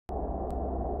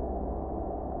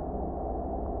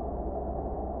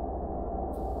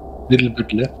Little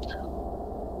bit left.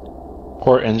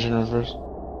 Port engine reverse.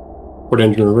 Port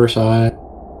engine reverse eye.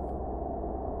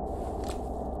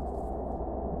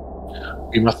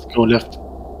 We must go left.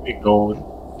 We go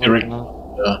direct the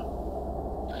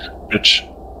bridge.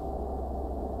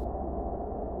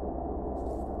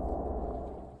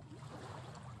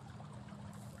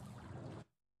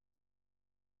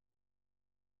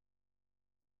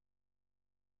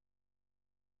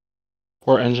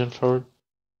 Port engine forward.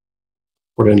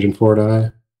 Port engine forward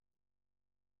eye.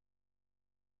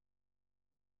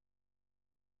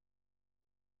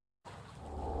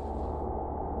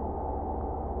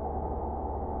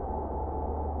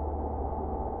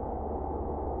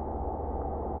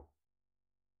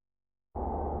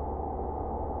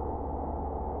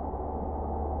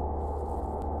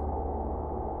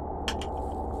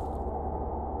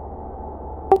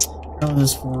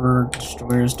 There's 4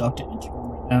 destroyers docked at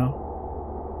interim right now.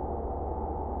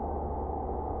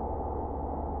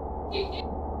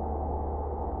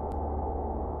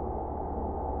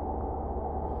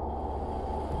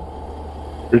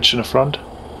 Bridge in the front.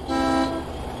 A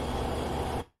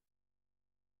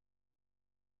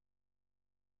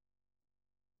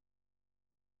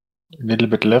little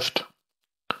bit left.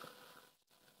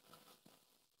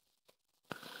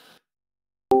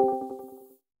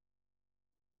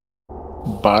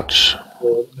 Barge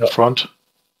in the front.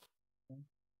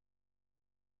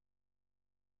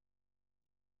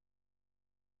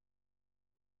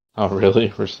 Oh, really?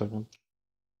 For a second.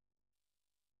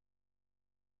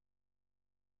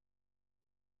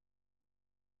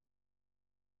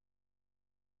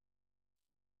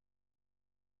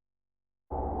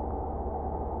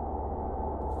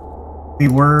 We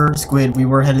were, Squid, we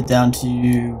were headed down to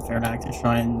Farnack to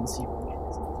try and see if we can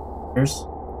get some destroyers.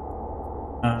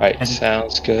 Right,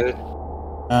 sounds good.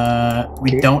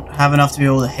 We don't have enough to be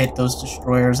able to hit those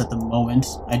destroyers at the moment.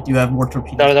 I do have more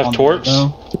torpedoes. Not enough torps?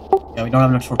 Yeah, we don't have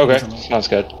enough torpedoes. Okay, sounds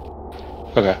good.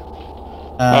 Okay.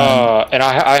 And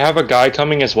I have a guy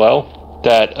coming as well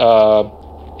that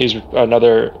he's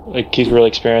another, like, he's really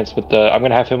experienced with the, I'm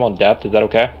gonna have him on depth. Is that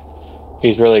okay?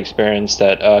 He's really experienced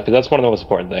at, because that's one of the most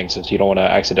important things, is you don't want to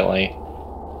accidentally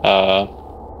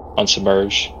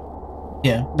unsubmerge.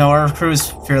 Yeah, no, our crew is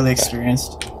fairly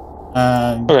experienced.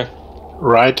 Okay.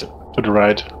 Right, to the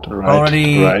right, to the right,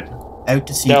 already to the right. Out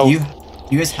to sea. Now, do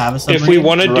you guys have a submarine? If we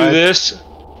want to do this,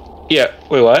 yeah.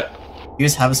 Wait, what? Do you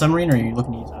guys have a submarine, or are you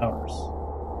looking to use ours?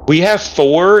 We have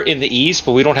 4 in the east,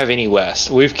 but we don't have any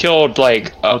west. We've killed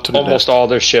like almost all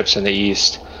their ships in the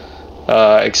east,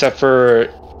 except for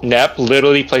Nep.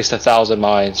 Literally placed 1,000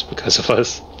 mines because of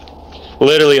us.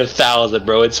 Literally 1,000,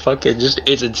 bro. It's fucking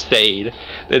it's insane.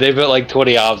 They put like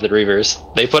 20 obs and reavers.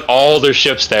 They put all their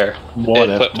ships there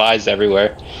and put mines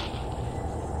everywhere.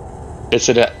 It's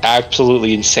an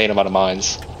absolutely insane amount of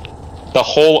mines. The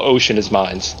whole ocean is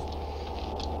mines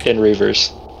and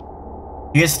reavers.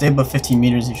 If you guys stay above 15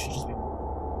 meters, you should just be.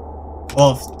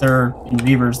 Well, if they're in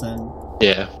reavers, then.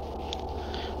 Yeah.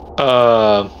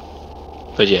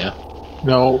 But yeah.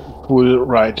 No, cool,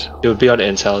 right. It would be on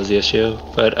intel is the issue,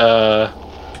 but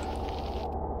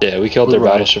yeah, we killed their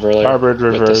battleship earlier. Starboard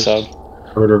reverse.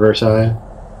 Starboard reverse eye.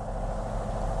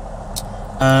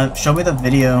 Show me the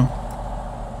video.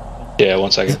 Yeah, 1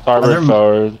 second. Starboard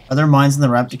forward. Are there mines in the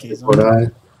replica zone? Forward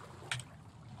eye.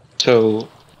 So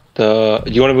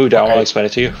you want to move down while I explain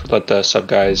it to you? Let the sub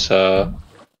guys do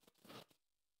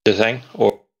the thing,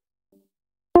 or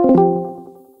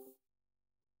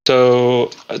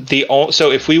so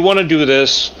if we want to do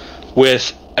this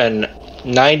with an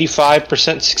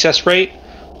 95% success rate,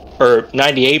 or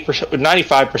 98%,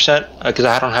 95%, because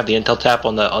I don't have the intel tap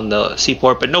on the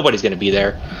seaport, but nobody's going to be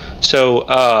there. So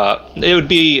it would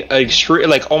be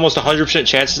like almost 100%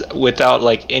 chance without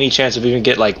like any chance of even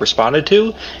get like responded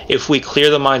to if we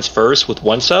clear the mines first with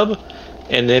 1 sub,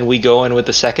 and then we go in with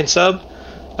the 2nd sub.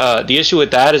 The issue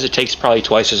with that is it takes probably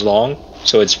twice as long,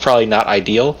 so it's probably not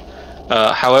ideal.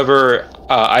 However,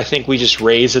 I think we just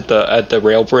raise at the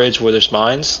rail bridge where there's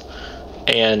mines,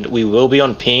 and we will be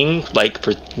on ping like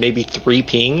for maybe 3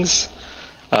 pings,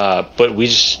 but we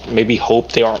just maybe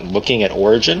hope they aren't looking at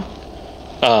origin.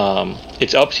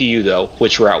 It's up to you though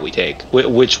which route we take,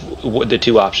 which the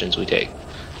 2 options we take.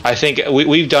 I think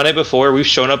we've done it before. We've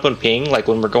shown up on ping like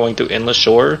when we're going through Endless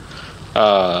Shore,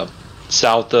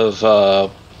 south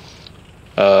of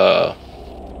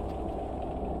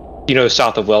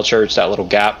south of Well Church, that little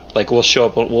gap. Like we'll show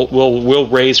up, we'll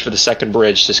raise for the 2nd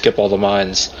bridge to skip all the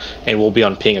mines, and we'll be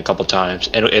on ping a couple times,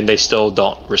 and they still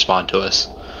don't respond to us.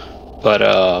 But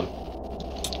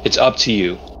it's up to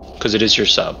you because it is your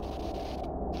sub.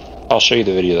 I'll show you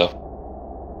the video though.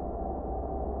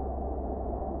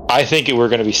 I think we're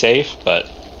going to be safe,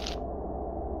 but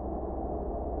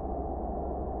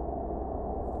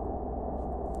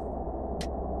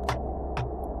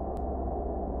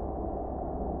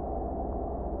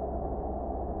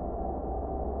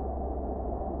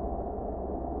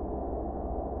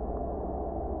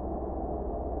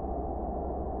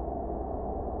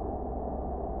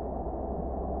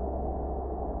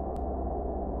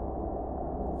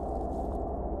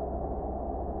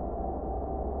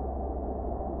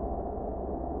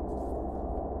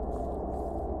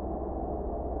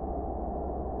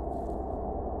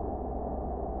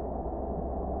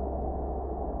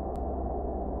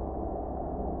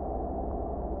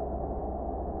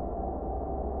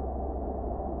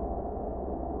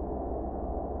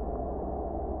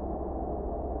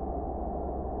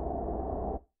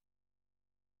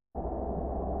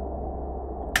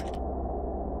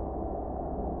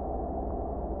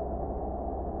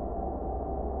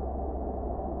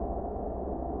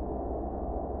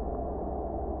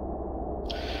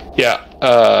yeah.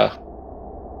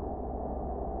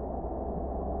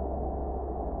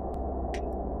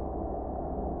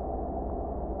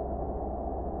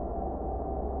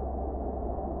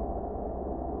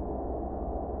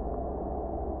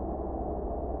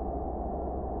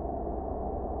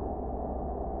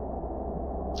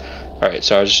 All right,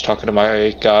 so I was just talking to my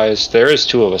guys. There is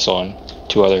 2 of us on,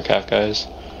 2 other CAF guys.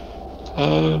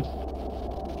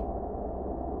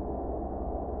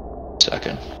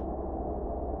 Second.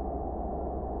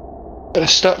 Gotta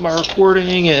stop my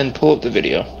recording and pull up the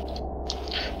video.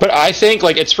 But I think,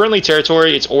 like, it's friendly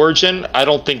territory, it's origin. I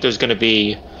don't think there's gonna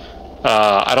be,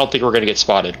 I don't think we're gonna get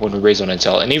spotted when we raise on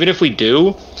intel. And even if we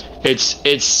do,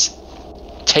 it's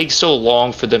takes so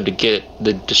long for them to get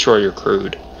the destroyer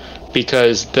crewed,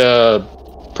 because the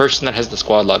person that has the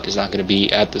squad lock is not gonna be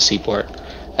at the seaport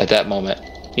at that moment.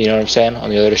 You know what I'm saying? On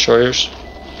the other destroyers.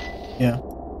 Yeah.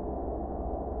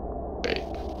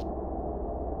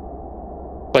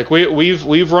 Like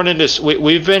we've run into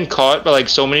we've been caught by like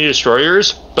so many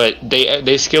destroyers, but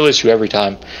they skill issue every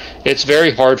time. It's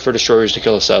very hard for destroyers to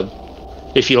kill a sub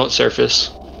if you don't surface.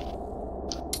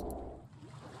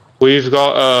 We've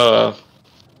got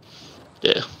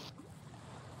yeah.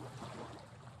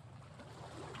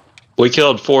 We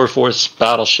killed 4/4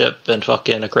 battleship in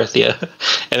fucking Akrithia,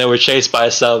 and then we're chased by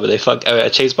a sub, and they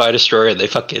chased by a destroyer, and they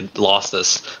fucking lost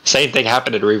us. Same thing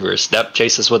happened in Reavers. Dep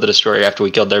chased us with a destroyer after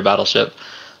we killed their battleship,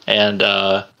 and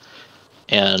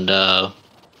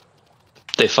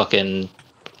they fucking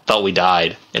thought we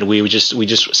died, and we just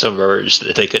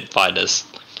submerged. They couldn't find us.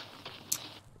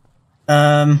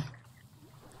 So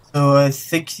I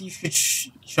think you should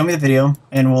show me the video,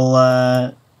 and we'll.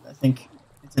 I think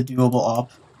it's a doable op.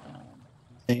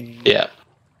 Yeah.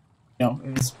 You know,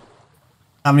 it's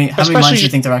how many mines do you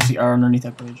think there actually are underneath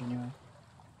that bridge anyway?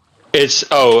 It's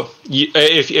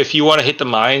if you want to hit the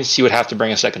mines, you would have to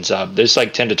bring a second sub. There's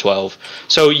like 10 to 12,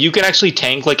 so you can actually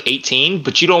tank like 18,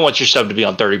 but you don't want your sub to be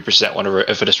on 30% whenever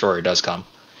if a destroyer does come.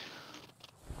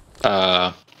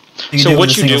 So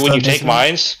what you do when you take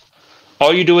mines,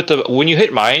 all you do with when you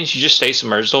hit mines, you just stay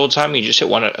submerged the whole time. And you just hit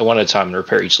one at a time and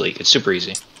repair each leak. It's super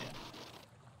easy.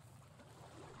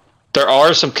 There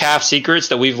are some CAF secrets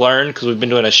that we've learned because we've been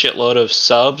doing a shitload of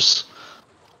subs,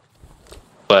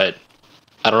 but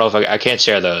I don't know if I can't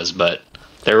share those, but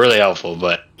they're really helpful.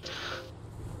 But you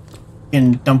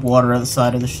can dump water at the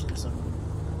side of the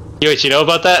you know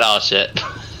about that? Oh shit!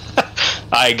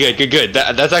 Alright, good.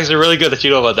 That's actually really good that you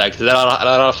know about that, because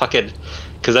I don't fucking,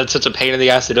 because that's such a pain in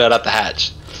the ass to do it at the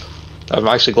hatch. I'm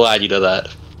actually glad you know that.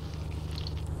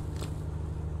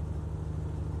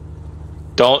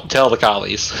 Don't tell the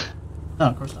collies. No,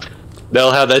 of course not.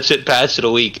 They'll have that shit patched in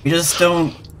a week. We just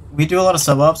don't. We do a lot of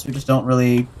sub ops. We just don't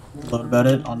really load about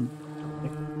it on.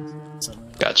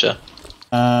 Gotcha.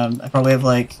 I probably have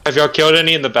like. Have y'all killed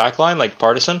any in the back line, like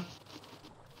Partisan?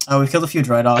 Oh, we've killed a few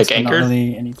dry docks, like but anchor? not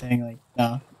really anything like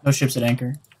no ships at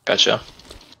anchor. Gotcha.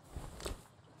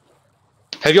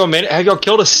 Have y'all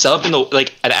killed a sub in the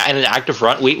in an active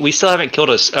front? We still haven't killed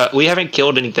we haven't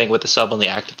killed anything with a sub on the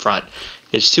active front.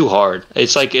 It's too hard.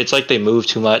 It's like they move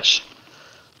too much.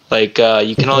 Like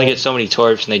you can only get so many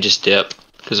torps and they just dip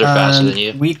because they're faster than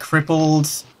you. We crippled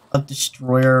a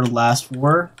destroyer last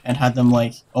war and had them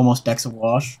like almost decks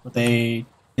awash, but they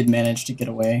did manage to get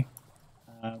away.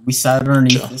 We sat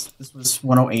underneath this was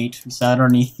 108. We sat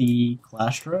underneath the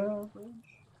Clastra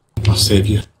bridge. I'll save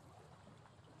you.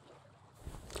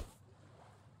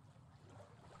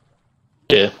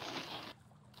 Yeah.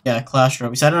 Yeah, Clastra.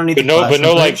 We sat underneath the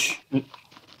Clastra bridge.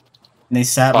 And they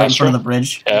sat right in front of the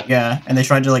bridge. Yeah, and they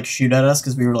tried to like shoot at us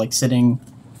because we were like sitting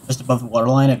just above the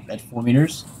waterline at 4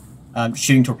 meters,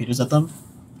 shooting torpedoes at them.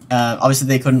 Obviously,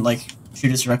 they couldn't like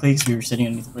shoot us directly because we were sitting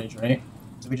underneath the bridge, right?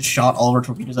 So we just shot all of our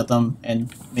torpedoes at them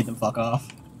and made them fuck off.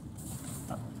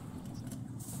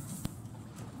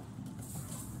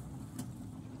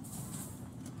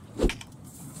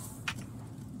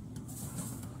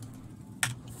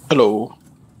 Hello.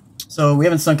 So we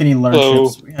haven't sunk any large Hello.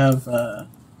 ships. We have.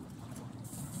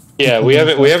 Yeah, we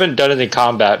haven't done any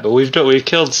combat, but we've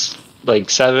killed like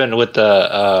 7 with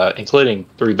the including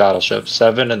 3 battleships,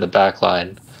 7 in the back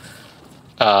line.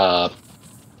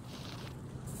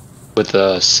 With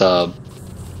the sub.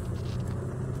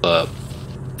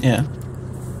 Yeah.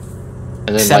 And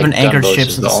then 7 like, anchored gunboats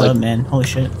ships is with a the only- sub, man. Holy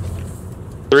shit.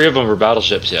 3 of them were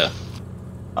battleships, yeah.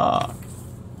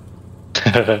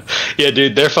 Yeah,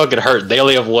 dude, they're fucking hurt. They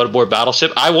only have 1 more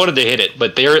battleship. I wanted to hit it,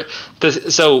 but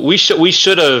so we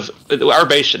should have, our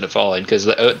base shouldn't have fallen because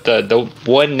the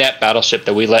 1 net battleship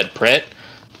that we let print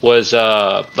was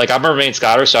like, I'm a main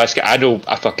scouter, so I know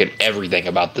fucking everything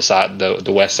about the side,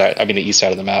 the west side. I mean the east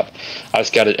side of the map. I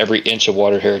scouted every inch of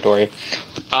water territory.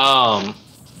 And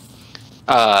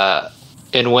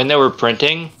when they were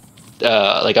printing,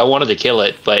 like I wanted to kill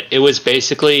it, but it was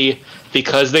basically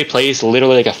because they placed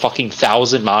literally like a fucking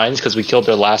 1,000 mines because we killed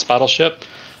their last battleship.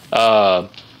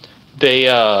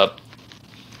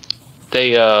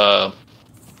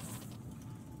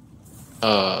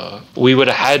 We would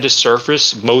have had to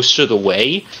surface most of the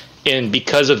way, and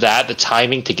because of that, the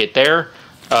timing to get there,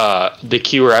 the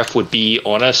QRF would be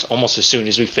on us almost as soon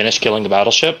as we finish killing the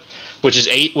battleship, which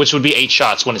would be 8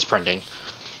 shots when it's printing.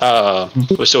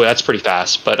 So that's pretty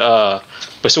fast, but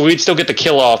so we'd still get the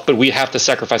kill off, but we'd have to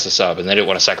sacrifice a sub, and they didn't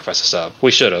want to sacrifice a sub.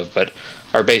 We should have, but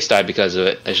our base died because of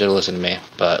it. They should have listened to me,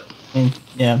 but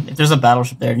Yeah, if there's a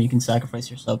battleship there, and you can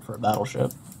sacrifice your sub for a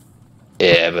battleship.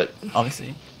 yeah, but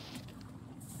Obviously,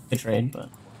 good trade, but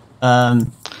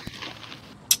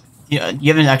you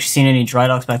haven't actually seen any dry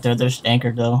docks back there. They're just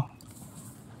anchored though,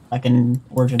 back in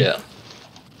Origin. yeah.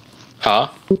 Huh?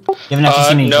 You haven't actually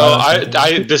seen any No, dry docks back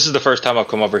there. this is the first time I've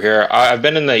come over here. I've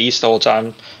been in the east the whole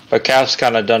time, but Calf's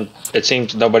kind of done. It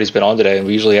seems nobody's been on today, and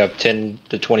we usually have 10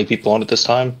 to 20 people on at this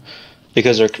time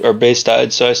because our base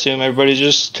died. So I assume everybody's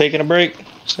just taking a break.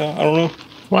 So I don't know.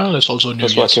 Well, it's also New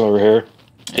That's why I Year's. came over here.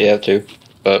 Yeah, too.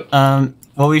 But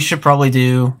What we should probably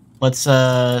do. Let's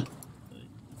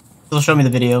You'll show me the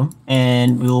video,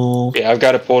 and we'll yeah, I've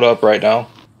got it pulled up right now.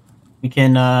 we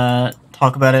can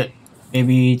talk about it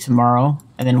maybe tomorrow,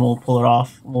 and then we'll pull it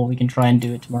off. Well, we can try and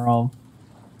do it tomorrow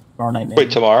night. Maybe.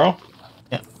 Wait, tomorrow?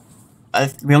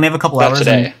 We only have a couple Not hours.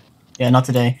 today. And, yeah, not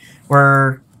today.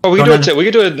 We're Oh, we can do it. We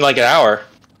can do it in like an hour.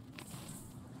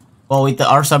 well.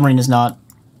 Our submarine is not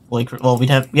like well. We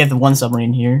have the 1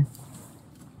 submarine here.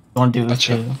 We want to do it with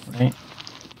Gotcha. 2, right?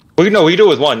 We can do it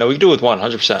with 1. No, we can do it with 1,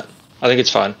 100%. I think it's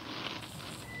fine.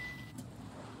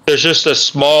 There's just a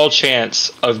small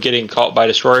chance of getting caught by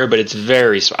destroyer, but it's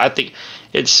I think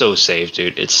it's so safe,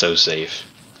 dude. It's so safe.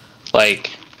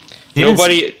 Like Do you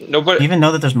nobody. Do you even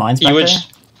know that there's mines back You would. there?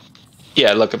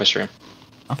 Yeah, look at my stream.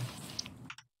 Oh.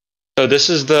 So this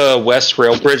is the west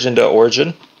rail bridge into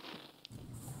Origin.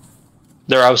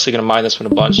 They're obviously going to mine this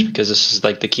one a bunch because this is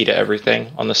like the key to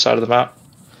everything on this side of the map.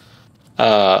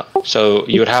 So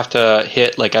you would have to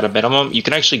hit like at a minimum. You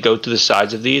can actually go to the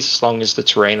sides of these as long as the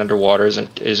terrain underwater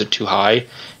isn't too high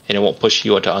and it won't push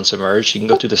you into unsubmerged. You can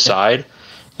go to the side,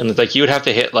 and like you would have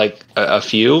to hit like a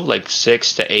few, like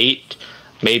 6 to 8,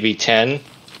 maybe 10.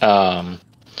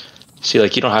 See,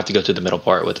 like you don't have to go to the middle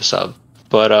part with the sub,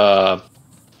 but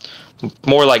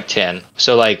more like 10.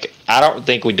 So like I don't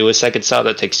think we do a second sub.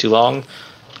 That takes too long.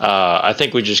 I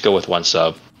think we just go with 1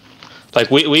 sub. Like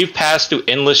we've passed through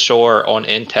Endless Shore on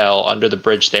Intel under the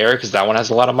bridge there because that one has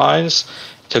a lot of mines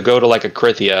to go to like a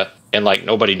Krithia, and like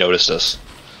nobody noticed us,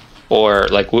 or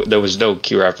like there was no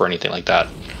QRF or anything like that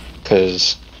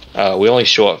because we only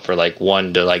show up for like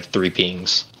 1 to like 3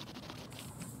 pings,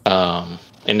 and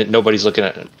nobody's looking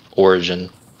at Origin.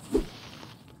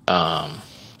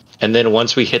 And then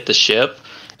once we hit the ship,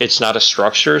 it's not a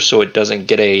structure, so it doesn't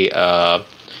get a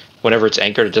whenever it's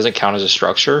anchored, it doesn't count as a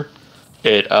structure.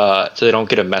 So they don't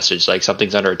get a message like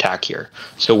something's under attack here.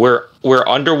 So we're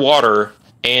underwater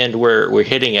and we're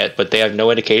hitting it, but they have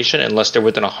no indication unless they're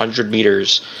within 100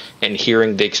 meters and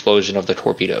hearing the explosion of the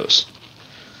torpedoes,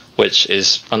 which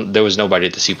is there was nobody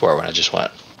at the seaport when I just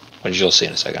went, which you'll see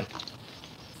in a second.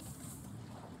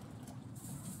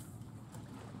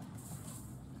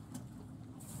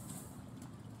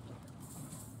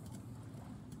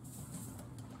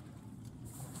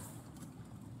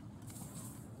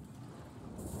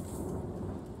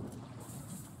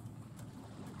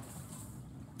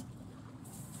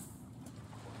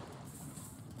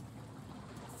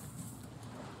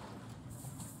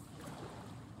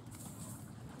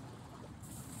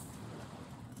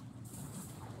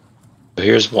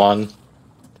 here's one.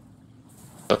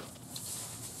 Oh,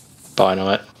 I know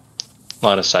it.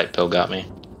 Line of sight pill got me.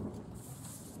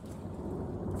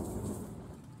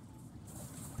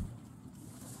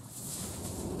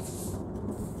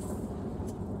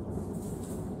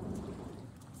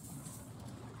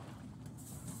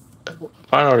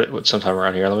 Find out sometime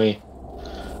around here. Let me.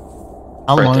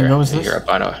 How long ago was this? Here,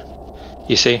 I know.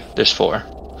 You see, there's 4.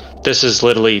 This is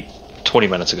literally 20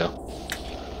 minutes ago.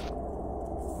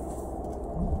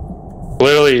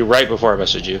 Literally right before I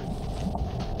messaged you.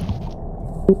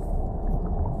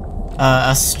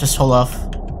 Us, just hold off.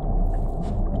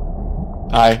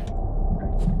 Hi.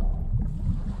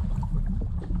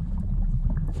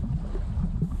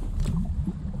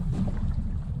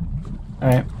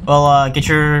 Alright. Well,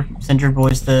 send your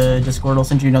boys the Discord. I'll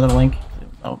send you another link.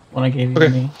 One I gave you.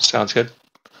 Okay, sounds good.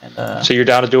 And, so you're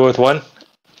down to do it with one?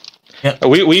 Yep.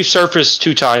 We've surfaced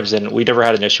 2 times and we never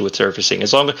had an issue with surfacing.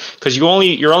 As long because you're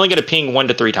only going to ping 1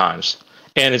 to 3 times,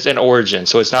 and it's an origin,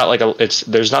 so it's not like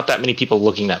there's not that many people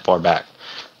looking that far back.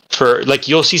 For like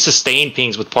you'll see sustained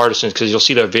pings with partisans because you'll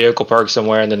see their vehicle parked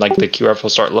somewhere, and then like the QRF will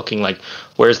start looking like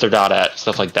where's their dot at,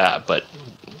 stuff like that. But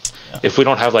if we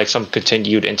don't have like some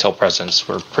continued intel presence,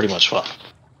 we're pretty much fine.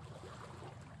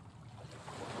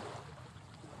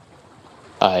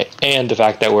 And the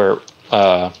fact that we're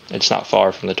it's not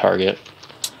far from the target.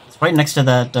 It's right next to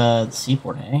that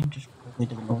seaport, hey? Just to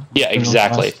the north. Yeah,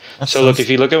 exactly. So look, if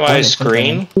you look at my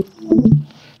screen,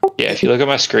 if you look at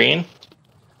my screen,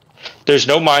 there's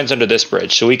no mines under this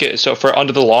bridge. So for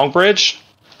under the long bridge,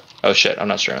 oh shit, I'm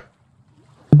not sure.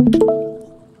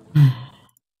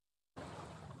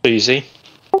 So you see?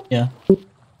 Yeah.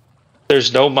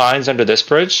 There's no mines under this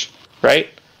bridge, right?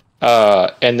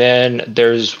 And then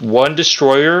there's 1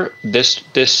 destroyer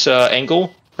this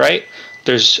angle, right?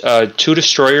 There's 2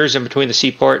 destroyers in between the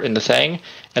seaport and the thing,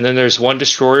 and then there's 1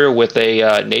 destroyer with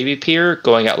a navy pier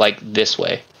going out like this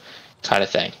way, kind of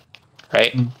thing,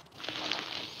 right?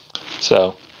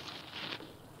 So,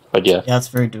 but yeah. Yeah, it's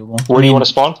very doable. Where do you want to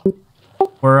spawn?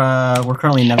 We're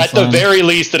currently never. At the very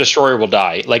least, the destroyer will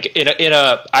die. Like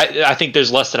I think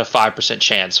there's less than a 5%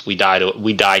 chance we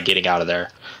die getting out of there.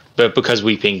 But because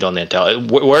we pinged on the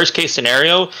intel, worst case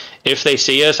scenario, if they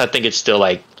see us, I think it's still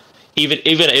like, even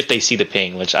if they see the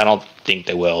ping, which I don't think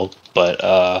they will, but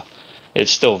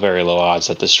it's still very low odds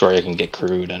that the destroyer can get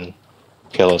crewed and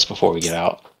kill us before we get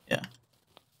out.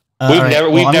 Yeah,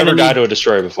 we've never died to a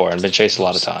destroyer before and been chased a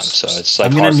lot of times, so it's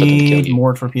like I'm gonna hard for them to kill need you.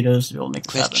 more torpedoes to be able to make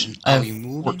this happen. I have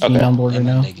 14 on board right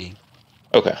now.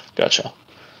 Okay, gotcha.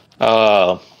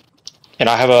 And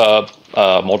I have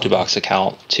a multi-box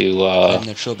account to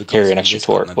carry an extra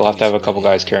torp. We'll have to have a couple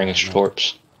guys carrying extra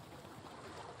torps.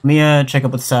 Let me check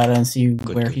up with Sada and see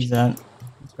where he's at.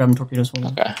 Let's grab him torpedoes for me.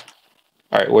 Okay.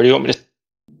 Alright, where do you want me to...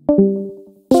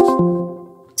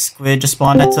 Squid, just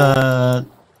spawn at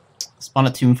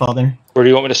Tombfather. Where do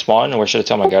you want me to spawn, and where should I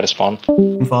tell my guy to spawn?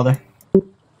 Tombfather.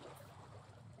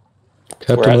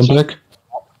 Captain Olympic?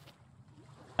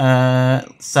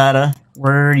 Sada,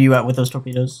 where are you at with those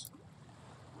torpedoes?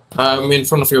 I'm in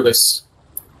front of you guys.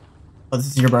 Oh, this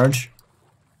is your barge?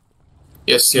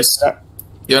 Yes.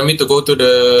 You want me to go to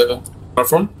the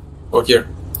platform? Or here?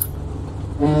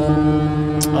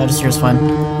 Just here's fine.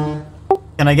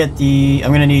 Can I get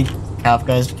I'm gonna need calf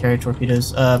guys to carry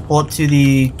torpedoes. Pull up to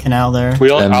the canal there.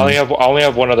 I only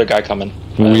have 1 other guy coming.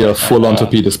 We are full on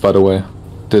torpedoes, by the way.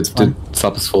 The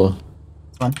sub is full.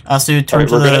 It's fine. So turn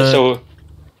to the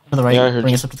right, Yeah,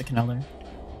 bring us up to the canal there.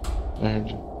 I heard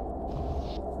you.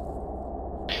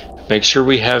 Make sure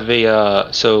we have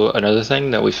a, so another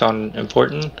thing that we found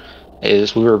important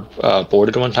is we were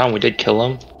boarded one time. We did kill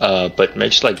him, but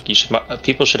make sure, like,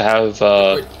 people should have,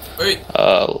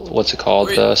 what's it called,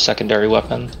 the secondary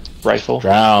weapon, rifle.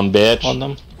 Drown, bitch. On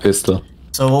them. Pistol.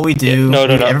 So what we do, No.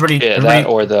 everybody, That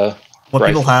or the what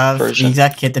people have, version. the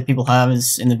exact kit that people have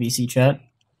is in the VC chat.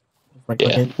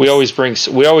 Yeah, we always bring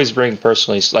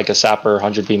personally like a sapper,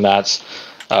 100 BMATs,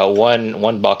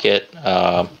 one bucket,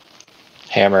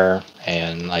 hammer,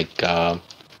 and like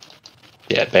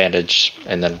bandage,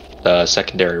 and then the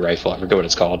secondary rifle. I forget what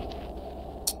it's called.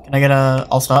 Can I get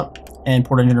I'll stop and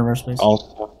port engine reverse, please. The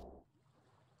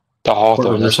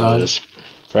Hawthorne. That's what it is.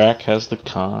 Frack has the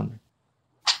con.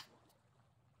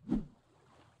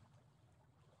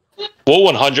 Well,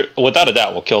 100 without a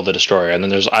doubt, we'll kill the destroyer, and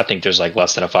then I think there's like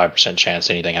less than a 5% chance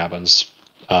anything happens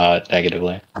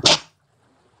negatively.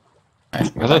 I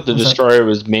thought the destroyer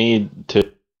was made to.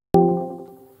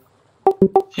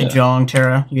 Hey, Jong,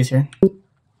 Terra, you guys here?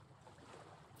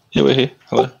 Yeah, we're here.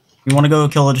 Hello. You want to go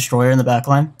kill a destroyer in the back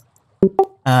line?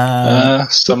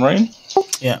 Submarine?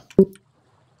 Yeah.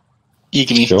 You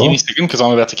give me Sure. give me a second because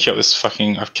I'm about to kill this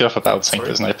fucking. I've killed off a battle tank.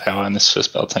 There's no power, and this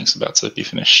first battle tank's about to be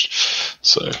finished.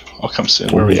 So I'll come soon.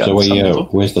 Where are we at?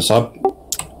 Where's the sub?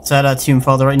 It's at Tomb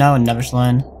Father right now in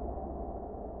Neversline.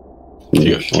 Do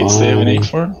you got kids there we need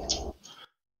for it?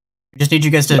 We just need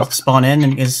you guys to Yep. spawn in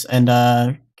and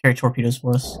carry torpedoes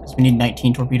for us because we need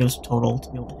 19 torpedoes total to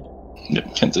be able to hit it.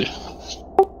 Yep, can do.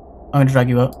 I'm gonna drag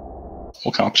you up.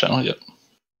 We'll come up channel. Yep.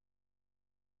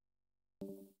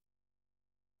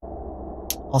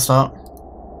 I'll stop.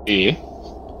 Yeah.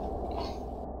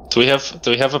 Do we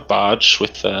have a barge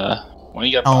with when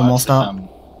you get a barge Almost up.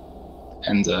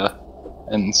 and do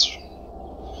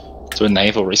a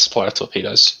naval resupply of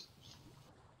torpedoes?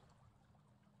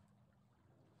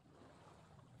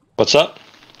 What's up?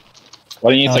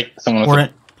 Why don't you take someone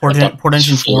with Port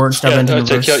engine forward, step into to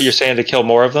reverse. kill, you're saying to kill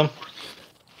more of them?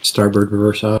 Starboard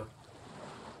reverse up.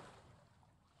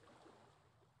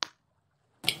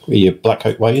 Are you black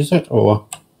out white, is it? Or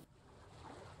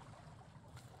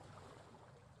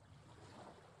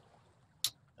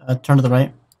Turn to the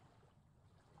right.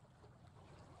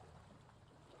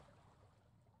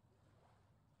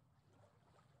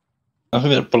 I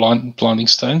think they're blinding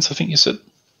stones. I think you said.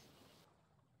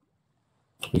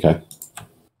 okay.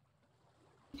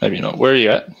 Maybe not. Where are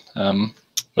you at? Where's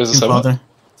the Tomb sub? Father.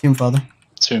 Tomb Father.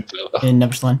 Tomb Father. In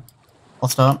Neversline. I'll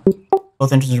stop.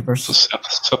 Both engines reverse.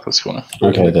 Southwest corner.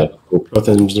 Okay, there. Both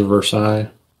engines reverse eye.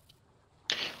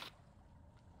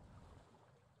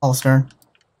 All stern.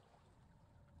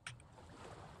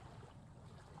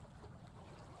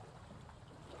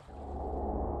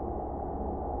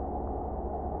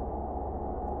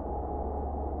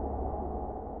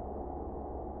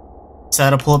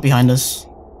 Sada, pull up behind us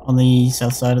on the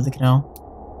south side of the canal.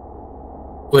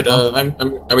 Wait, I'm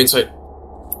inside.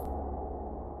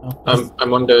 Oh,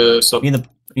 I'm on the sub. we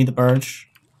need the barge.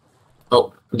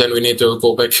 Oh, then we need to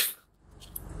go back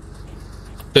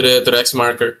to the X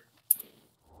marker.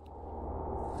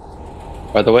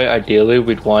 By the way, ideally,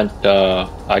 we'd want.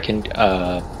 I can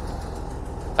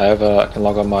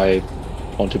log on my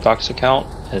Multibox account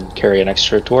and carry an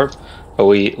extra torp, but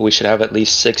we should have at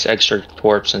least 6 extra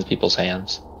torps in people's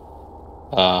hands.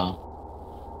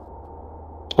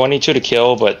 22 to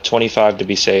kill, but 25 to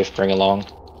be safe. Bring along.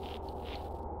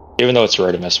 Even though it's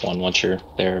rare to miss one once you're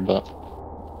there, but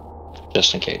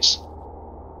just in case.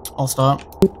 I'll stop.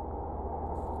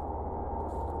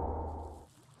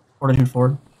 Port engine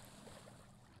forward.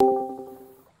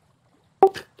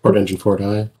 Port engine forward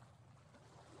eye.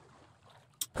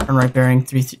 Turn right bearing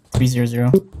 300.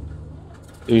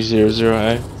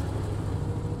 300.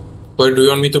 Where do you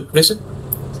want me to place it?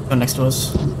 Go next to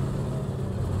us.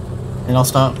 And I'll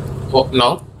stop. Oh,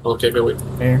 no? Okay, wait.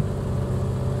 There.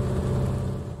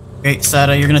 Okay,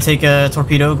 Sada, you're gonna take a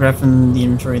torpedo, grab from the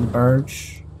inventory of the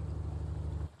barge.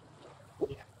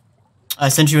 I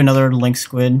sent you another link,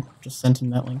 Squid. Just sent him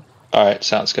that link. Alright,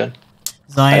 sounds good.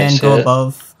 Zion, see go it.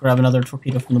 above, grab another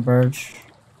torpedo from the barge.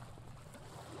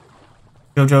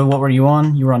 Jojo, what were you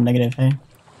on? You were on negative, hey?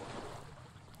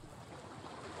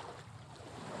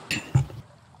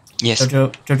 Yes.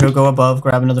 Jojo, go above,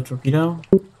 grab another torpedo.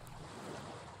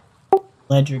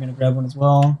 Ledge, you're gonna grab one as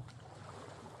well.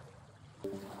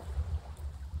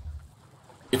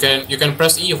 You can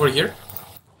press E over here.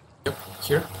 Yep,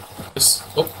 here. Just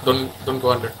don't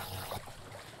go under.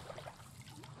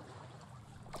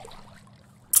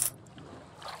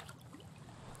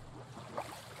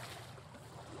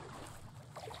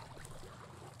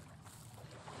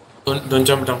 Don't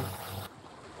jump down.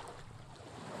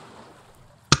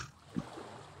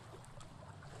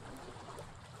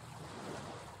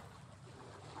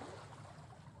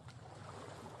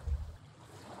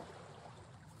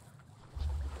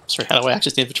 Sorry, how do I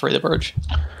access the inventory of the barge?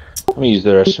 Let me use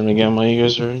the restroom again while you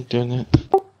guys are doing that.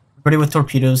 Everybody with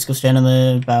torpedoes, go stand in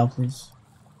the bow, please.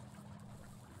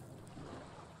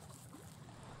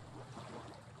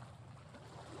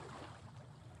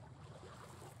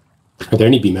 Are there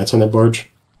any BMATs on that barge?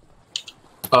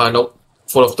 Nope.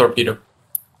 Full of torpedo.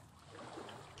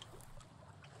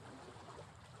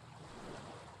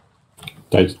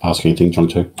 Don't ask anything, John,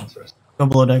 too. Go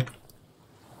below deck.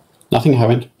 Nothing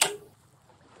happened.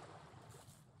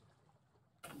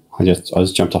 I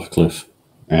just jumped off a cliff,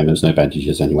 and there's no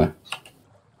bandages anywhere.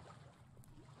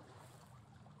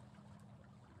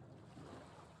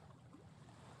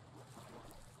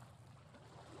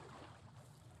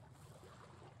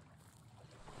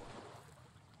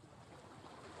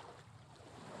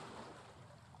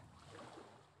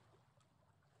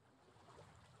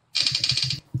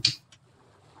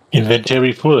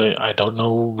 Inventory full. I don't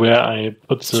know where I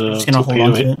put the We're just gonna hold on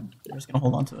torpedo to in. it. We're just gonna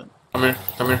hold on to it. Come here.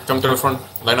 Come to the front.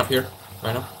 Line up here.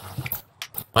 Line up.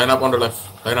 Line up on the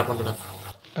left. Line up on the left.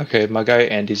 Okay, my guy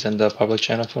Andy's in the public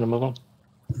channel if you want to move on.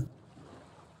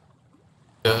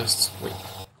 Just wait.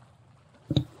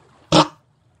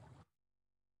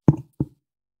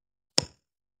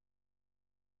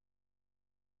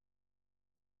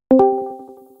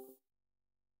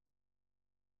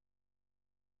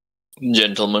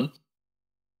 Gentlemen.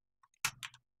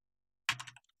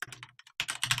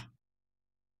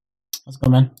 Let's go,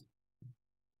 man.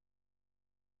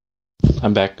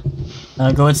 I'm back.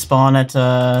 Go ahead, spawn at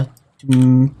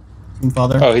Tomb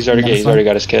Father. Oh, he's already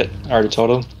got his kit. I already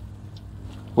told him.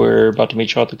 We're about to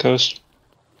meet you at the coast.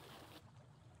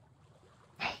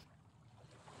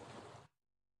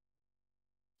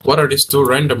 What are these two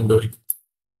random doing?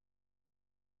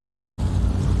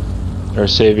 Our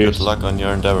saviors. Good luck on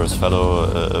your endeavors,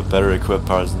 fellow better equipped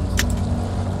partisans.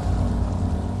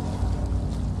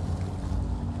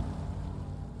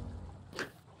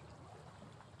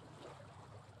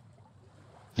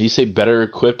 Did you say better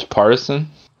equipped partisan?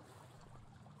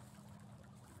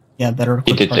 Yeah, better.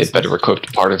 He did say better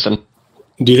equipped partisan.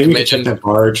 Do you think we can check that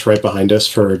barge right behind us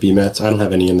for VMATs? I don't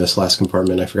have any in this last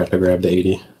compartment. I forgot to grab the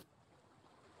 80.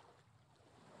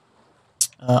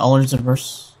 All engines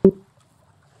reverse.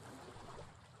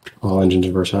 All engines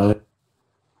reverse high.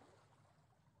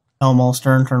 Helm all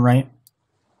stern, turn right.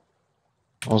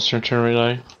 All stern, turn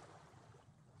relay.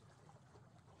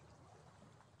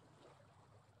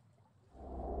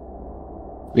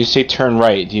 When you say turn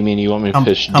right, do you mean you want me to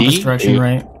push D? Compass direction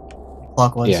right.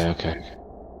 Clockwise. Yeah, okay.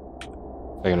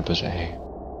 I'm gonna push A.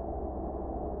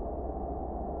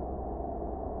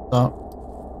 So,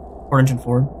 port engine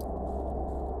forward.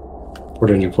 Port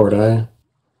engine forward high.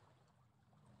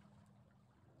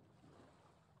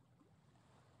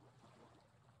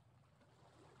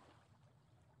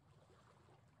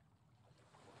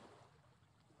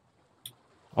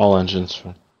 All engines.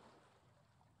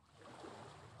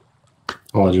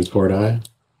 All engines forward high.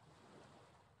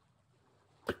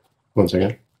 1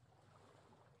 second.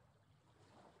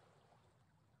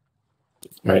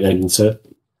 Alright, engine set.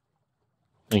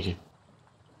 Thank you.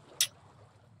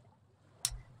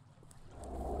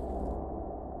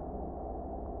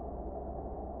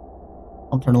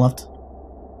 I'll turn left.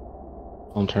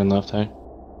 I'll turn left, hey.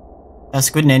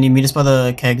 Squid and Andy, meet us by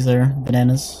the kegs there.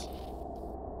 Bananas.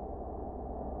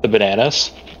 The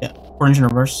bananas? Yeah. Port engine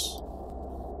reverse.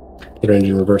 Port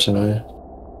engine reverse and high.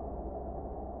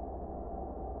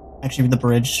 Actually, the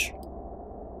bridge.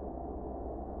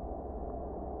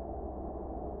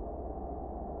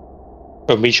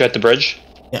 We'll meet you at the bridge?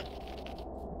 Yeah.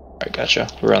 Alright, gotcha.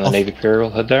 We're on the Navy Imperial,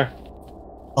 head there.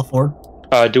 All forward.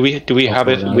 Do we have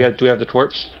it? Do we have the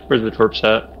twerps? Where's the twerps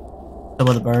at? Still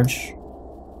by the barge.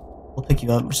 We'll pick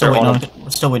you up. We're still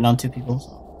waiting on 2 people.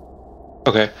 So.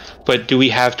 Okay, but do we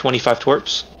have 25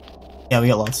 twerps? Yeah, we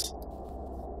got lots.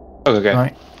 Okay.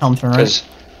 Alright, helm turn right.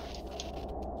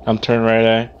 I'm turn right,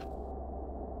 eh?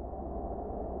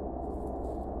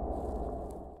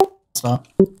 Stop.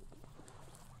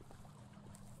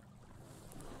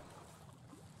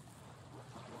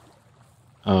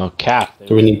 Oh, Cap.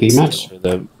 Do we need BMATs? For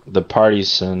the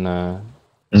parties in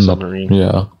Submarine.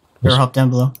 Yeah. Here, hop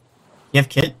down below. You have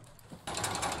kit?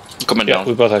 Coming down.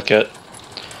 We both have kit.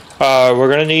 We're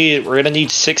gonna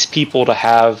need 6 people to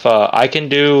have. I can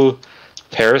do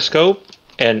periscope,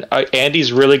 and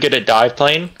Andy's really good at dive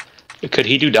plane. Could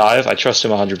he do dive? I trust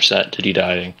him 100% to do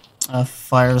diving.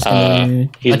 Fire's gonna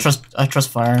do. I trust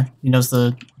Fire. He knows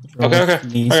the Okay.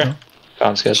 Me, okay. so.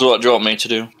 Sounds good. So what do you want me to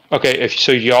do? Okay, if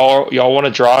so, y'all want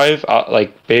to drive?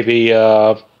 Like maybe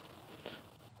I'll.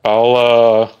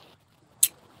 So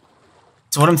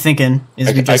what I'm thinking is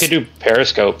I could do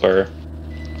periscope or.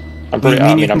 You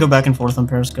can go back and forth on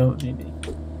periscope maybe.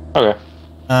 Okay.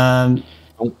 I'm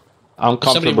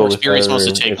comfortable with experienced wants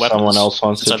to take if weapons, someone else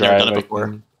wants to since I've never drive. done it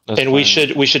before. And we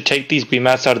should take these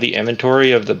BMATs out of the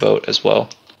inventory of the boat as well.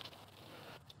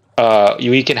 I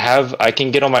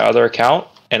can get on my other account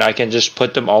and I can just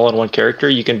put them all in one character.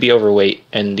 You can be overweight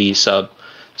in the sub,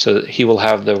 so that he will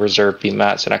have the reserve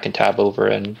BMATs and I can tab over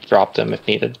and drop them if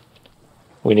needed.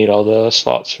 We need all the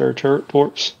slots for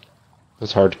twerps.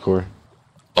 That's hardcore.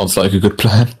 Sounds like a good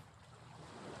plan.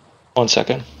 1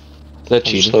 second.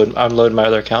 I'm loading my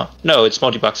other account. No, it's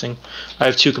multiboxing. I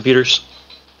have 2 computers.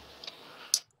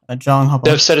 John, hop on.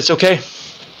 Dev said it's okay.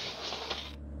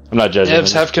 I'm not judging.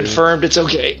 Devs have confirmed it's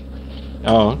okay.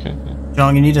 Oh, okay.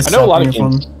 John, you need to I know a lot of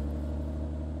uniform. games.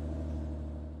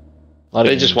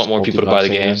 They just want more people to buy the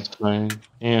game.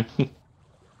 Yeah.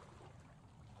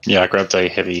 Yeah, I grabbed a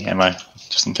heavy ammo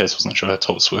just in case. I wasn't sure how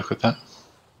to work with that.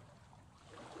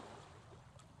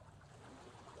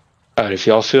 Alright, if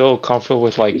y'all feel comfortable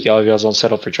with like y'all's on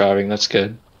settle for driving, that's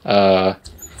good. Yeah.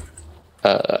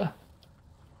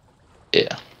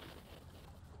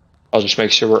 I'll just make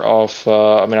sure we're off.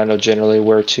 I mean, I know generally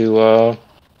where to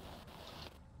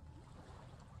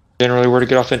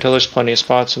get off until there's plenty of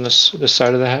spots on this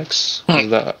side of the hex. A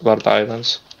lot of the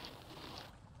islands.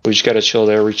 We just gotta chill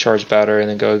there, recharge battery, and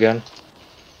then go again.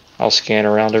 I'll scan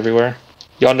around everywhere.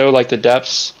 Y'all know like the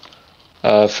depths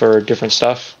for different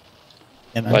stuff.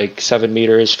 Yeah, man. Like 7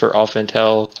 meters for off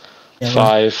intel,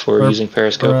 5 for using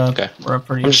periscope. Okay. We're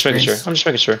pretty I'm just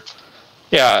making sure.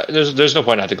 Yeah, there's no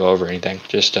point not to go over anything.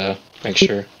 Just make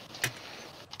sure.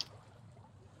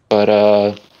 But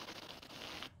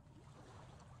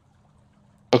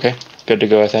okay, good to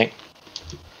go. I think.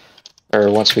 Or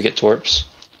once we get torps.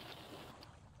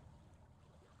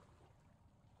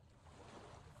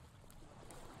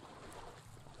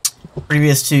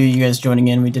 Previous to you guys joining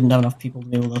in, we didn't have enough people to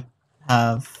be able to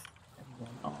have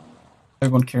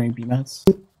everyone carrying BMATs.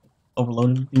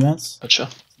 Overloaded with BMATs. Gotcha.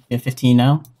 We have 15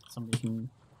 now. Somebody can.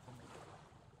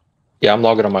 Yeah, I'm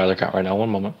logging on my other account right now. One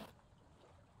moment.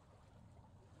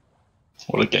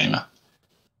 What a gamer.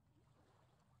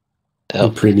 A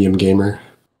premium gamer.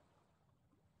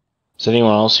 Is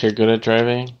anyone else here good at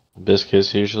driving?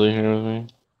 Biscuit's usually here with me.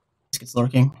 Biscuit's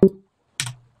lurking.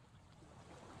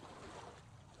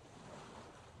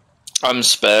 I'm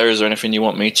spare. Is there anything you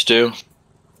want me to do?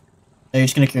 You're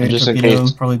just gonna carry a Just in torpedo,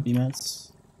 case. probably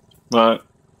BMATs. Right.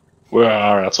 Where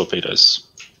are our torpedoes?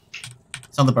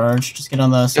 It's on the barge. Just get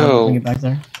on the side and bring it back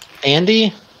there.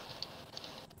 Andy?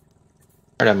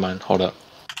 Or never mind. Hold up.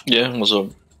 Yeah, what's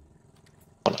up?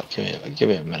 Hold up. Give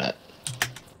me a minute.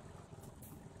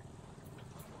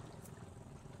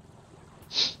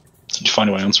 Did you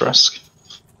find a way onto Rask?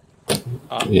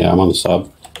 Yeah, I'm on the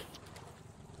sub.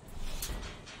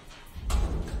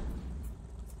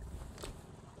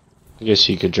 I guess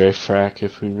you could drive frac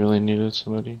if we really needed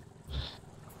somebody.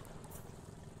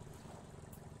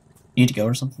 Need to go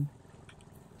or something?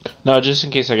 No, just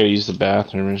in case I gotta use the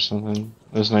bathroom or something.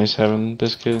 It was nice having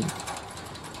Biscuit.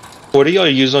 What do y'all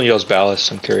use on y'all's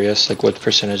ballast? I'm curious. Like, what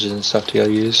percentages and stuff do y'all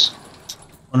use?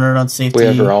 100 on safety. We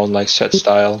have our own like set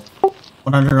style.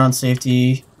 100 on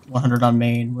safety. 100 on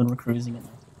main when we're cruising at night.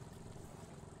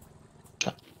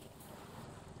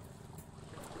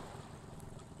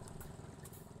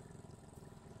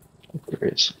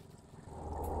 Curious.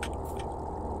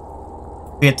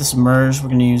 We have to submerge. We're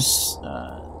gonna use.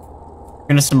 We're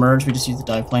gonna submerge. We just use the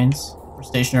dive planes. For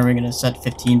stationary, we're gonna set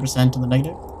 15% on the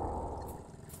negative.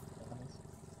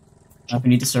 If we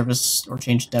need to service or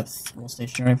change depth while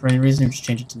stationary for any reason, we just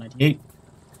change it to 98.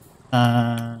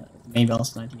 Main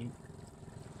ballast 98.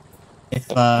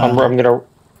 If I'm gonna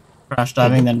crash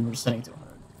diving, then we're just setting it to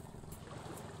 100.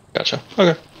 Gotcha.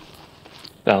 Okay.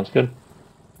 Sounds good.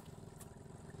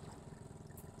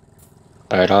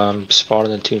 Alright, I'm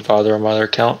spawning the Toon Father on my other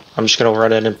account. I'm just gonna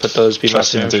run in and put those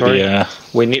BMATs in inventory.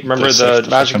 We need. Remember the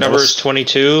magic number is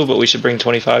 22, but we should bring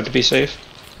 25 to be safe.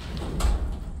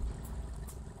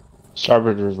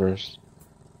 Starboard reverse.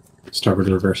 Starboard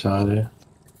reverse out of there.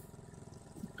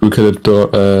 We kill it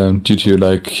due to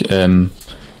like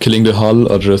killing the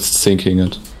hull or just sinking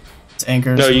it. It's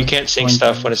anchored. No, you can't sink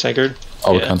stuff when it's anchored.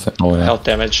 Oh, we can't sink. Oh, yeah. Health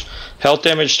damage. Health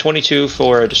damage 22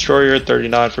 for a destroyer,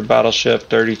 39 for battleship,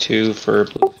 32 for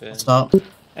bluefin. Stop.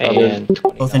 And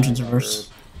both engines reverse.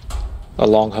 A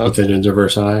long hook. Both engines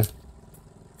reverse eye.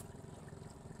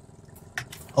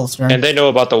 Holster. And they know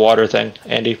about the water thing,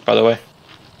 Andy, by the way.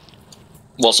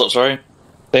 What's up, sorry?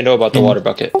 They know about the water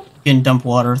bucket. You can dump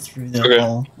water through the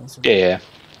hull. Yeah.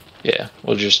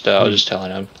 We'll just I'll just tell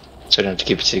him, so I don't have to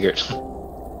keep it secret.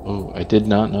 Oh, I did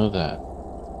not know that.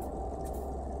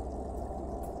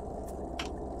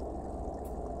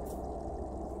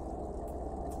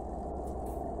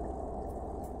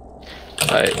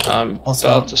 Alright, I'm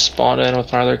about to spawn in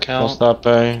with my other account. I'll stop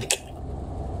by.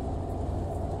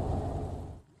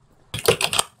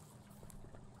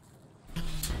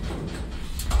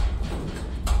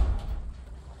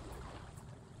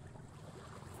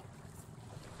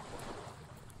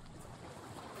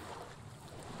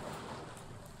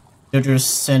 Jojo's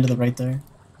stand to the right there.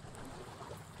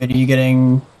 Good, are you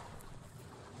getting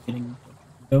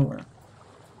torpedo or?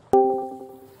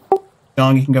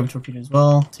 John, you can go for torpedo as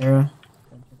well. Tara.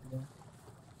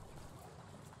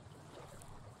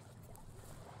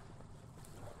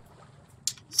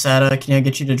 Sada, can I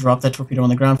get you to drop that torpedo on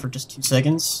the ground for just 2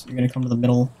 seconds? You're gonna come to the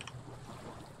middle.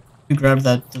 Who grabbed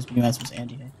those BMATs was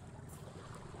Andy.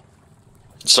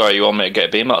 Sorry, you want me to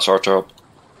get BMATs or drop?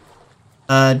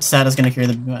 Sada's gonna carry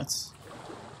the BMATs.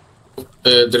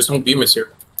 There's no BMATs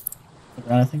here. the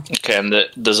ground, I think. Okay, and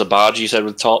there's a barge you said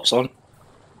with tops on?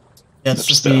 Yeah, it's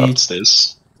just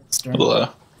upstairs. stern.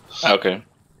 Okay.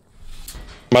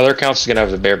 My other account's gonna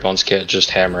have the bare bones kit, just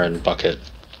hammer and bucket,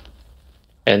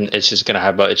 and it's just gonna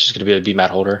be a BMAT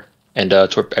holder and a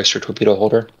extra torpedo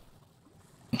holder.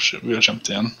 Oh shit, we gotta jump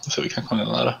down. I thought we can't climb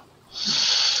the ladder.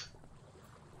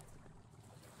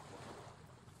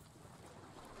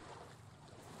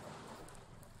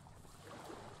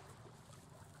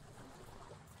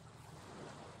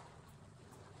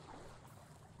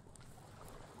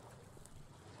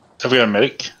 Have we got a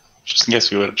medic? Just in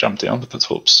case we were to jump down with the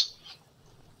torps.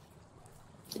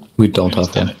 We don't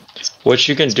have one. What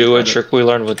you can do, a trick we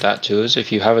learned with that too, is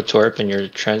if you have a torp and you're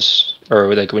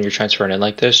when you're transferring in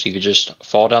like this, you could just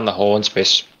fall down the hole and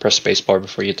press spacebar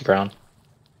before you hit the ground.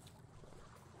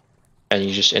 And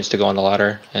you just insta go on the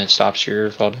ladder and it stops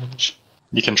your fall damage.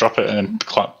 You can drop it and then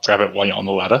grab it while you're on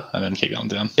the ladder and then keep going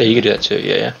down. Yeah, you can do that too,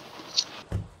 yeah.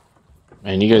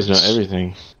 Man, you guys know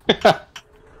everything.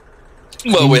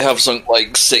 Well, we have sunk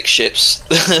like 6 ships.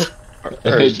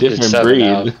 Or A different 7 breed.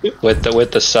 now,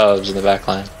 with the subs in the back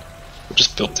line. We're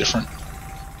just built different.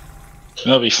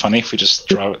 That would be funny if we just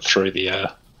drive it through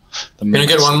the Can you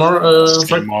get one more?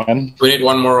 stream mine. We need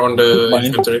one more on the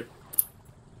infantry.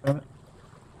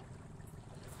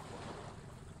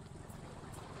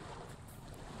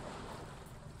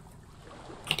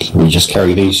 Can we just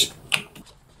carry these?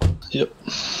 Yep.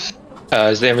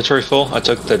 Is the inventory full? I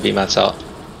took the BMATs out.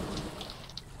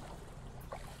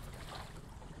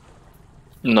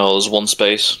 No, there's one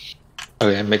space.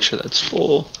 Okay, make sure that's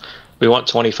full. We want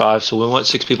 25, so we want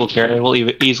 6 people carrying. We'll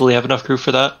easily have enough crew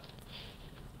for that.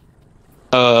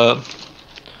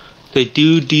 They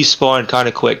do despawn kind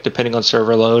of quick, depending on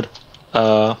server load.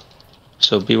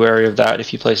 So be wary of that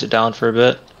if you place it down for a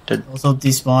bit. Also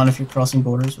despawn if you're crossing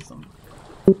borders with them.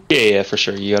 Yeah, for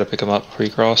sure. You gotta pick them up before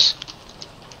you cross.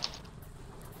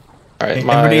 Alright, Okay,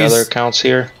 my other accounts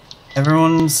here.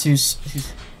 Everyone who's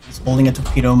holding a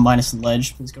torpedo minus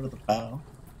ledge, please go to the bow.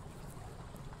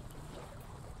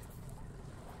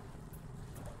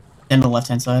 And the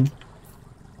left-hand side.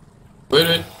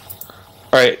 Wait.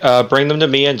 Alright, bring them to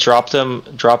me and drop them,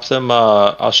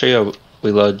 I'll show you how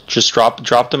we load. Just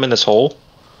drop them in this hole.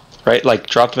 Right? Like,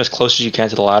 drop them as close as you can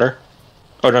to the ladder.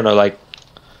 Oh, no, like,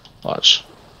 watch.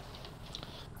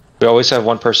 We always have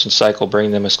one person cycle,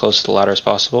 bring them as close to the ladder as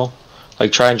possible.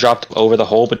 Like, try and drop them over the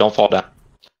hole, but don't fall down.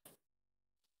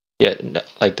 Yeah,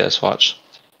 like this, watch.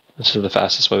 This is the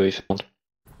fastest way we filmed.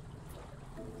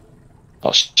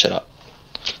 Oh, shut up.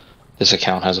 This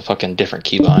account has a fucking different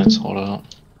keybinds. Hold on.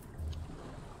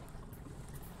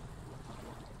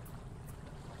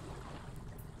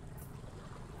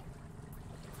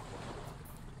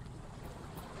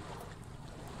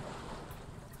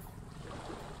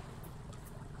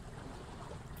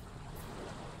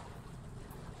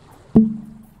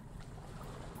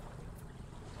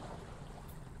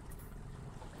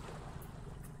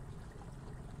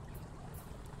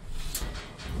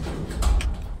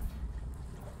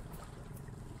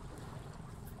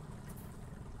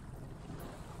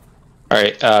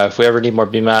 Alright, if we ever need more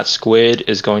BMAT, Squid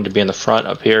is going to be in the front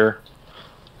up here.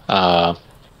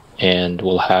 And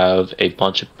we'll have a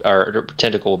bunch of, or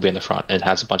Tentacle will be in the front and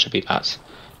has a bunch of BMATs.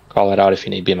 Call it out if you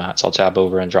need BMATs. I'll tab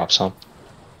over and drop some.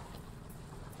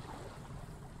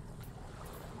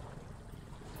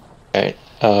 Alright,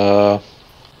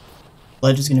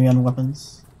 Ledge is gonna be on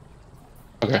weapons.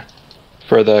 okay.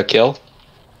 For the kill?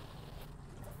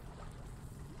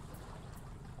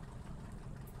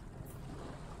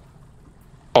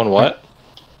 On what?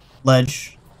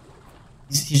 Ledge.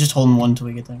 He's just holding one until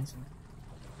we get there. So.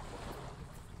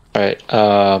 Alright,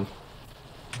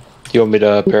 you want me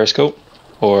to periscope?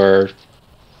 Or...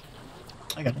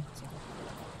 I got it.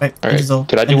 Right, alright,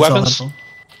 could I do weapons?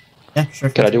 Yeah, sure.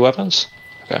 Could I do weapons?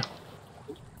 Okay.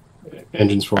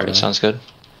 Engines for Alright, sounds good.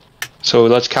 So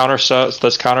let's counter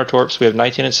torps. We have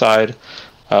 19 inside.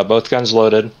 Both guns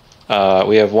loaded.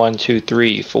 We have 1, 2,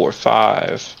 3, 4,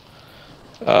 5.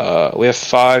 We have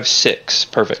 5, 6.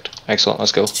 Perfect. Excellent.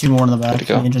 Let's go. 2 more in the back. Good to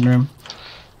go. In the engine room.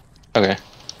 Okay.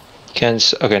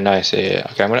 Okay, nice. Yeah.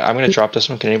 Okay, I'm gonna drop this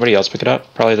one. Can anybody else pick it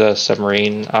up? Probably the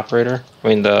submarine operator. I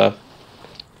mean the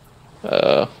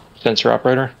sensor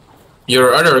operator.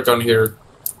 Your other account here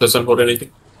doesn't hold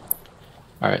anything.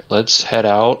 Alright, let's head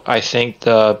out. I think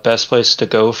the best place to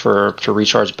go to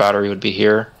recharge battery would be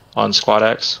here on Squad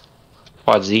X.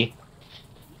 Squad Z.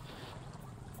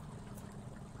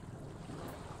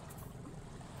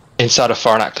 Inside of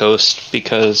Farnak Coast,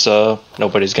 because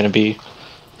nobody's going to be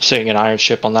sitting an iron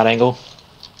ship on that angle.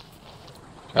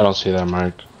 I don't see that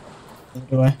mark.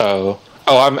 Do I? Oh,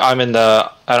 I'm in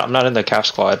the. I'm not in the CAF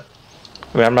squad.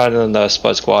 I mean, I'm not in the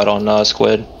Spud Squad on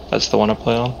Squid. That's the one I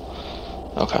play on.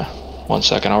 Okay. 1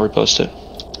 second, I'll repost it.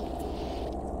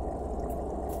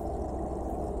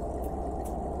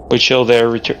 We chill there,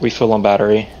 refill on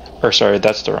battery. Or sorry,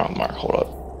 that's the wrong mark. Hold up.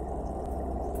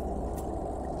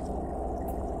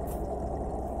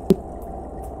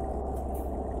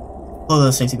 Blow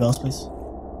the safety bells, please.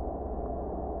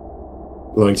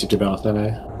 Blowing safety bells, that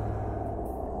way.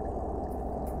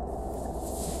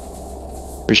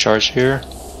 Recharge here.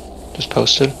 Just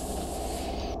posted.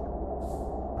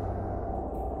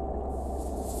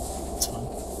 That's fine.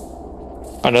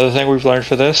 Another thing we've learned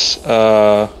for this,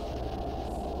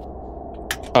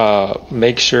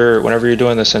 make sure whenever you're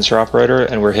doing the sensor operator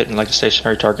and we're hitting like a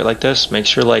stationary target like this, make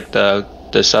sure like the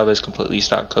sub is completely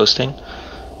stopped coasting,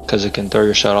 because it can throw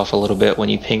your shot off a little bit when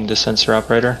you ping the sensor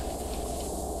operator.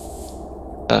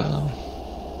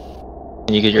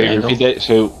 And you get your angle.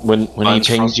 So when he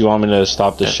pings, you want me to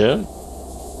stop the ship?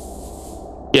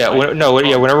 Yeah,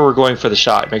 whenever we're going for the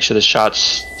shot, make sure the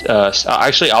shot's...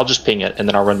 actually, I'll just ping it, and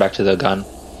then I'll run back to the gun.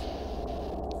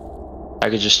 I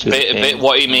could just do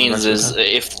what he means is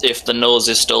if the nose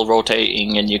is still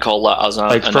rotating and you call that as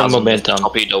like from momentum, the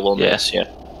torpedo will miss, yeah.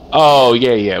 Oh,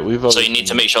 yeah. So you need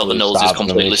to make sure the nose is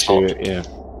completely stopped. Yeah.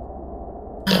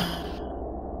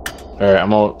 Alright, I'm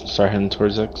gonna start heading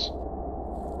towards X.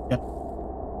 Yep.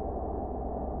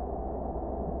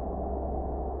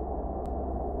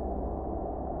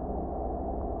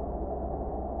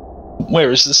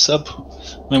 Where is this sub?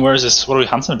 I mean, where is this? What are we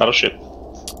hunting? A battleship?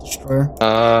 Destroyer.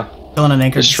 Killing an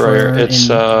anchor destroyer. It's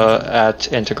at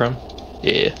Integrum.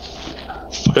 Yeah.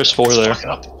 There's 4 there.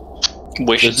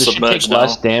 We should Does the ship submerge take now.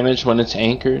 less damage when it's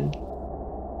anchored?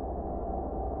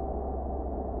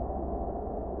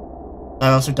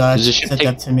 I also died. Does the ship Set take-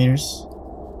 depth 10 meters.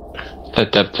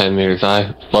 Set depth 10 meters.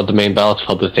 I flood the main ballast,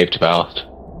 flood the safety ballast.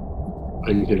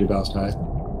 Main safety ballast high.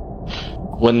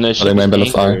 When the ship is main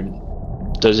ballast high. anchored,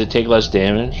 does it take less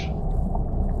damage?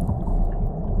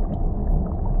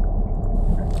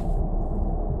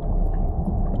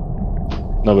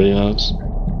 Nobody knows.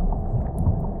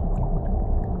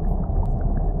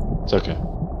 It's okay.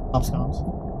 Ops comms.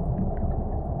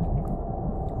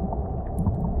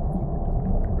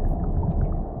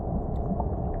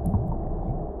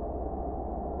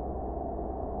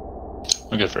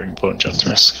 I got very important jump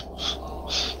risk.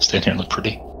 Stand here and look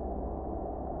pretty.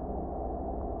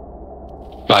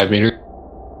 5 meters.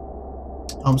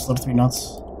 Almost left 3 knots.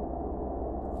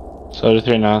 So to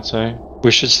 3 knots, eh?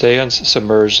 We should stay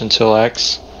submerged until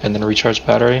X, and then recharge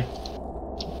battery.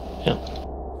 Yeah.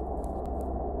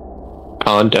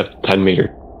 On depth 10 meter.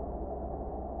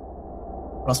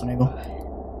 Cross one eagle.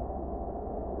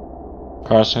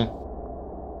 Crossing.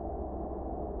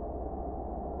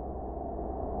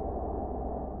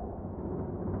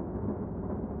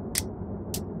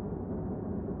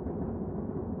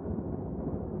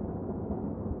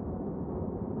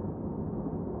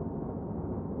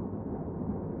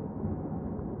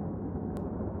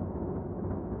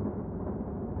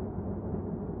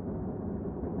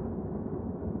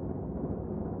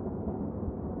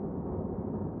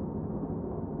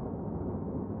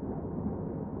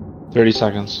 $30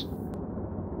 seconds.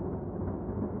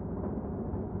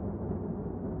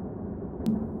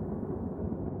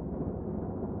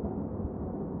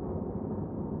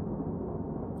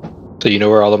 So you know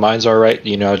where all the mines are, right?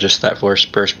 You know, just that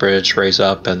first bridge, raise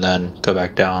up, and then go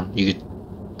back down. You could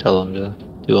tell them to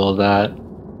do all of that.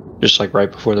 Just like right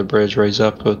before the bridge, raise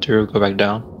up, go through, go back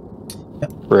down.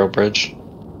 Yep. Rail bridge.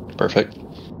 Perfect.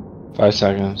 5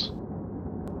 seconds.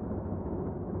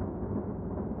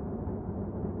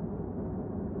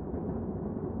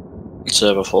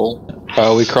 Server full.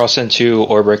 We cross into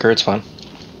ore breaker. It's fine.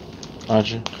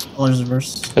 Roger. All engines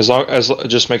reverse. As long as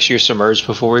just make sure you're submerged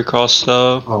before we cross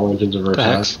All engines reverse. the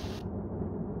hex.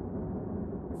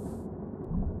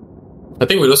 I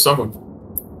think we lost someone.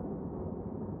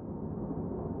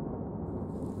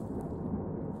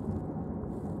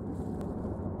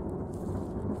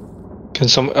 Can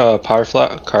some power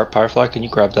flag? Can you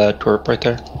grab that turret right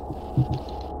there?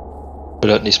 Put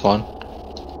it in despawn.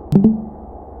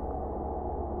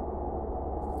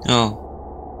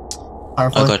 Oh, Power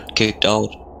I flag. got kicked out.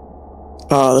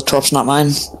 The torp's not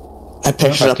mine. I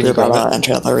picked it up Can you here grab by it?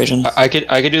 entry out the region. I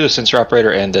could do the sensor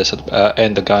operator and this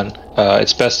and the gun.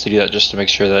 It's best to do that just to make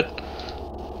sure that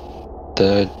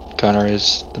the gunner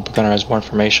has more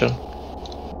information.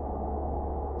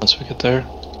 Once we get there,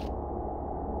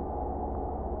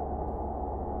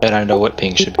 and I know what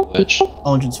ping should be which.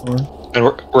 All engines forward. And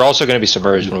we're also going to be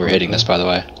submerged when we're hitting this, by the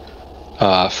way.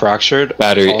 Fractured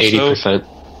Battery also, 80%.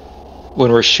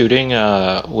 When we're shooting,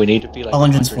 we need to be like All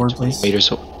engines forward, please. meters.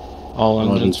 All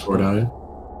engines 4-die.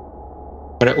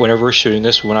 Whenever we're shooting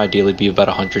this, we want to ideally be about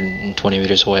 120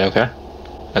 meters away, okay?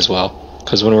 As well.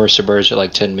 Because when we're submerged at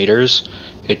like 10 meters,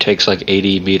 it takes like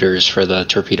 80 meters for the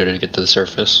torpedo to get to the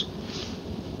surface.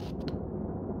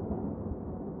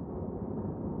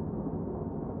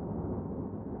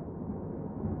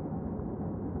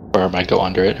 Or it might go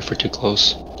under it if we're too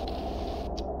close.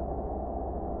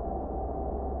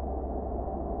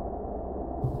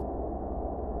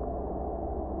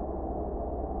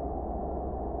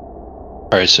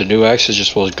 Alright, so new X is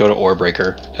just we'll go to ore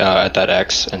breaker at that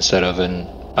X instead of in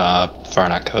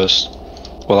Farnack Coast.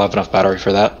 We'll have enough battery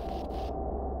for that.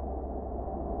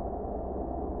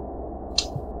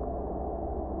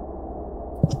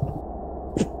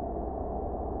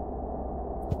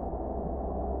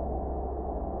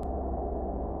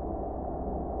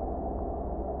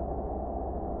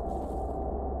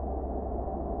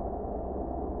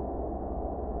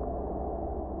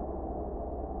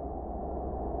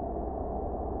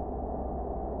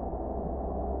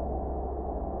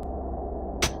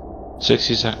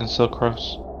 $60 seconds till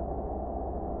cross.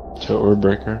 To ore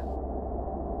breaker.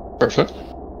 Perfect.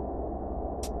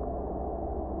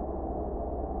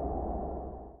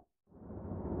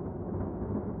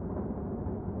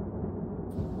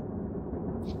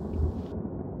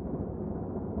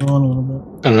 A little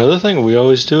bit. Another thing we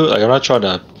always do, like I'm not trying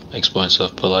to explain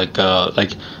stuff, but like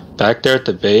back there at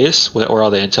the base where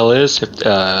all the intel is,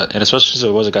 and especially since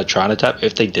it was a guy trying to tap,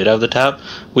 if they did have the tap,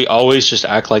 we always just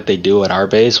act like they do at our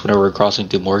base whenever we're crossing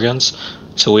through Morgan's.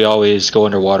 So we always go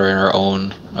underwater in our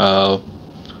own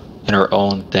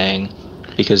thing,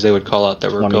 because they would call out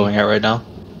that we're going out right now.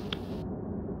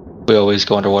 We always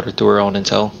go underwater through our own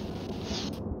intel.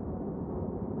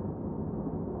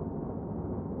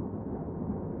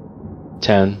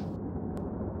 $10.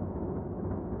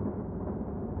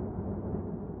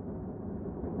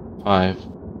 5,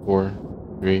 4,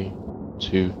 3,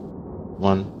 2,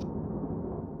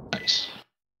 1. Nice.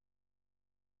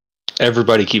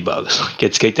 Everybody keep bugs.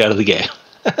 Gets kicked out of the game.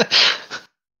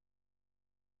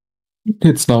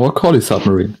 It's now a collie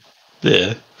submarine.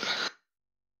 Yeah.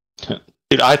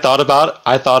 Dude, I thought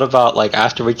about like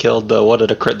after we killed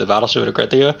the battleship in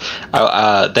Acritia,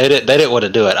 they didn't want to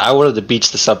do it. I wanted to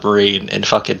beach the submarine in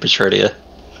fucking Petridia.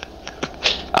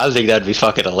 I think that'd be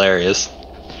fucking hilarious.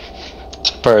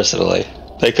 Personally,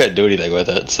 they couldn't do anything with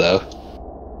it, so.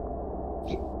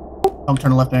 I'm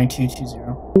turning left bearing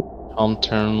 220. Helm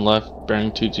turn left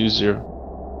bearing 220.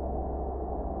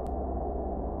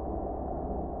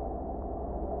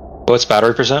 What's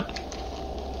battery percent?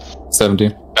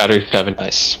 70. Battery 7.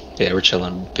 Nice. Yeah, we're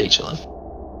chilling. Big chilling.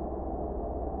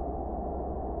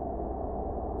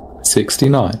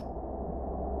 69.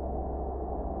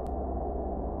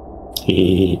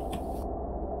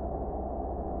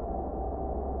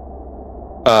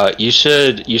 You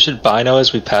should bino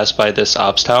as we pass by this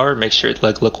ops tower. Make sure,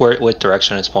 like, look what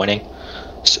direction it's pointing.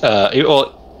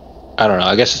 Well, I don't know.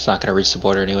 I guess it's not gonna reach the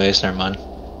border anyways. Never mind.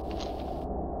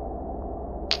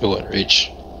 It wouldn't reach.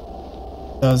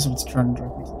 It does if it's turning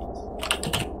directly to the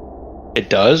east. It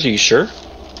does? Are you sure?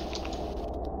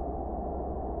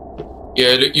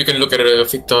 Yeah, you can look at a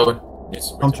Victor.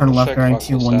 I'm turning left bearing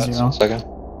 210. Second.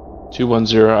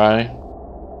 210I.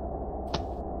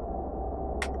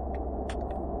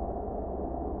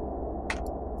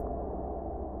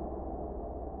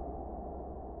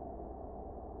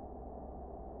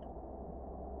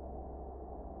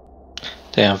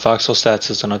 Damn, Foxhole stats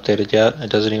isn't updated yet. It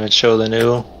doesn't even show the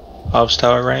new ops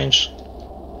tower range.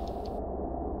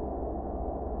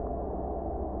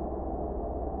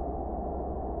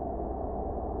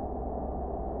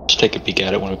 Just take a peek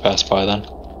at it when we pass by then.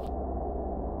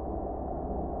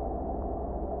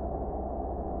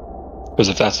 Because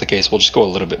if that's the case, we'll just go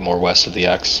a little bit more west of the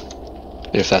X.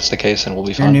 If that's the case, then we'll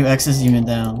be Your fine. new X is even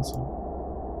down.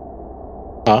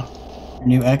 So. Huh? Your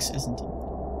new X isn't even.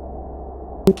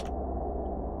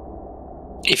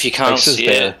 If you can't see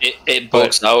it, it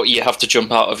bugs out. You have to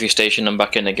jump out of your station and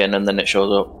back in again, and then it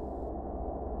shows up.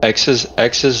 X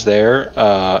is there.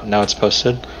 Now it's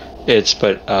posted. Yeah.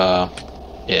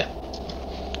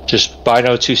 Just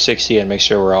bino 260 and make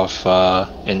sure we're off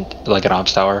in like an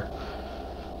ops tower.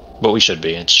 But we should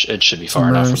be. It should be far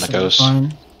enough from the coast.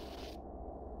 Fine.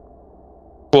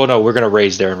 Well, no, we're gonna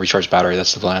raise there and recharge battery.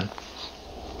 That's the plan.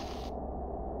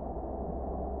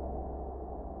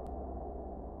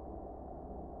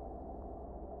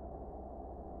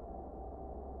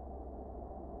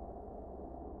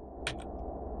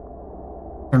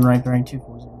 Turn right bearing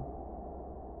 240.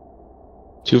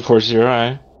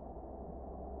 240I.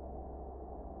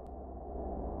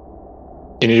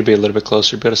 You need to be a little bit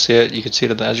closer to be able to see it. You can see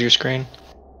it at the edge of your screen.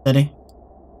 Steady.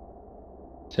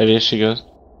 Steady as she goes.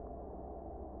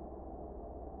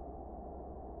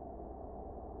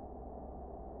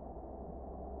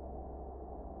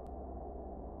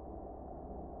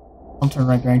 I'll turn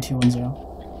right bearing 210.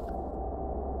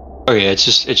 Okay, it's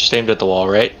just aimed at the wall,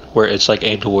 right? Where it's like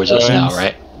aimed towards us now,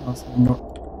 right?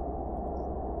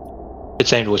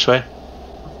 It's aimed which way?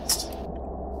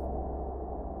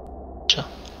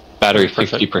 Battery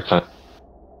 60%.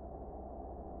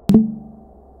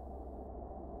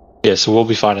 Yeah, so we'll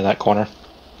be fine in that corner.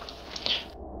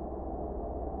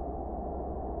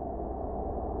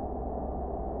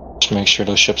 Just make sure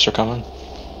those ships are coming.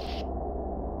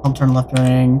 I'll turn left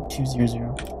bearing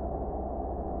 200.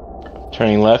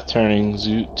 Turning left, turning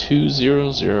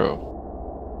 200.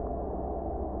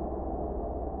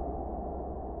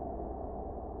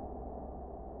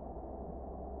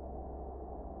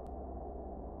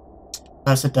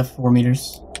 That's at depth 4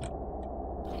 meters.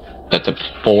 At the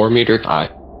 4 meters high.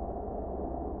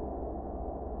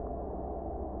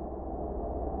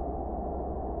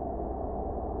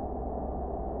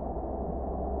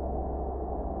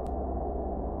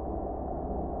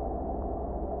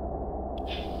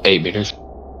 $8 meters.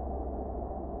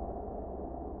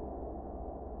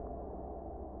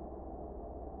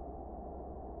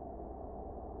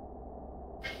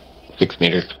 $6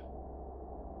 meters.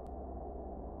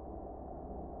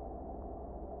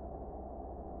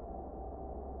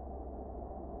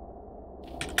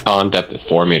 On depth at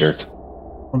 4 meters.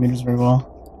 4 meters very well.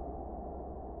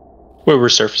 Wait, we're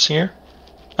surfacing here?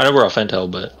 I know we're off intel,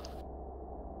 but...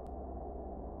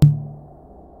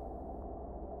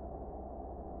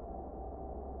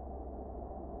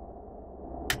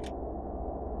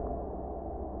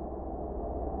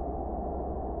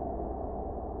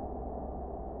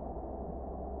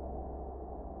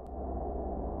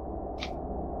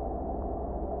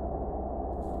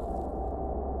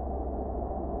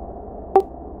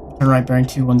 Turn right bearing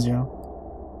 210.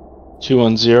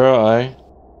 210, aye.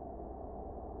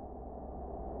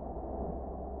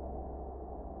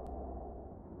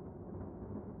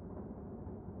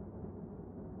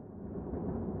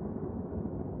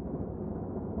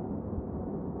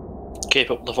 Keep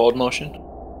up the forward motion.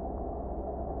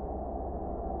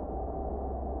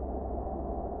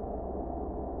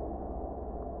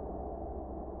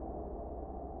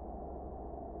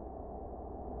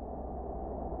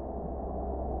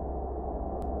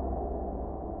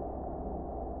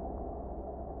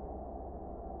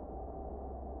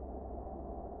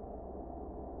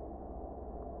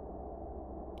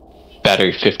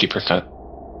 Battery 50%. 50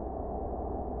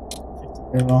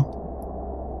 very well.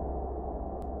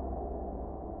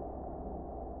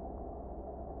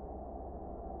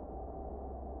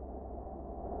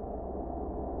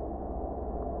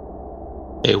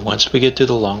 Hey, once we get through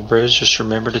the long bridge, just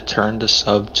remember to turn the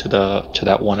sub to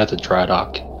that one at the dry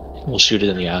dock. We'll shoot it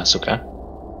in the ass, okay?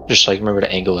 Just like remember to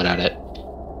angle it at it.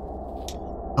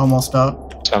 Almost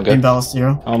up. Sound good? Main ballast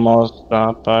 0. Almost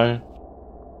stop by.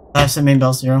 I said main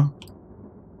ballast 0.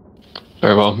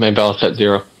 Very well. Main ballast at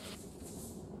 0.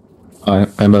 Aye,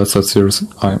 main ballast at 0.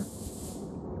 Aye.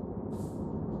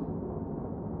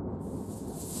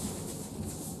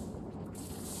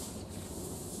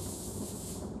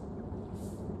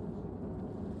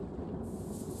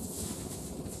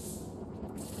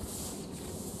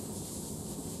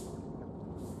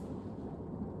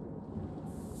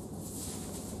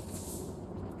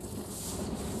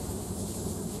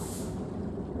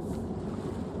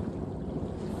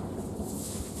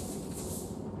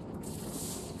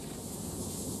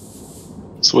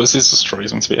 So where's these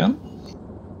destroyers meant to be at?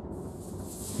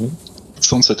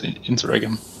 Someone said interreg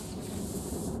them.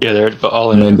 Yeah, they're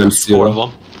all in. There's 4 of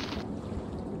them.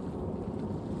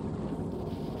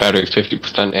 Battery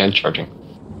 50% and charging.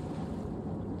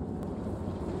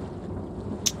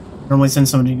 Normally send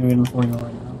somebody to go get in the 40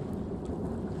 right now.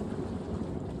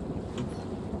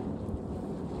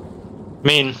 I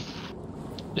mean,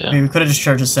 yeah. I mean, we could have just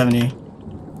charged a 70.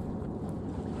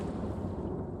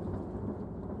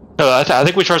 No, I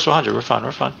think we charged 100. We're fine.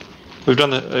 We're fine. We've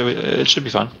done it should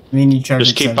be fine. I mean, you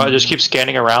charged just keep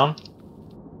scanning around.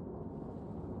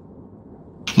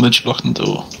 Ledge blocking the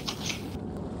door.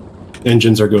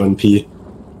 Engines are going P.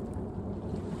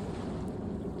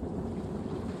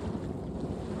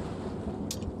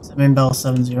 Main bell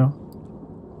 70.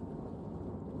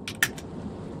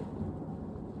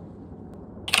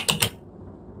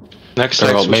 Next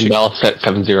main bell set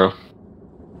 70.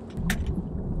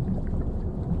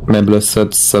 Main bell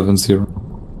set 70.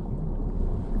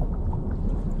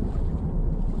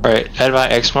 Alright, add my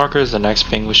X marker is the next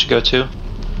ping we should go to.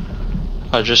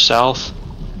 Just south.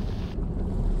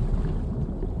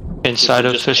 Inside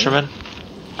of Fisherman?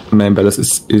 Main ballast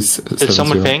is Did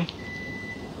someone ping?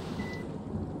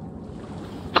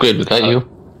 Squid, was that you?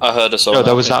 I heard a song. No,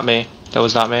 that was not me. That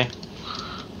was not me.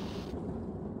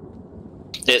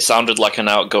 It sounded like an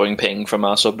outgoing ping from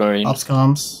our submarine. Ops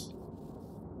comms.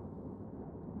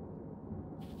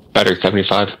 Battery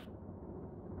 75.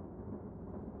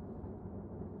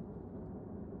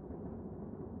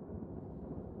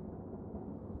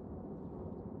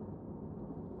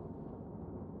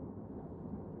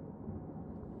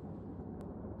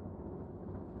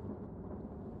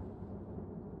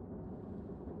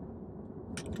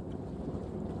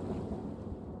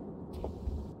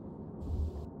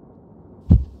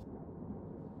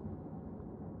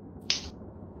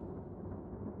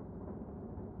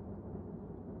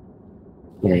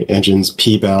 Alright, engines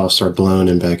P ballast are blown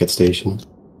and back at station.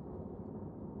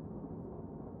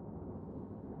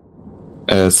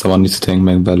 Someone needs to tank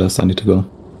main ballast. I need to go.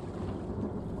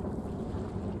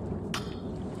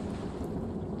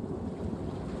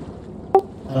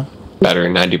 Battery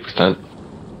 90%.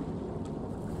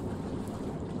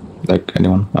 Like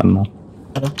anyone, I don't know.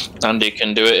 Andy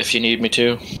can do it if you need me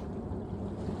to.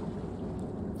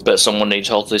 But someone needs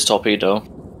hold of this torpedo.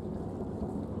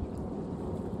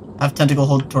 I have tentacle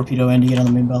hold torpedo and get on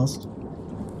the main ballast.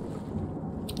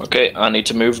 Okay, I need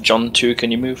to move. John 2,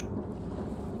 can you move?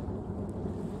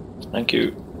 Thank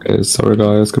you. Okay, sorry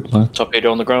guys, goodbye.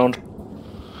 Torpedo on the ground.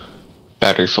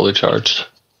 Battery fully charged.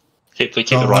 Keep the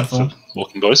right foot.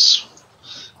 Walking, boys.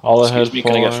 All Excuse ahead me,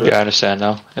 can I get for... through? Yeah, I understand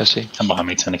now. I see. Come behind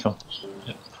me, Tentacle.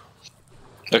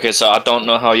 Okay, so I don't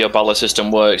know how your ballast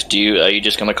system works. Are you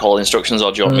just going to call instructions,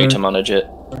 or do you want me to manage it?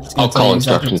 I'll call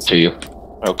instructions to you.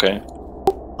 Okay.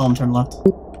 Helm turn left.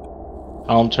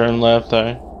 Helm turn left,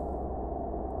 aye.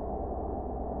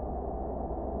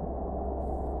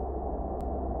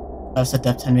 I've set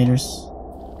depth 10 meters.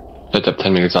 Set up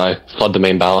 10 meters aye. Flood the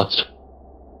main ballast.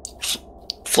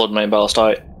 Flood main ballast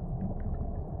aye.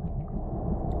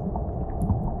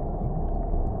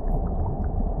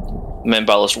 Main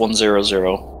ballast 100.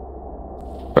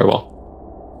 Very well.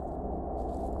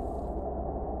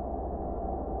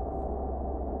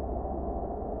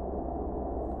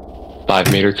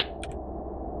 Five meters.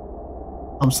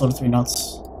 Helm slow to 3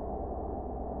 knots.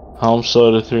 Helm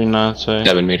slow to 3 knots, aye.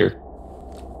 7 meter.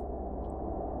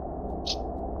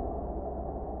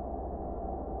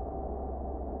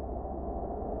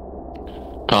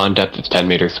 On depth it's 10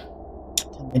 meters.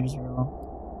 10 meters very well.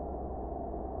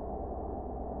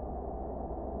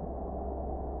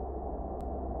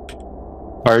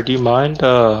 Or do you mind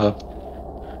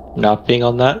not being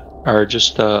on that, or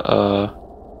just because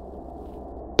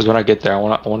when I get there, I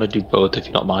want to do both if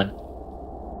you don't mind.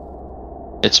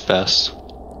 It's best.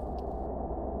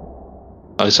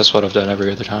 At least that's what I've done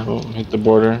every other time. Oh, hit the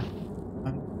border.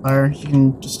 Fire, you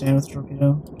can just stand with the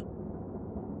torpedo.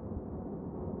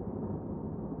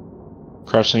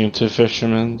 Crossing into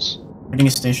Fisherman's. Hitting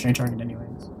a stationary target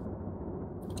anyways.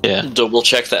 Yeah. Double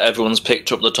check that everyone's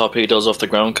picked up the torpedoes off the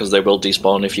ground, because they will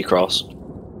despawn if you cross.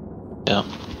 Yeah.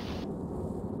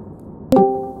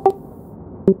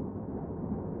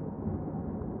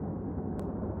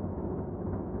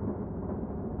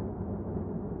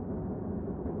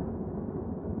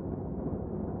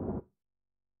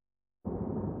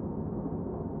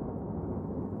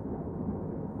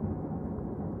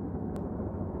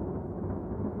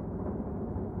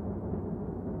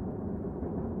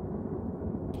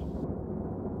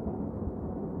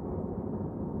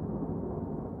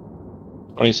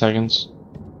 Twenty seconds.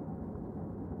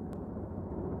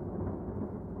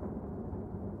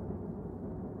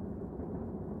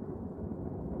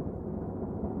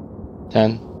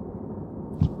 Ten.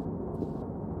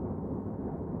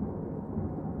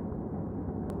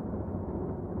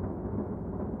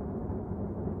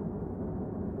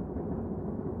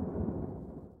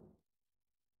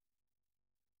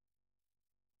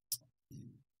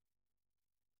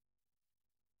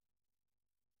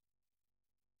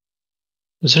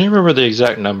 Does anyone remember the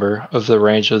exact number of the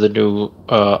range of the new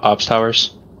ops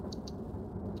towers?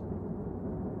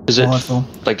 Is it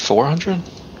like 400?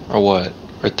 Or what?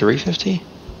 Or 350?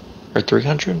 Or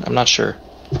 300? I'm not sure.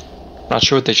 Not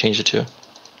sure what they changed it to.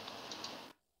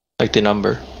 Like the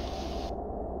number.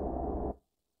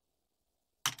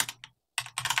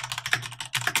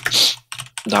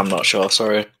 I'm not sure,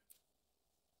 sorry.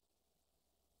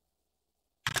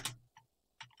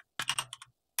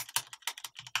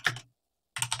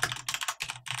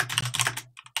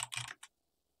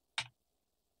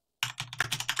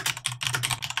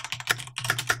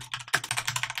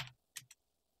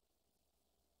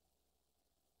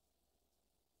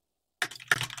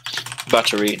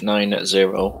 Battery 90.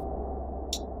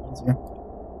 easier.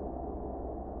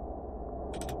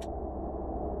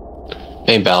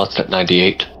 Main ballast at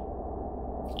 98.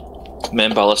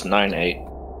 Main ballast 98.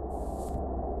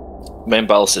 Main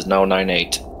ballast is now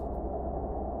 98.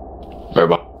 Very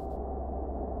well.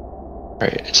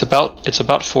 Right, it's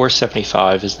about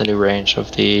 475 is the new range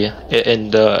of the in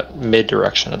the mid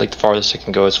direction. I think the farthest it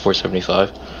can go is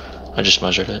 475. I just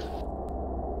measured it.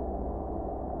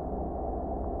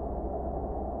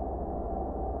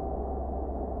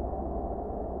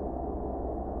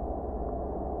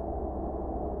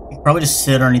 You could probably just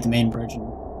sit underneath the main bridge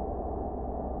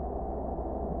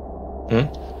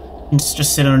and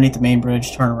just sit underneath the main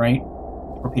bridge, turn right,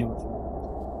 torpedo it.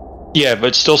 Yeah,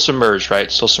 but still submerged, right?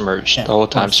 Still submerged. Yeah, the whole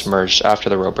time submerged after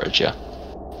the row bridge, yeah.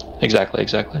 Exactly.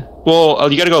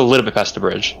 Well, you gotta go a little bit past the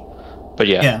bridge. But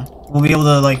yeah. Yeah. We'll be able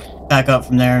to like back up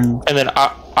from there and then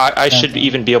I should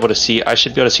even be able to see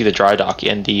the dry dock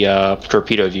in the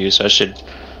torpedo view, so I should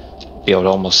be able to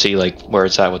almost see like where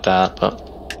it's at with that, but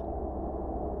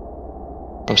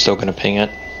I'm still gonna ping it.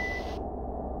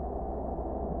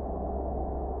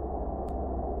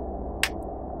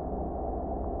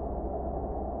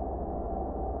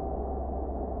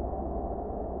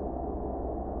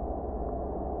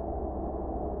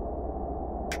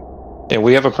 And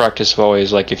we have a practice of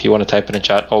always, like, if you want to type in a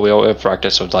chat, we always have a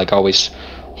practice of, like, always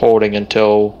holding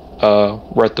until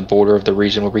we're at the border of the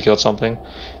region where we killed something,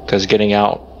 because getting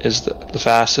out is the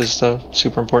fast is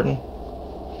super important.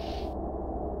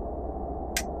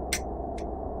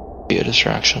 Be a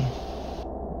distraction.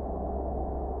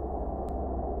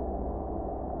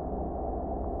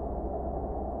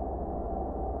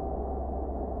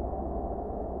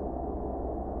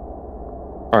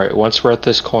 Alright, once we're at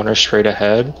this corner straight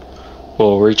ahead,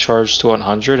 we'll recharge to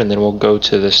 100, and then we'll go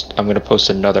to this. I'm going to post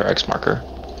another X marker.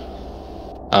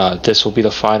 This will be the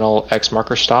final X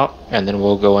marker stop, and then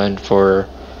we'll go in for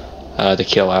the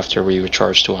kill after we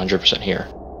recharge to 100% here.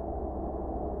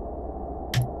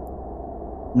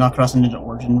 Not crossing into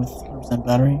Origin with 100%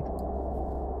 battery?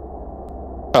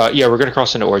 Yeah, we're going to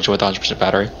cross into Origin with 100%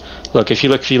 battery. Look, if you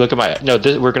look at my... No,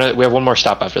 we have one more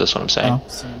stop after this one, I'm saying. Oh,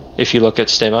 if you look at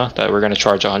Stima, that we're going to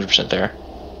charge 100% there.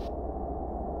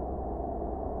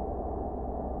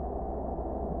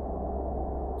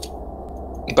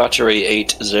 Battery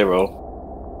 80. I'm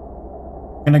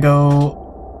gonna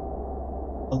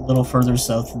go a little further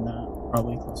south than that,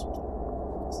 probably closer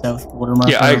to south border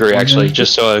marker. Yeah, I agree, actually.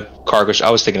 Just so a cargo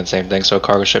I was thinking the same thing, so a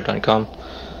cargo ship doesn't come.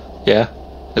 Yeah?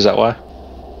 Is that why?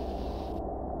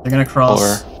 They're gonna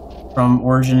cross from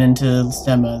Origin into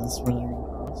Stemma. That's where they're gonna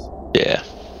cross. Yeah.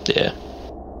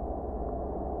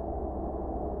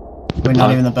 Probably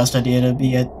not even the best idea to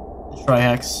be at the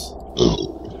Trihex.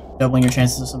 Doubling your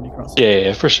chances of somebody crossing.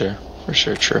 Yeah, for sure,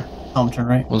 true. Turn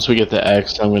right. Once we get the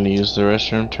X, I'm going to use the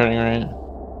restroom turning right.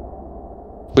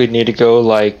 We'd need to go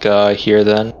like here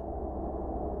then.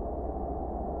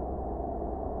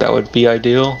 That would be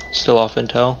ideal. Still off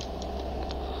intel.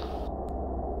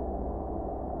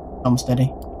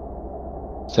 Steady.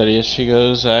 Steady as she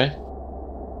goes, eh?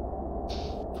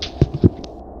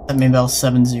 That main bell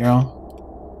 70.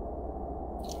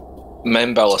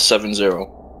 Main bell is 70.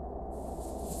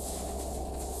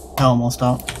 Almost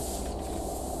stop.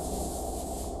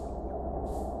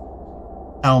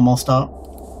 Almost stop.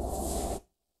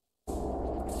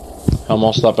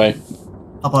 Almost stop, eh?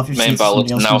 Hop off your main seats. bell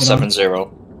is now 70.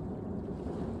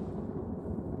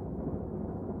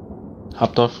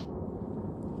 Hopped off.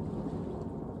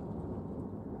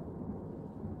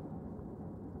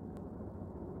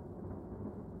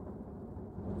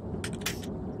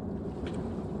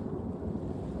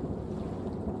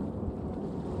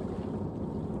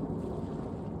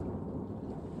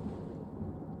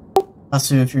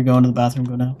 Asu, if you're going to the bathroom,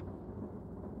 go now.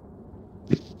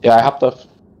 Yeah, I hopped off.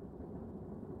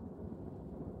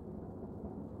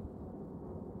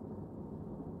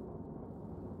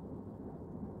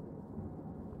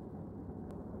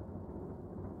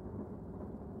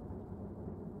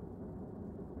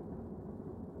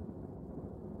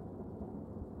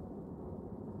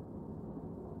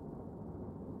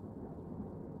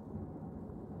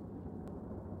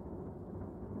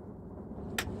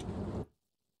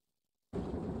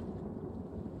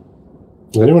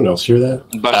 Does anyone else hear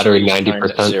that? Battery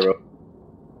 90%.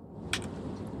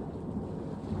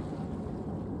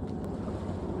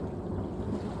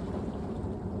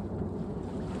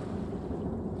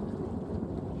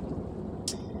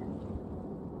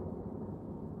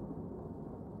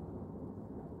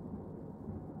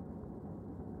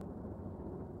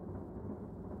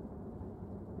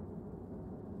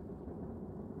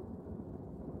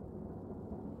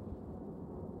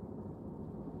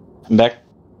 I'm back.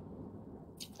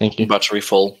 Thank you. Battery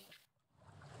full.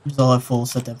 Use all at full,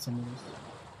 set depth 10 meters.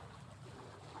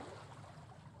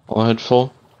 All head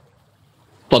full.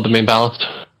 Flood the main ballast.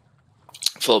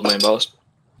 Full main ballast.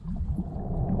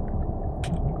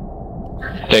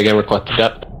 Say again, request the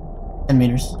depth. 10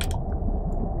 meters.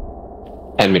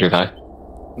 10 meters high.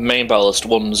 Main ballast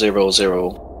 100.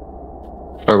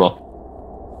 Very well.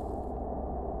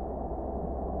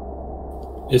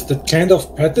 Is that kind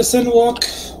of partisan walk?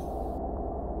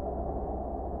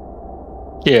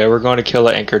 Yeah, we're going to kill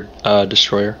an anchored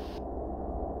destroyer.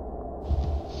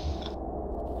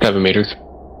 7 meters.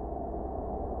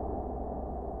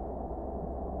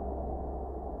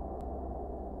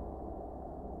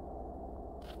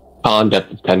 On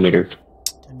depth of 10 meters.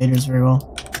 10 meters, very well.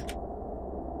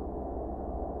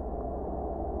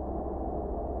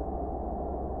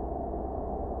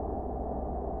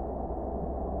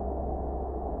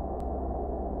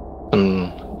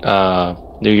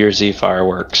 New Year's Eve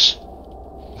fireworks.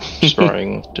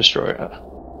 Destroying destroyer.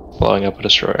 Blowing up a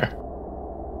destroyer.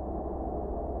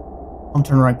 I'm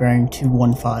turn right bearing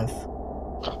 215.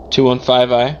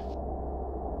 215 I.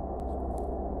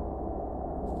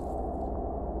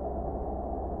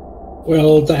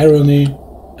 Well, the irony.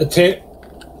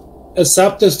 A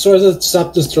sub-destroyer is a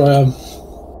sub-destroyer.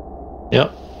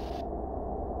 Yep.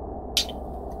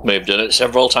 We've done it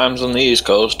several times on the East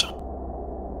Coast.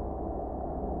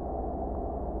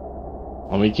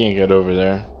 Well, we can't get over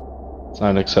there. It's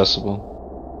not accessible.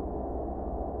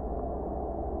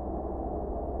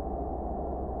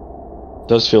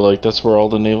 Does feel like that's where all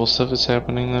the naval stuff is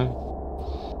happening,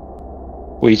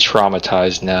 though. We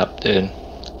traumatized Nap, dude.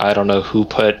 I don't know who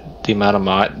put the amount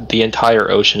of the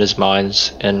entire ocean is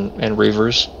mines and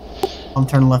reavers. I'm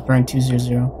turning left bearing 200.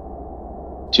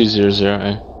 200,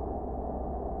 eh?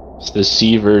 It's the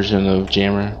C version of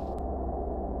Jammer.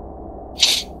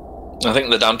 I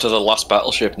think they're down to the last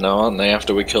battleship now, aren't they,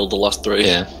 after we killed the last 3?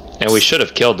 Yeah. And we should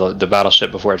have killed the battleship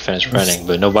before it finished running,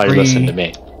 but nobody listened to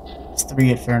me. It's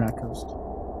 3 at Fahrenheit Coast.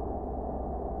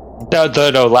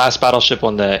 No, last battleship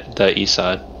on the east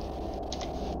side.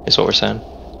 Is what we're saying.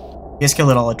 You guys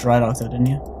killed it all at dry dock, though, didn't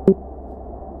you?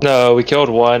 No, we killed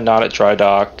one not at dry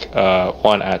dock,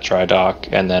 one at dry dock,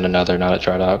 and then another not at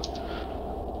dry dock.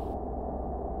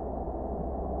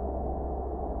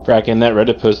 Frack, in that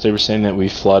Reddit post, they were saying that we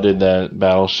flooded that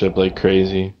battleship like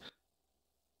crazy.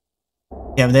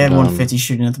 Yeah, but they had 150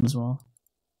 shooting at them as well.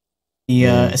 The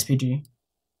SPG.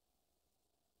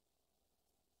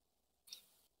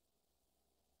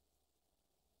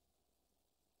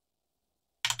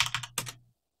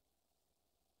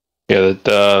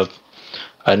 Yeah,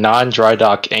 a non-dry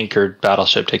dock anchored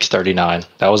battleship takes 39.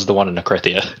 That was the one in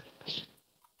Akrithia.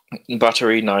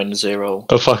 Battery 90.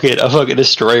 A fucking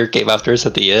destroyer came after us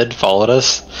at the end, followed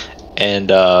us, and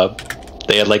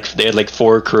they had like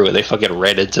 4 crew, and they fucking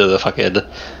ran into the fucking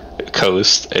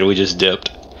coast, and we just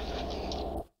dipped.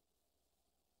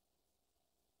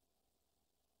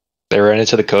 They ran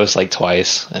into the coast like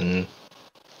twice, and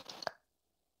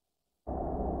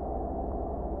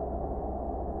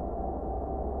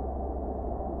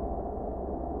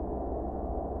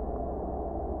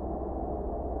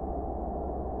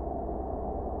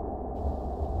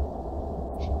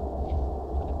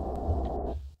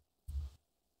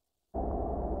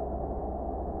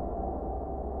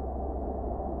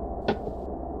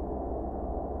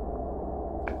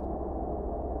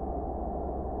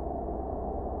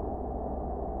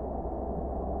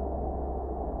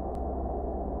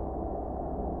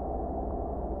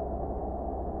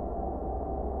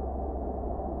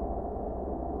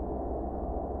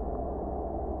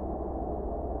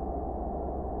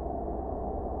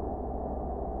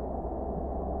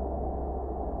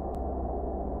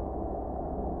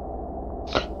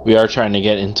We are trying to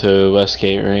get into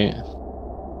Westgate, right?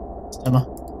 Emma.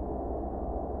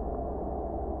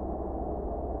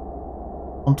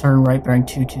 I'm turning right bearing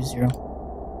 220.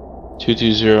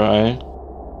 220, I.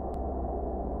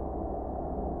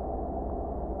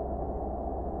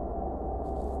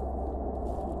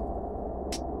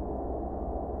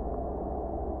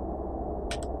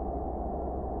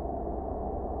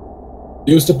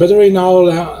 Use the battery now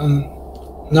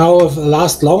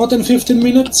last longer than 15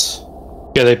 minutes?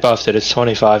 yeah, they buffed it. It's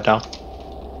 25 now.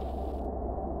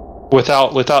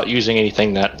 Without using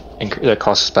anything that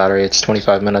costs battery, it's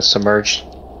 25 minutes submerged.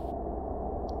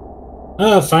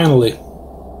 Ah, finally.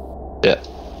 Yeah.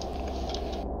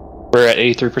 We're at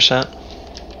 83%.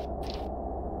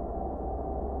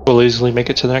 We'll easily make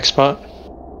it to the next spot.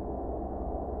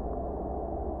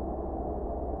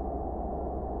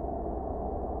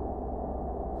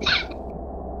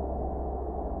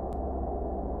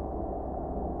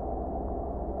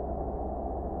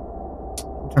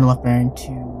 Turn left bearing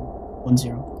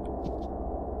 210.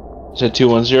 Is it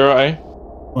 210, eh?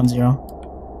 10.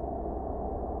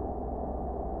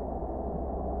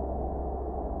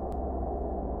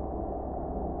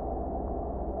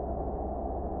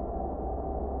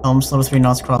 Slow to 3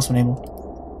 knots, cross when able.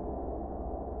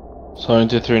 Slowing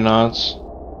to 3 knots.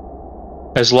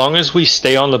 As long as we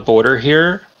stay on the border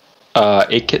here,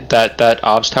 that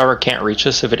obs tower can't reach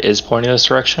us if it is pointing this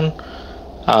direction.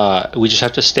 We just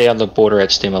have to stay on the border at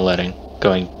steam and letting,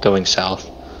 going south,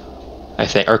 I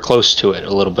think, or close to it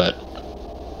a little bit.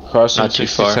 Crossing Not too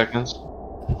 60 far. seconds.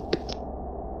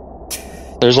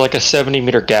 There's like a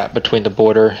 70-meter gap between the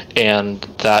border and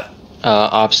that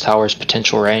obs tower's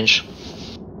potential range.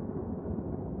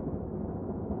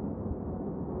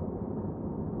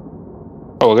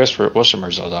 Oh, I guess we're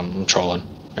submerged. I'm trolling.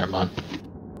 Never mind.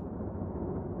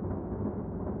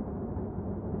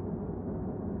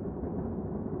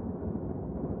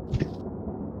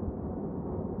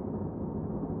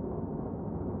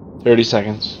 $30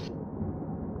 seconds.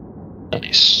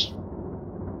 Nice.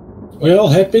 Well,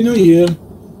 Happy New Year.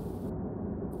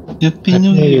 Happy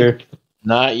New Year.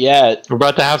 Not yet. We're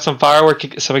about to have some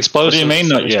fireworks, some explosions. What do you mean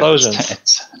not yet? Explosions.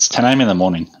 It's 10 a.m. in the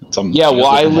morning. Yeah, well,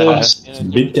 I live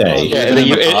midday. Yeah,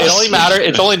 it only matters.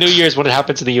 It's only New Year's when it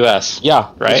happens in the U.S.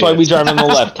 Yeah, right. That's why we drive on the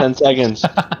left. 10 seconds.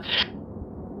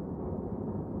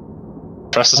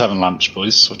 Press is having lunch,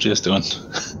 boys. What you guys doing?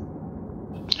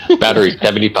 Battery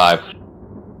 75.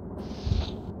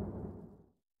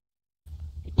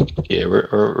 Yeah,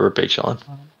 we're big chilling.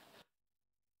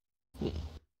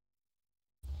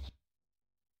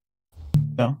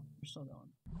 Go. We're still going.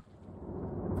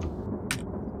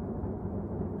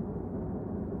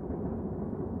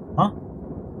 Huh?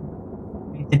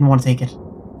 We didn't want to take it.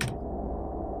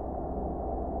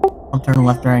 I'll turn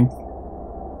left bearing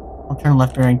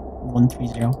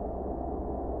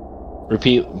 130.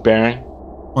 Repeat, bearing.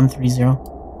 130.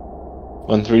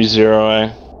 130, eh?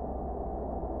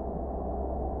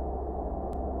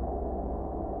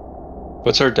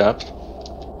 What's our depth?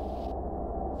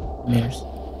 Meters.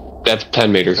 That's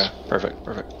 10 meters. Okay,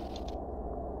 perfect.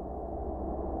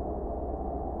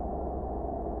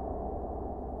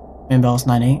 Main ballast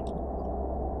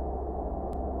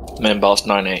 9.8. Main ballast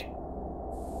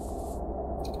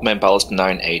 9.8. Main ballast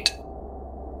 9.8.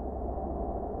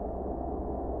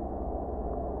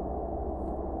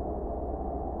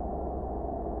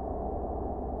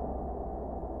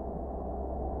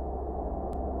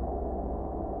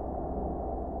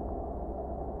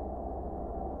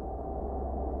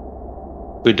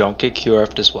 If we don't get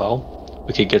QRF'd as well,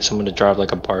 we could get someone to drive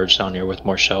like a barge down here with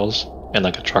more shells and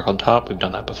like a truck on top. We've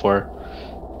done that before.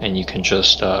 And you can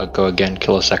just go again,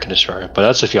 kill a second destroyer. But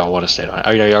that's if y'all want to stay on.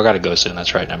 Oh, yeah, y'all gotta go soon.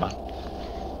 That's right, never mind.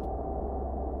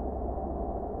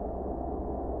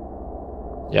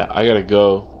 Yeah, I gotta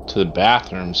go to the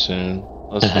bathroom soon.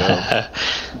 Let's go.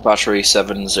 Battery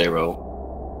 70.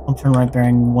 I'll turn right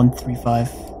bearing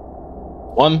 135.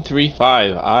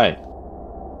 135, aye.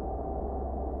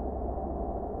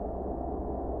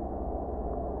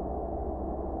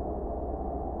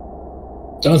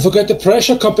 Don't forget the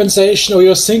pressure compensation, or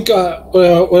you sink you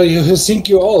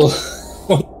all.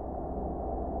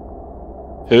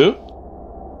 Who?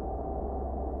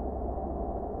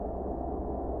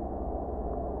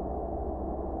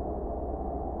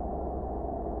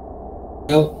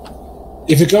 Well,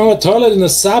 if you go on a toilet in a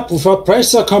sap without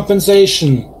pressure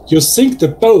compensation, you sink the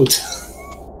boat.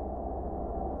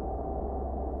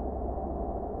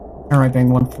 Turn right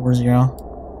bearing 140.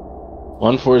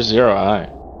 140, aye.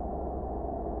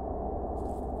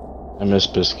 I miss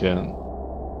Biscuit.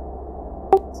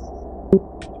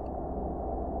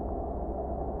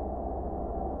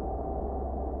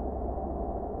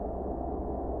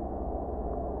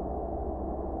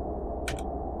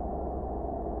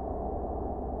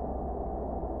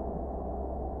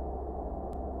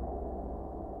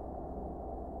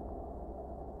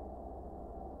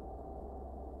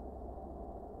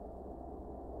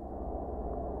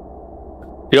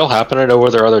 Y'all happen to know where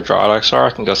their other drawbacks are?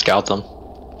 I can go scout them.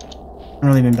 I've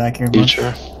really been back here much.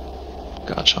 Future.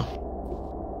 Gotcha.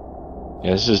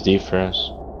 Yeah, this is deep for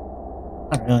us.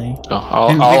 Not really.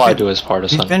 Oh, all I do is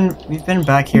partisan. We've been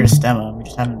back here to Stemma. We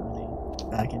just haven't really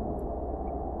been back in.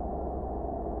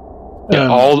 Yeah,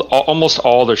 almost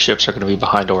all their ships are going to be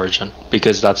behind Origin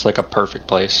because that's like a perfect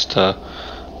place to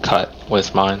cut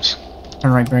with mines.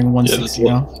 Turn right bearing 160.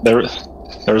 There was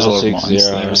a lot of mines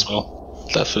there as well.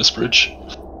 That first bridge.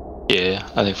 Yeah,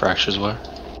 I think fractures were.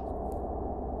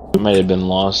 I might have been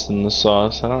lost in the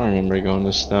sauce. I don't remember going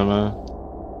to Stemma.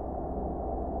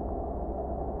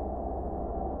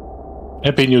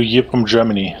 Happy New Year from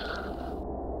Germany.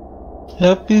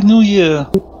 Happy New Year.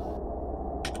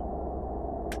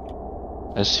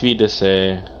 Svide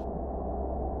sig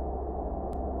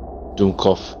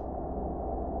Dumkov.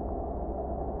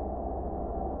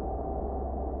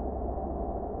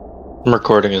 I'm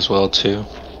recording as well too.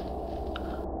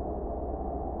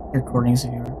 Your recordings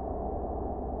if you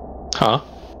Huh?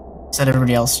 said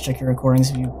everybody else check your recordings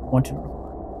if you want to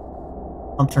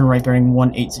record. I'm turn right bearing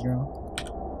 180.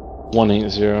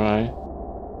 180.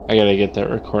 I gotta get that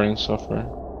recording software.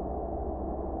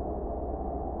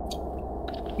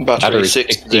 Battery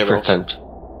 60%.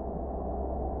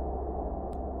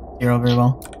 0, very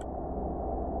well.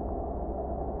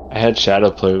 I had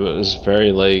Shadowplay, but it was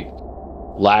very like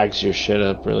lags your shit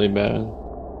up really bad.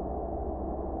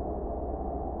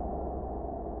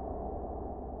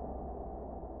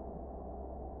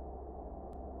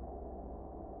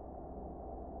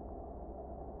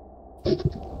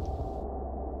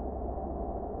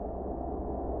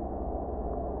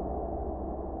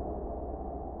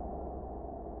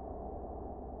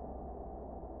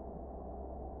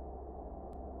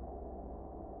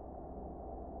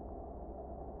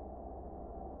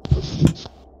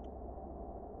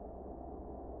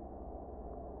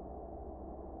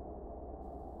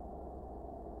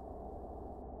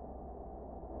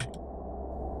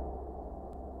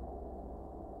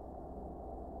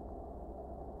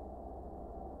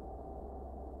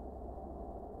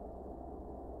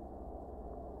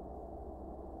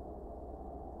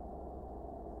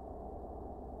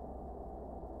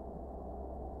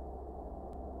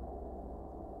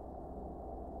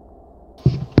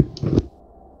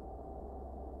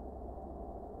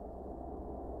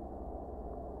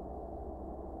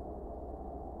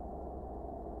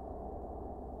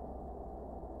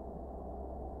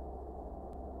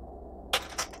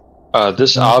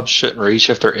 This ob shouldn't reach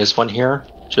if there is one here.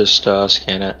 Just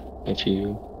scan it if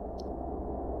you.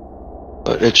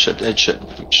 But it shouldn't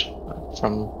reach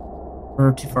from.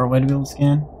 We're too far away to be able to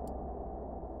scan.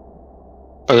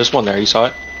 Oh, there's one there. You saw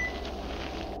it?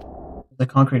 The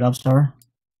concrete ops tower.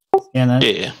 Scan that.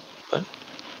 Yeah. But...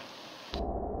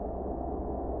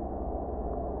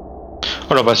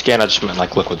 Oh no, by scan I just meant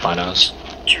like liquid binos.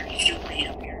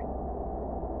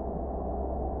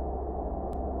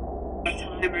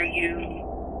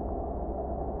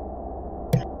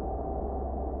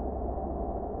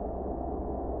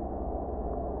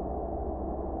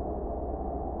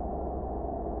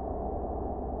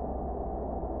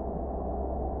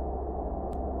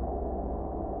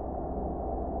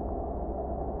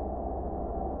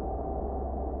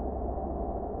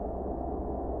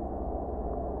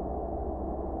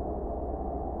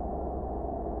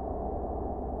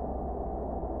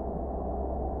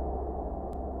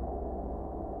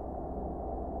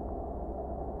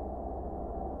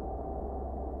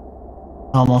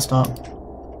 Almost up.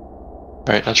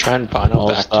 Alright, now try and bino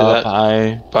back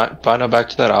to that. Bino back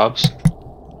to that obs.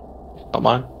 Come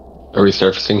on. Are we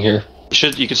surfacing here?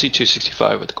 You can see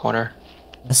 265 at the corner.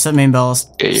 Set main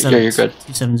ballast. Yeah, you're good.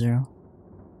 270.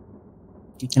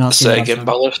 You cannot see Say again,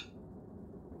 ballast.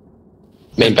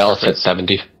 Main ballast at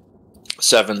 70.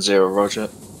 70, roger.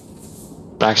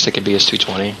 Max it can be is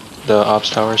 220. The ops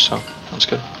tower, so that's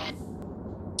good.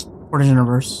 Port in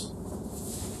reverse.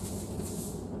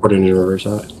 Port in reverse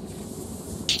out.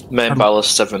 Main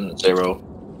ballast 70.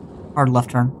 Hard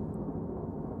left turn.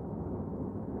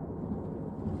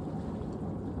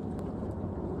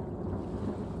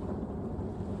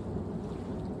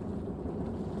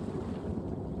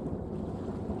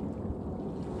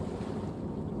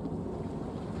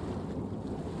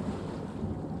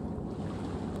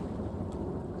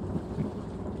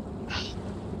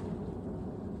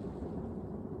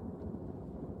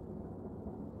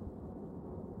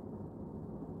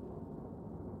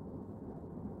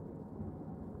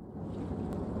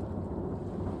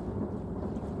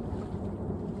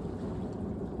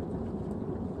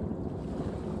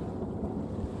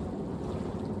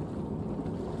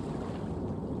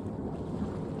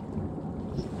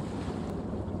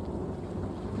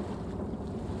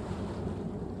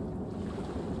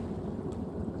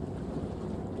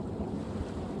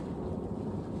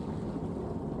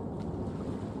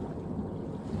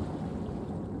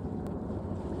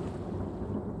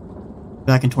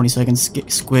 Back in 20 seconds.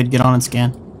 Squid, get on and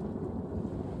scan.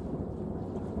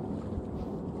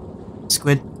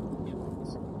 Squid.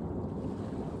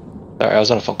 Sorry, I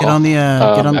was on a phone call.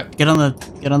 Get on the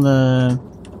get on the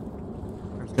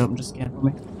scope and just scan for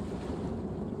me.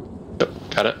 Yep,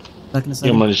 got it. Back in a You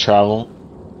second. want to travel?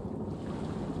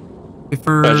 Wait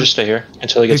for just stay here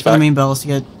until he gets wait for back. the main ballast to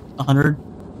get 100.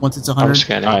 Once it's 100, I'm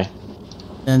scanning.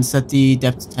 then set the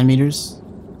depth to 10 meters.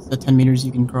 Set 10 meters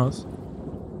you can cross.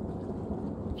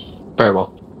 Very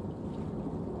well.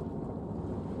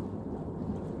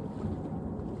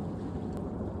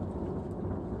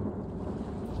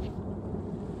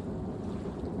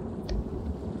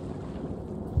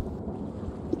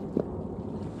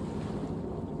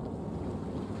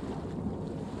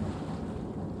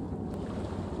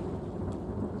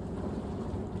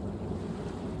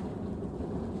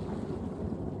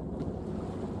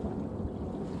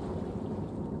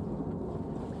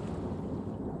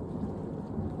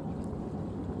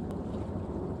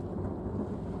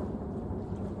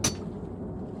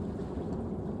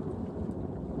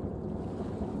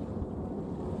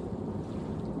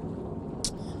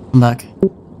 I'm back.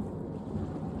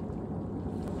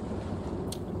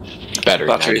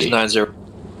 Battery is 90.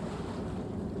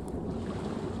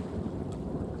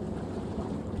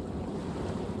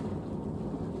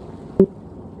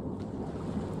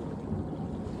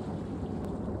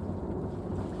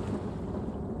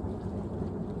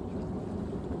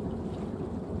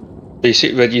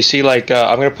 You see, like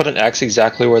I'm gonna put an X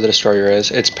exactly where the destroyer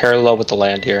is. It's parallel with the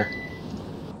land here.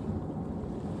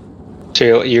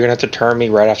 So you're gonna have to turn me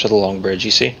right after the long bridge. You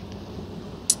see?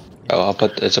 Oh, I'll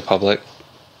put it's a public.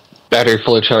 Battery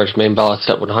fully charged. Main ballast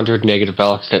at 100. Negative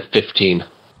ballast at 15.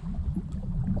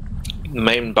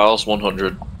 Main ballast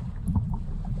 100.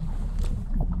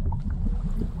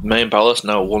 Main ballast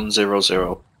now 100.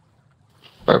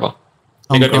 Very well.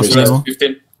 Cross label.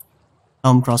 15.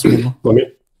 Cross label.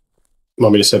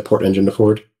 Want me to set port engine to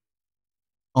forward?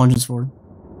 All engines forward.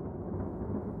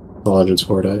 All engines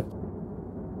forward,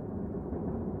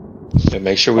 Yeah,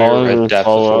 make sure we're at depth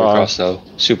before we cross, though.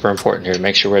 Super important here.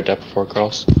 Make sure we're at depth before we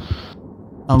cross.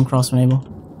 Cross enable.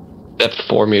 Depth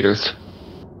 4 meters.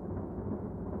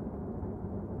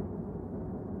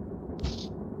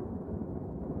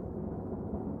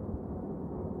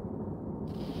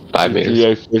 Five meters.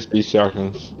 Yeah, 50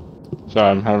 seconds. Sorry,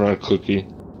 I'm having a cookie.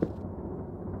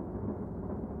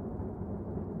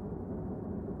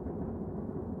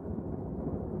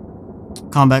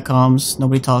 Combat comms.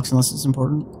 Nobody talks unless it's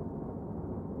important.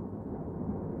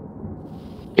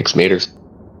 6 meters.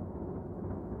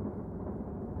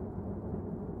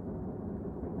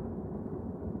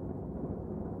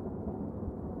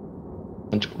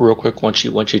 And real quick, once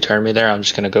you turn me there, I'm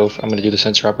just gonna go. I'm gonna do the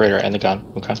sensor operator and the gun.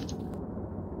 Okay.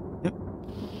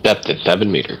 Depth at 7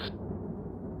 meters.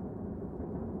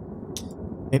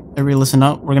 Okay, everybody listen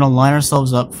up. We're gonna line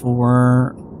ourselves up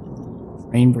for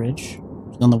train bridge,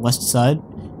 which is on the west side.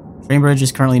 Train bridge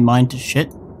is currently mined to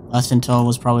shit. Last intel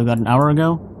was probably about an hour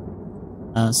ago.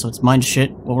 So it's mined to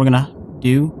shit. What we're gonna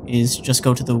do is just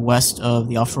go to the west of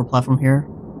the offshore platform here,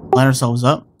 line ourselves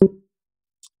up.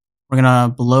 We're gonna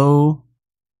blow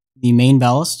the main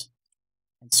ballast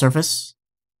and surface,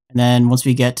 and then once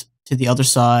we get to the other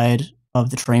side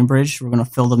of the train bridge, we're gonna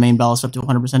fill the main ballast up to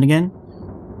 100% again.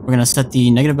 We're gonna set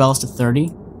the negative ballast to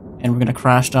 30, and we're gonna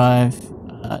crash dive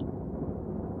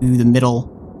to the middle,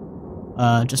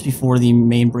 just before the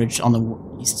main bridge on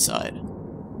the east side.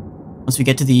 Once we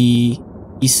get to the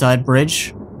east side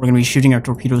bridge, we're gonna be shooting our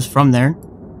torpedoes from there,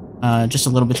 just a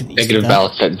little bit to the east. Negative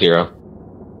ballast at 0.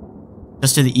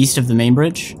 Just to the east of the main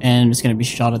bridge, and it's going to be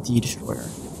shot at the destroyer.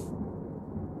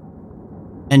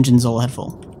 Engines all ahead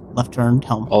full. Left turn,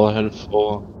 helm. All ahead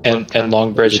full. And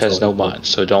long bridge has no mines,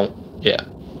 so don't. Yeah,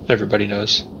 everybody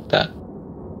knows that.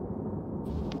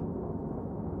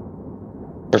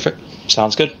 Perfect.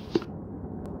 Sounds good.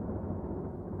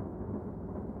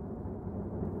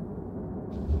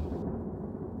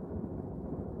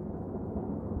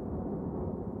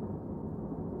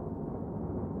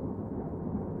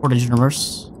 Port engine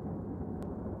reverse.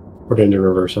 Port engine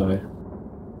reverse eye.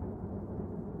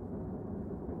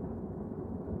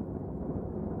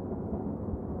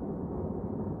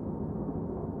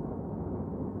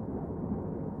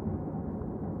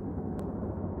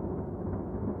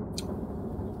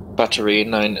 Battery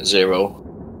 90.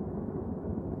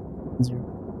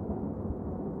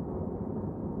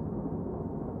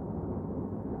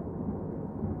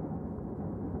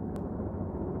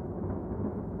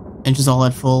 Engines all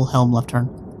at full, helm left turn.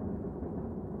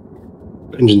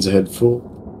 Engines ahead full.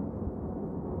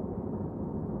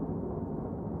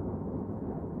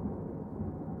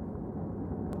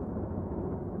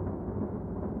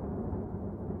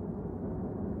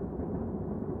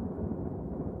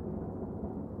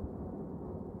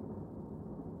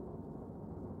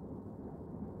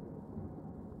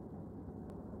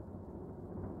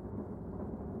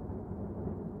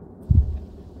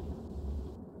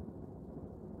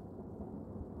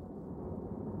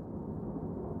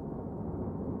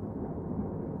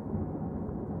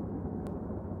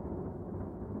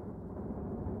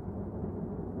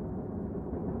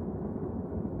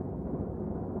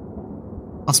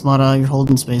 Asmata, you're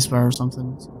holding spacebar or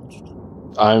something.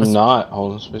 I'm not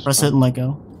holding spacebar. Press it and let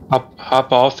go.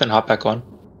 Hop off and hop back on.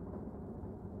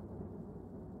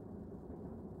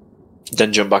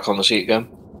 Then jump back on the seat again.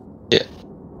 Yeah.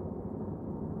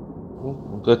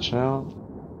 I'm glitching out.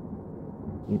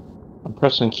 I'm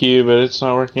pressing Q, but it's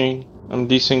not working. I'm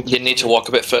desync. You need to walk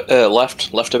a bit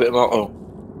left a bit more. Oh,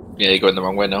 yeah, you're going the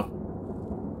wrong way now.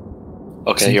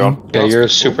 Okay, you're on. Yeah, you're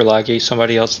super laggy.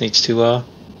 Somebody else needs to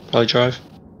probably drive.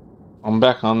 I'm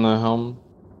back on the helm.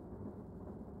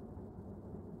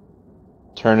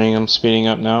 Turning, I'm speeding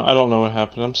up now. I don't know what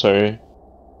happened, I'm sorry.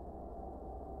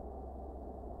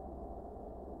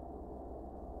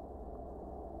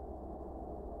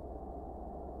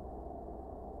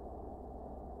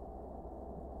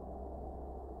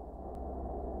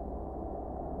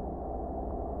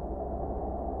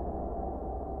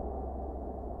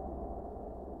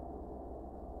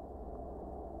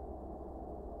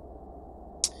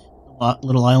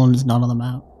 Little island is not on the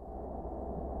map.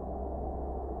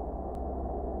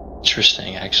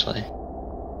 Interesting, actually.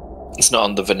 It's not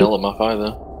on the vanilla map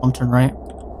either. I'll turn right.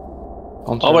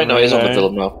 Oh wait, no, it is on the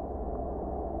vanilla map.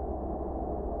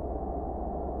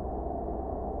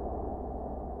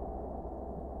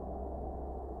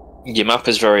 Your map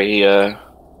is very out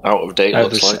of date. I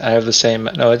have the same.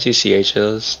 No, it's ECH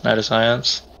is Night of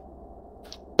Science,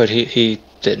 but he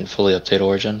didn't fully update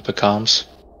Origin, but comms.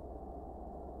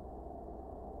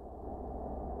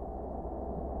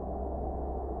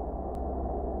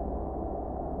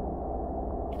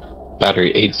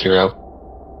 Battery 80.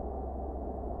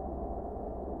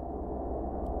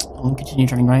 I'll continue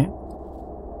turning right.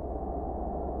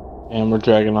 And we're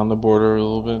dragging on the border a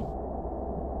little bit.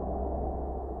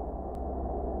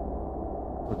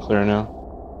 We're clear now.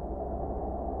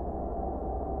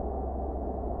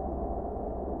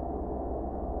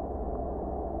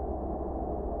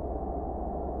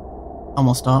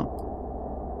 Almost stop.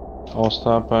 I'll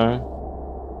stop by.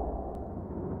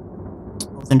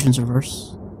 Both engines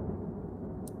reverse.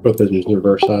 Both engines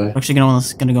reverse eye. We're actually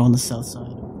gonna go on the south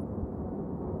side.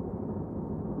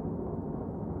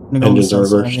 Engines are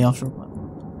reversed. The offshore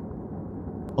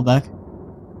platform. Pull back.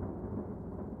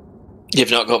 You've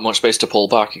not got much space to pull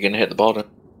back. You're going to hit the border.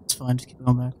 It's fine. Just keep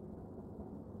going back.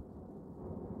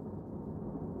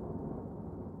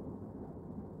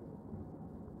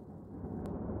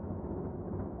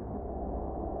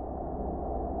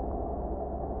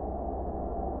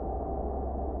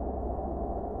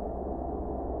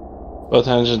 Both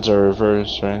engines are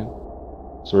reversed, right?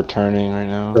 So we're turning right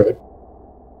now. Right.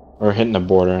 We're hitting the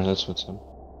border, that's what's up.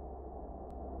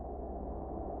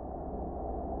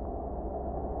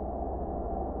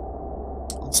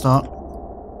 Stop.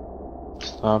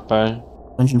 Stop by.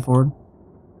 Engine forward.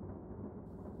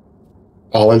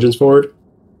 All engines forward?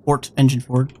 Port engine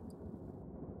forward.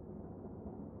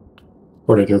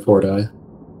 Port engine forward eye.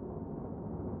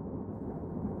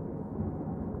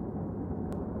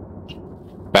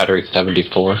 Battery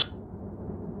 74.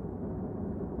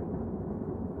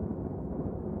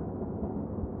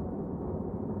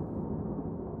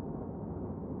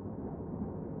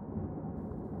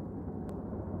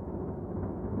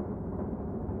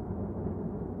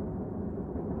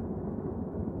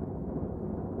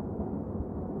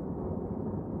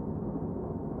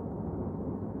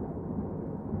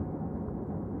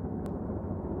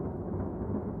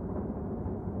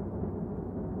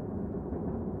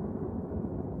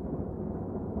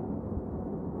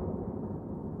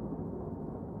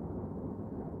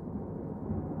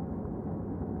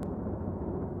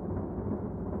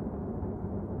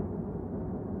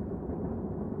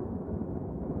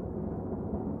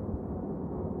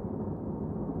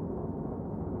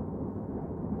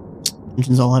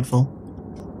 Engines all head full.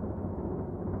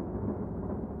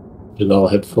 Engine all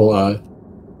head full eye.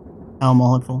 Helm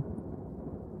all head full.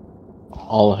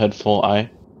 All head full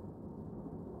eye.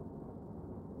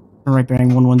 Turn right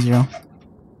bearing 110.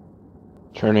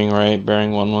 Turning right,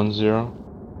 bearing 110.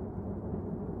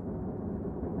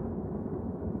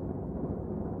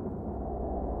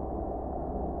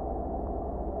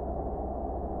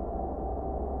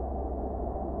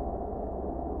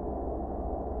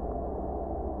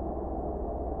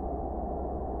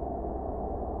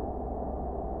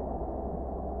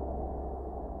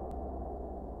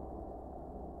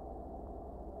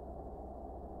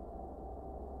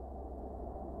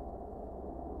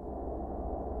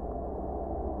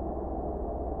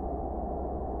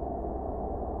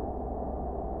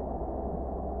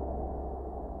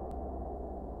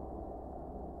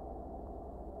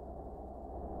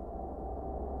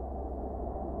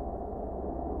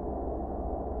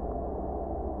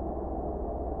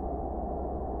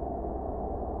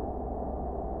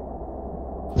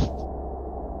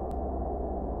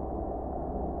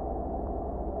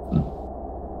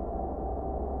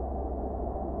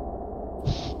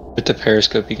 the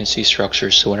periscope, you can see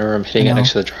structures. So whenever I'm hitting it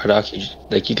next to the dry dock,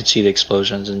 you can see the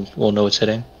explosions, and we'll know it's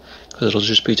hitting because it'll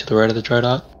just be to the right of the dry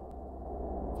dock.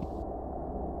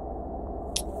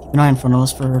 Keep an eye in front of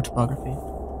us for topography.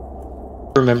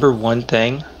 Remember one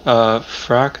thing,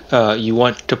 Frack. You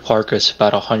want to park us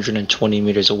about 120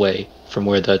 meters away from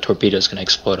where the torpedo is going to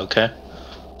explode. Okay,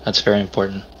 that's very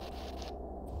important.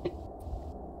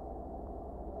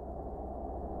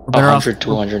 100 to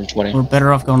 120. We're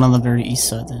better off going on the very east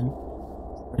side then.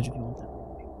 Bridge if you want that.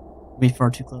 We'll be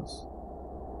far too close.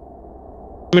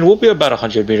 I mean, we'll be about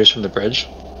 100 meters from the bridge.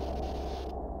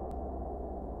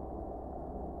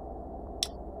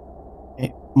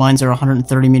 Okay, mines are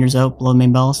 130 meters out below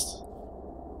main ballast.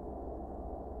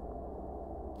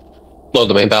 Below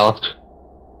the main ballast.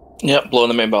 Yep, blowing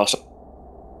the main ballast.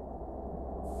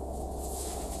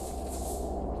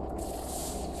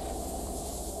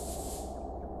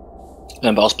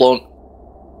 Main ballast blown.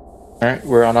 Alright,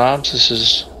 we're on obs. This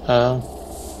is,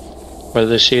 whether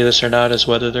they see this or not is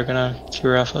whether they're gonna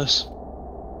QRF us.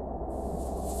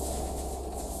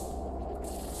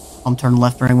 I'm turning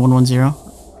left bearing 110.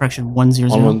 Correction, 100.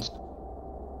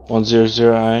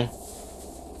 100, aye.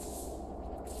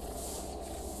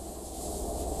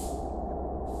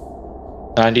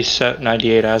 .97,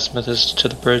 98 azimuth is to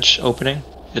the bridge opening.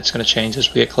 It's gonna change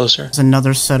as we get closer. There's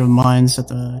another set of mines at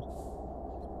the...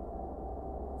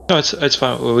 No, it's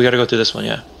fine. We gotta go through this one,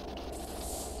 yeah.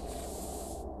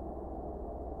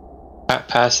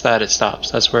 Past that, it stops.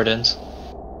 That's where it ends.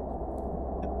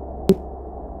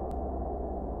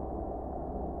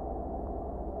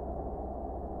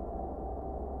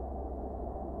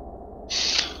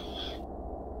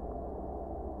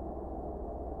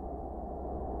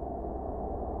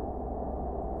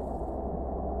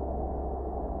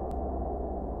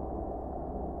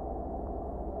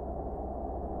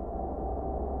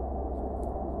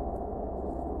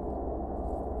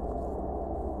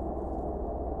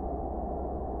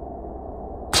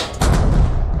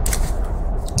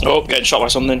 Oh, getting shot by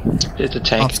something. It's a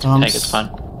tank. It's fine.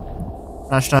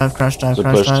 Crash dive, crash dive, So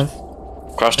crash pushed. dive.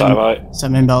 Crash dive, right.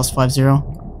 Set main ballast 50.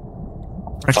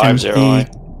 50, aye.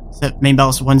 Set main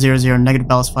ballast 100, negative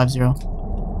ballast 50.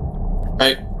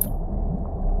 Right.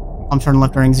 I'm turning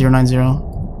left bearing 090.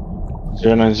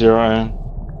 090, aye.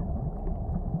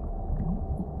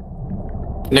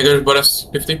 Negative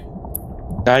ballast 50.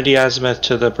 90 azimuth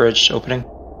to the bridge opening.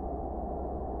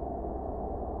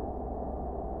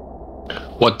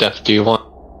 What depth do you want?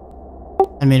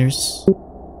 10 meters.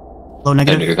 Low 10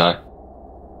 negative. meter guy.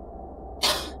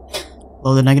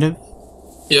 Low the negative.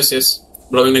 Yes.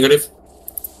 Blowing negative.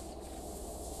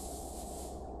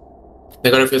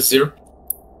 Negative is 0.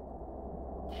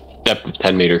 Depth of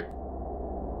 10 meter.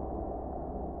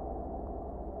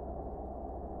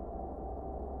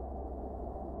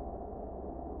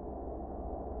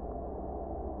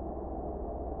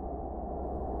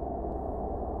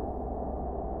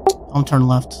 I'm turning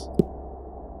left.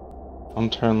 I'm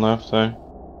turn left, aye.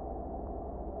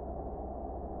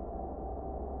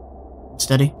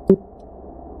 Steady.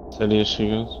 Steady as she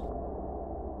goes.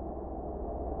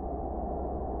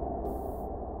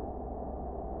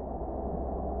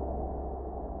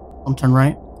 I'm turning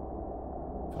right.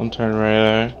 I'm turn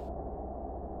right, aye.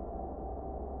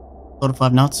 Low to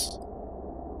 5 knots.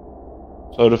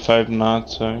 Slow to 5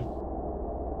 knots, aye.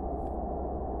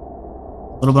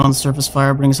 A little bit on the surface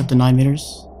fire brings us up to 9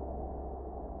 meters.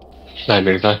 9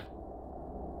 meter guy.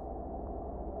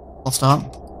 I'll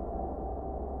stop.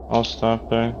 I'll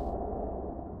stop, aye.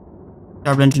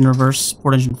 Starboard engine reverse,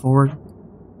 port engine forward.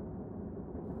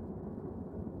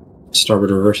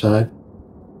 Starboard reverse high.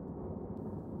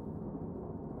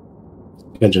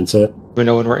 Engine set. We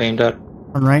know when we're aimed at.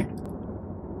 Turn right.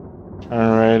 Turn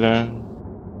right, aye.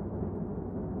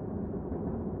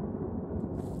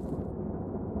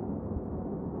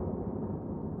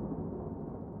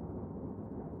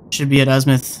 Should be at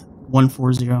azimuth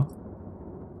 140.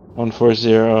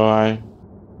 140, aye.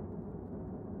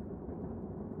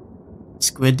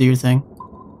 Squid, do your thing.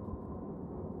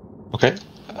 Okay.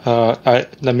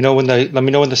 Let me know when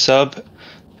the sub.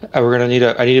 We're gonna need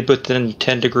I need it within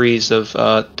 10 degrees of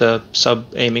the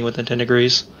sub aiming within 10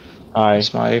 degrees. Aye.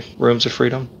 It's my rooms of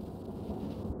freedom.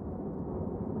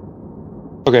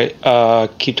 Okay.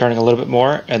 Keep turning a little bit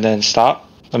more and then stop.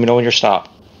 Let me know when you're stopped.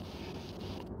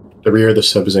 The rear of the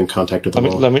sub is in contact with the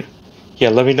wall. Let me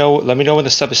know when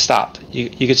the sub is stopped. You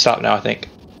can stop now, I think.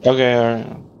 Okay, alright.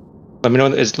 Let me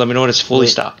know when it's fully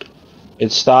stopped.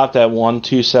 It stopped at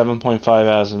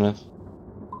 127.5 azimuth.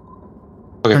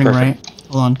 Okay, Turning perfect. right.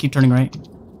 Hold on, keep turning right.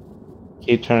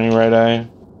 Keep turning right, aye.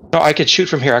 No, I could shoot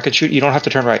from here. I could shoot. You don't have to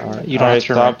turn right. You don't have to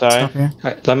turn stop, right. die. Stop here.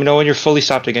 Right, let me know when you're fully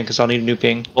stopped again, because I'll need a new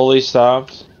ping. Fully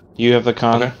stopped. You have the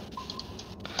con.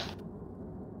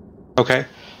 Okay.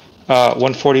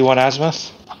 141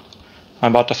 azimuth.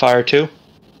 I'm about to fire 2.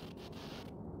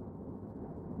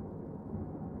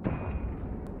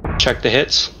 Check the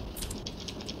hits.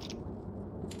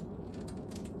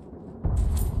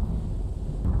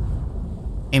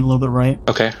 Aim a little bit right.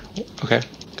 Okay. Okay.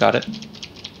 Got it.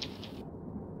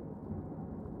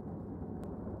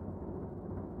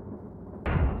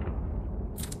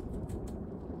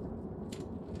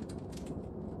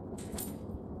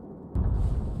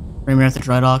 Premier at the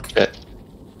dry dock. Good.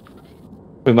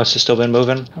 We must have still been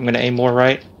moving. I'm going to aim more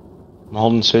right. I'm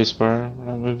holding spacebar. We're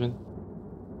not moving.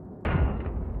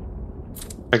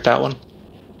 Like that one.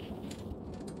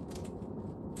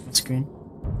 Screen.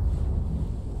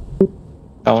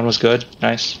 That one was good.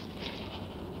 Nice.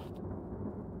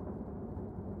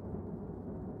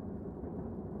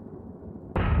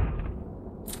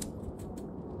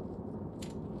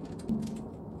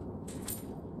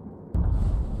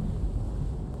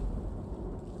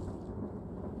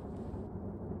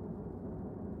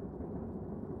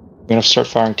 I'm going to start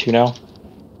firing 2 now.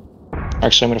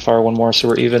 Actually, I'm going to fire 1 more so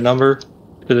we're even number.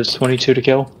 Because it's 22 to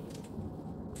kill.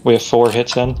 We have 4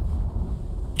 hits in.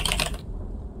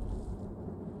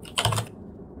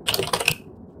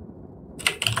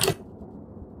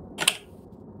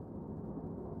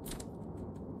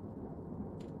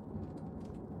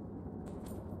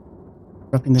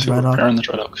 Dropping the So dry we're dock. preparing the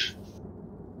dry dock.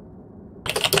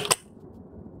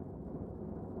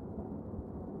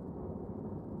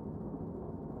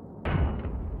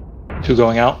 Two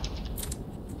going out.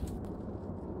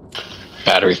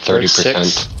 Battery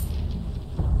 30%.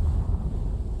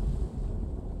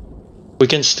 We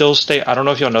can still stay. I don't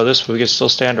know if y'all know this, but we can still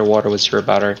stay underwater with 0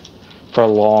 battery for a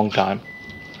long time.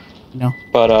 No.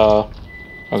 But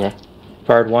okay.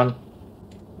 Fired 1.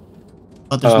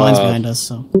 But there's mines behind us,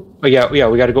 so. But yeah, we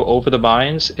got to go over the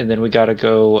mines, and then we got to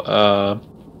go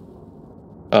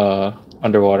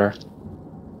underwater.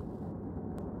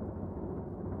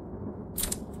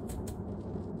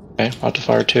 Okay, about to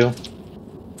fire 2.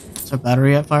 Is our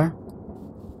battery at fire?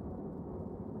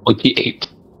 28.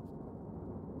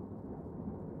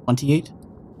 28?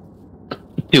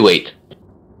 28.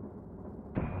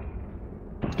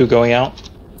 2 going out.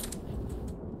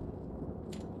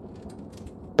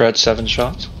 We're at 7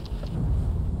 shots.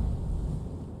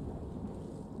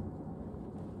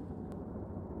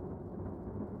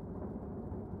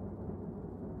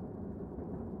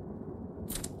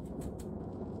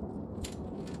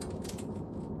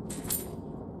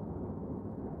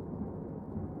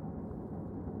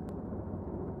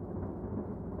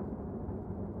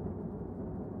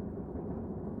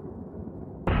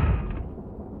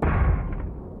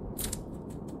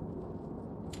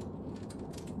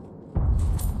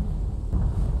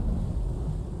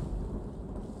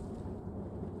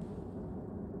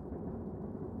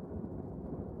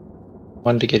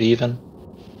 One to get even.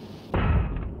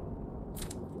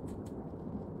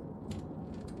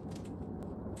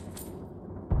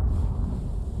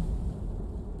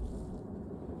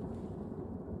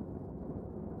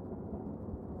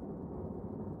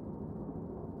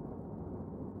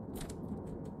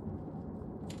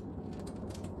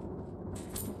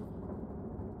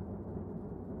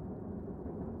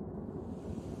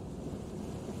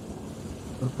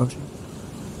 We're approaching.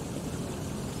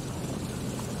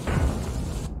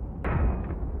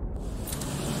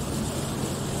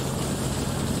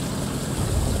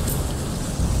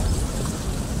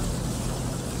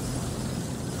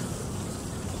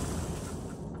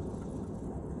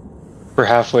 We're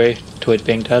halfway to it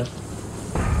being dead.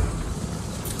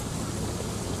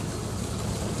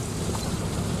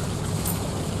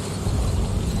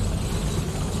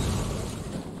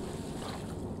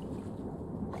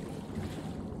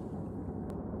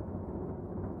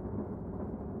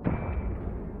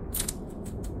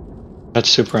 That's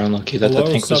super unlucky that the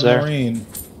tank was there. Submarine.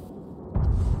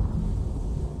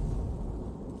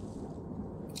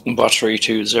 Battery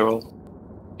 2-0.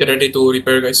 Get ready to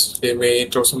repair, guys. They may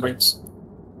throw some mines.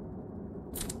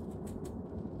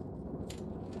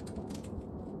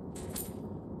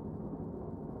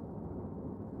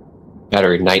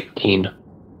 Battery 19.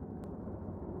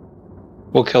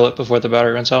 We'll kill it before the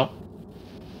battery runs out.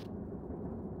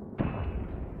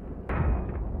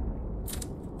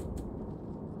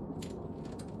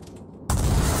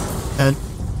 Dead.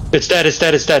 It's dead, it's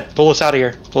dead, it's dead. Pull us out of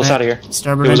here. Pull us out of here.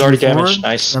 Starboard It was already engine damaged. forward.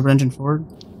 Nice. Starboard engine forward.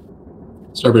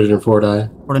 Starboard engine forward eye.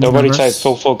 Forward engine Nobody reverse. tight,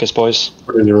 full focus, boys.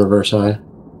 Starboard engine reverse eye.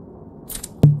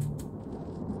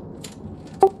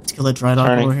 Let's kill that dry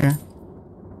dock over here.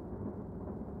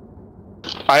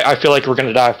 I feel like we're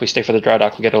gonna die if we stay for the dry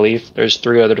dock. We gotta leave. There's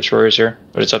 3 other destroyers here,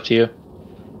 but it's up to you.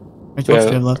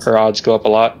 Our odds go up a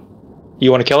lot.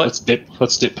 You want to kill it? Let's dip.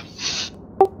 Let's dip.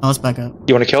 Oh, let's back up.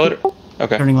 You want to kill it?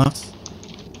 Okay. Turning left.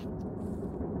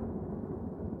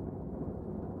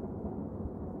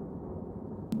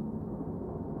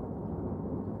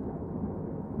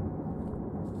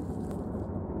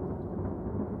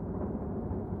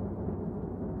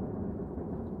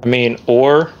 I mean,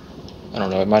 or I don't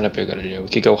know. It might not be a good idea. We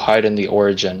could go hide in the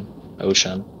origin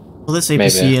ocean. Well, this APC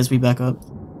Maybe. as we back up.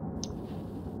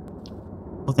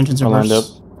 Both engines are lined up.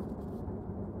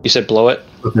 You said blow it.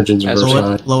 Both engines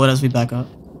are blow it as we back up.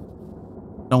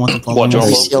 Don't want them following Should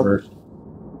we us.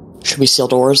 Should we seal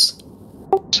doors?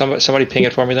 Somebody ping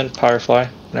it for me then. Firefly.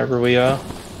 Whenever we I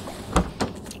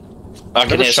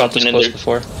can hear something in there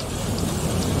before.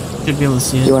 Should be able to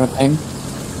see it. You want to ping?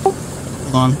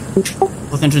 Hold on.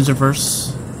 Both engines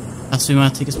reverse.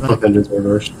 Asuma, take us back. Both engines are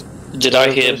reversed. Did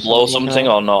I hear blow something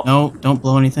or not? No, don't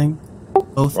blow anything.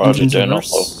 Both Roger, engines do not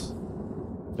reverse.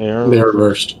 They are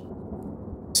reversed.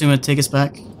 Asuma, take us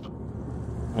back.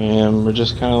 And we're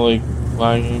just kind of like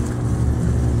lagging.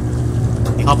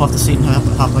 You hop off the seat and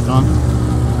hop back on.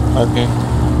 Okay.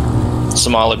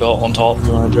 Somali belt on top.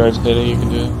 You want to drive steady? You can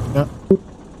do it. Yep.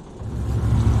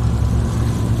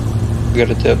 We got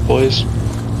a dip, boys.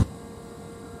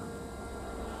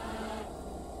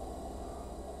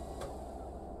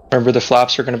 Remember, the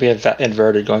flaps are going to be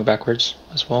inverted going backwards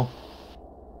as well.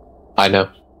 I know.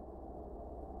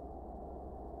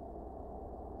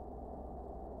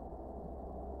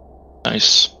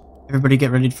 Nice. Everybody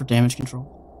get ready for damage control.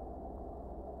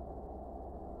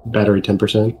 Battery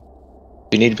 10%. If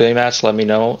you need baymats, let me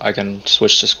know. I can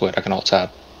switch to squid. I can alt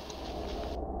tab.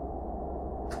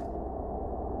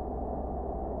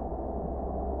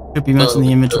 Should be in the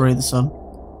inventory of the sub.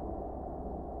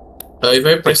 If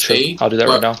I press A, I'll do that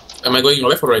right now. Am I going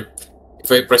left or right?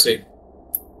 If I press A.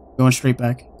 Going straight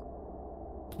back.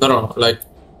 No,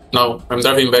 no, I'm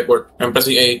driving backward. I'm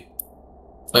pressing A.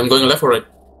 I'm going left or right?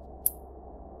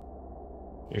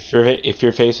 If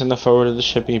you're facing the forward of the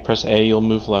ship and you press A, you'll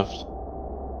move left.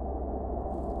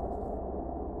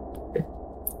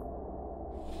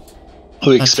 Are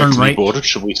we expecting turn right. to be boarded?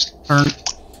 Should we? Turn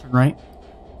right.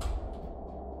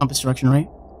 Compass direction right.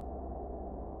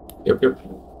 Yep.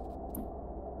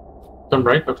 Turn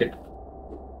right, okay.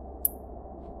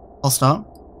 I'll stop.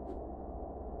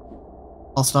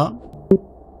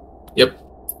 Yep.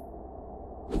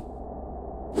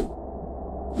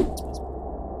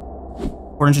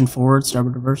 Port engine forward,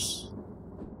 starboard reverse.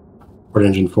 Port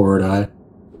engine forward, aye.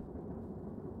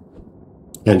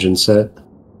 Engine set.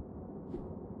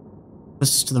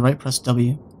 Press to the right, press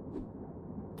W.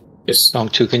 Yes. Song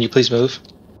 2, can you please move?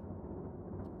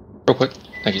 Real quick.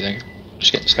 Thank you.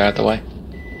 Just get this guy out the way.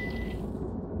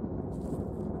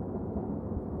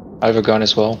 I have a gun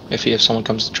as well, if someone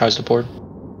tries to board.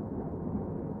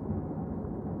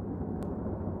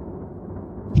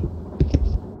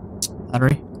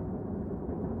 Battery.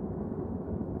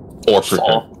 4%.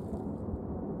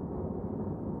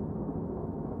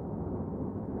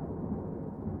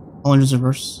 All engines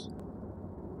reverse.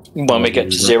 When we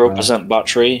get to 0%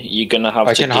 battery, you're gonna have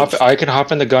I can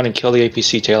hop in the gun and kill the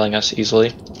APC tailing us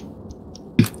easily.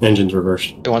 Engines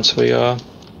reversed. Once we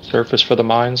surface for the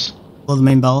mines. Blow the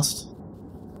main ballast.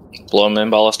 Blow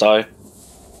main ballast eye.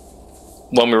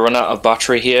 When we run out of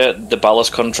battery here, the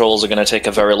ballast controls are going to take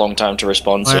a very long time to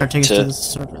respond to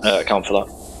account for that.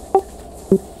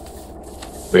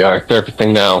 We are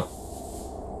surfacing now.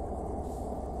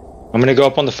 I'm going to go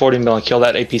up on the 40 mil and kill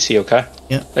that APC, okay?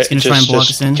 Yeah, he's going to try and block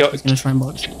us in. He's going to try and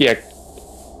block us in. Yeah.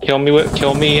 Kill me,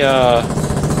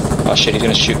 oh shit, he's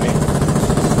going to shoot me.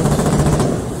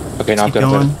 Okay, now I'm good.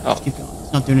 Oh. Keep going.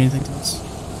 It's not doing anything to us.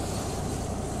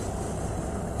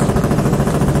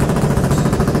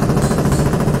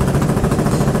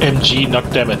 MG not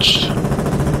damaged.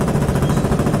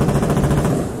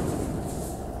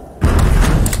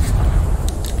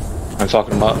 I'm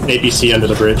fucking him up. ABC under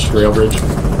the bridge, rail bridge.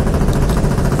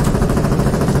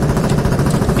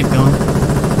 Keep going.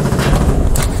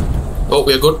 Oh,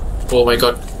 we are good. Oh my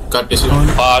god. God, this is...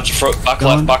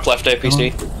 back left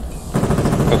APC.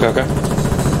 Okay.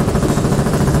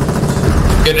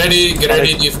 Get ready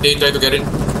if they try to get in.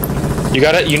 You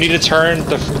got it. You need to turn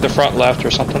the front left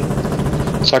or something,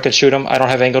 so I can shoot him. I don't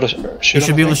have angle to shoot him. You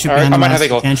should be able to shoot I might have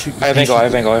angle. I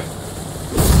have angle.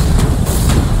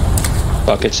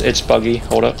 Fuck, it's buggy.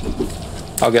 Hold up.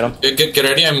 I'll get him. Get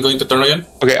ready. I'm going to turn again.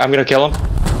 Okay, I'm gonna kill him.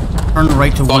 Turn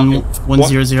right to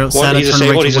 100. Sada, He's turn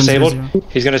disabled. right He's to disabled. 100.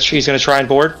 He's gonna try and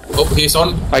board. Oh, he's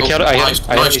on. I killed. I hit.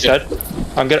 I hit. He's dead.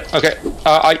 I'm gonna. Okay.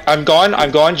 I'm gone.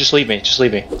 I'm gone. Just leave me. Just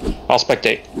leave me. I'll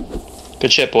spectate.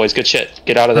 Good shit, boys. Good shit.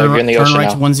 Get out of there. You're in the ocean now. now.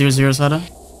 Turn right to 100, Sada.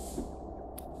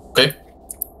 Okay.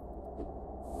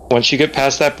 Once you get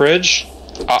past that bridge,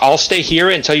 I'll stay here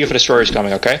and tell you if a destroyer's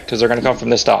coming. Okay? Because they're gonna come from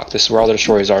this dock. This is where all the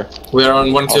destroyers are. We are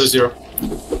on 100.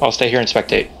 I'll stay here and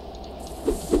spectate.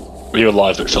 Were you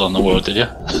alive but fell in the water, did you?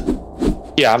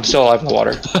 Yeah, I'm still alive in the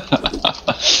water.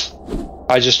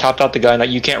 I just topped out the gun.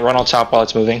 You can't run on top while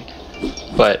it's moving.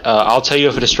 But I'll tell you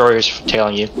if a destroyer is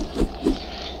tailing you.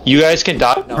 You guys can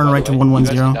dive. Turn right to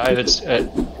 110. Dive. It's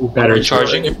Battery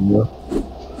charging.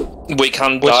 We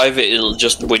can dive. It'll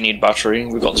just we need battery.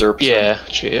 We've got 0%. Yeah.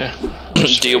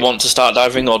 Do you want to start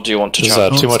diving or do you want to?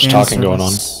 There's too much talking going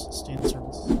on.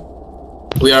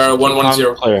 We are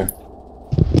 110. Clear.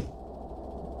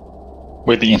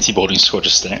 We're the anti-boarding squad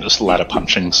just staying at this ladder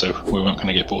punching, so we weren't going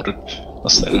to get boarded.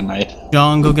 Let's let it nade.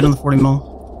 John, go get on the 40 mil.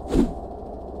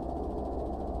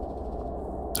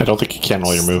 I don't think you can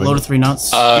while you're moving. Slow to 3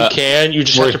 knots. You can. You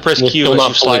just have to press Q as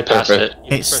you slide past it.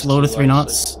 Okay, slow to 3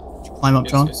 knots. Climb up,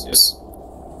 John. Yes.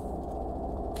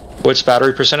 What's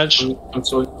battery percentage? I'm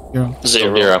sorry.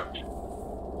 0.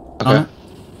 Okay.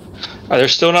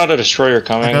 There's still not a destroyer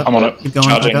coming. I'm on it. Keep going.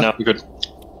 Charging now. You're good.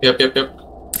 Yep.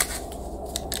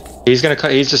 He's gonna.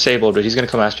 He's disabled, but he's gonna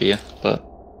come after you. But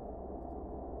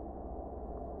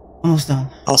almost done.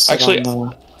 I'll sit actually, on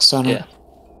the center. Yeah.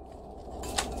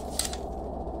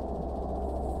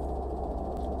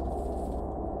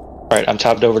 All right, I'm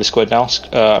tabbed over to Squid now.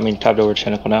 Tabbed over to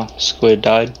Tentacle now. Squid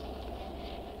died.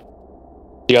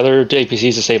 The other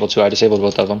APC's disabled too. I disabled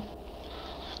both of them.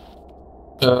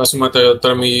 Asumata,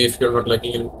 tell me if you're not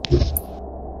liking it.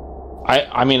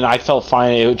 I mean, I felt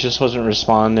fine. It just wasn't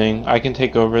responding. I can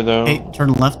take over though. Okay,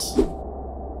 turn left.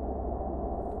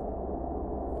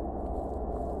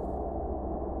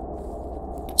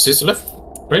 Is this left?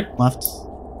 Right? Left.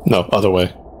 No, other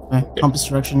way. Okay, compass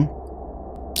direction.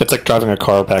 It's like driving a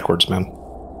car backwards, man.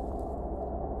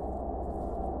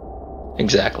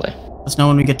 Exactly. Let's know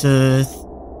when we get to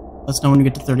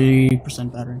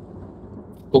 30% battery.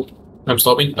 Oh, I'm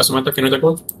stopping. Asumata, can you take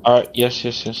one? Alright, yes.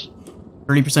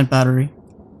 30% battery.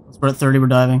 Let's put at 30. We're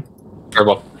diving. Very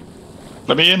well.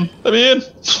 Let me in.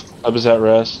 I was at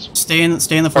rest. Stay in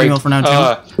the 40 mil for now,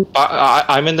 John.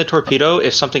 I'm in the torpedo.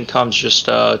 If something comes, just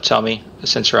tell me.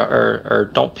 Since you're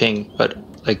or don't ping, but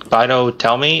like Bino,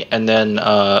 tell me, and then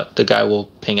the guy will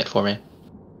ping it for me.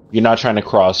 You're not trying to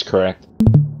cross, correct?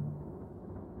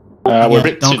 We're a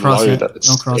bit don't too cross low. yet.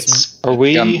 Don't cross yet. Are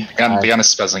we? The gun is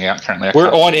spazzing out currently.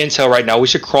 We're on intel right now. We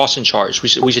should cross and charge. We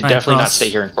should definitely not stay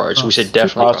here and charge. We should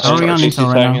definitely cross. How are we on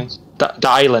intel right now?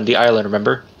 The island,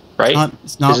 remember? Right?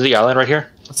 It's not. Is it the island right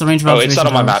here? What's the range of observation? It's not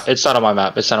on my towers? map. It's not on my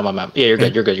map. It's not on my map. Yeah, you're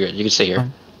good. You're good. You can stay here.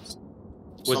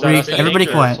 Everybody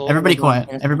quiet. Everybody quiet.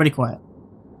 Everybody quiet.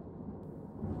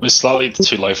 We're slightly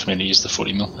too low for me to use the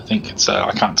 40 mil. I think it's.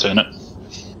 I can't turn it.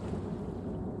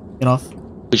 Get off.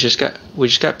 We just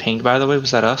got pinged. By the way,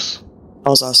 was that us? That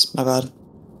was us. My bad.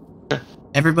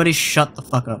 Everybody, shut the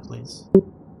fuck up, please.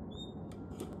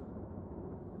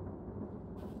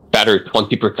 Battery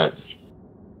 20%.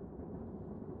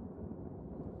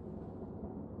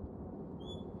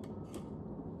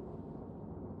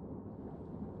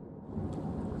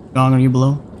 Gong, are you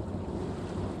below?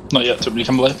 Not yet. Somebody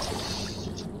come below.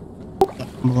 Yeah,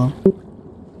 I'm below.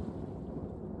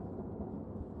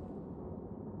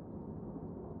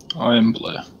 I am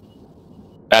below.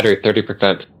 Battery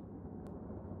 30%.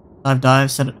 Dive,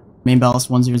 set it. Main ballast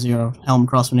 100. Helm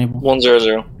cross enable.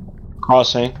 100.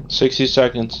 Crossing. 60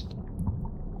 seconds.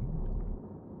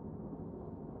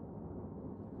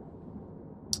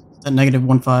 Set negative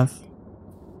 15.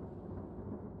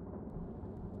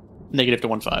 Negative to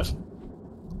 15.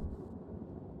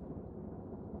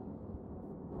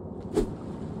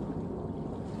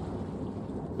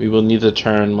 We will need to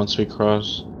turn once we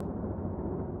cross.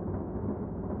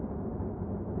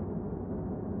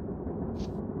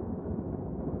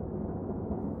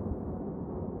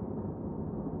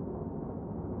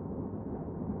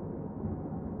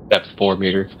 That's 4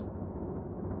 meters.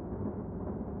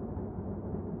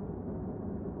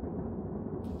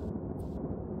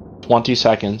 $20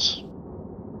 seconds.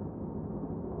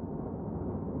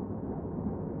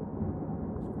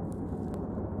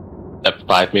 That's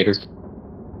 5 meters.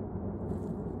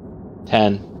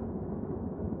 10.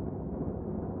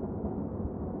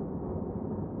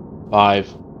 5,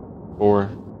 4,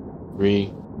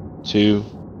 3, 2,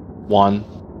 1.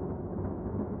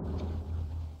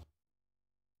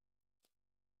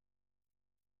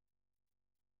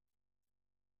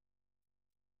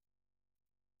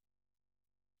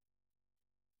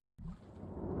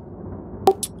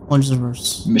 Plunge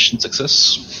reverse. Mission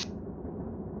success.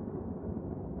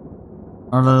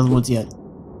 Not out of the woods yet.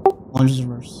 Plunge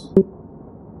reverse.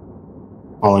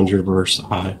 All in reverse,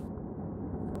 high.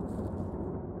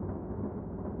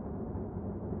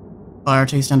 Fire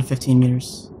takes down to 15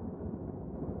 meters.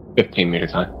 15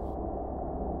 meters high.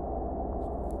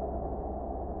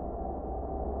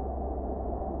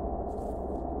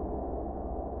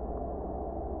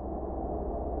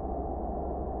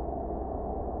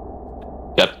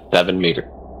 Depth 7 meter.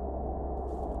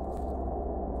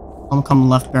 I'm coming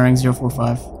left bearing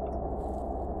 045.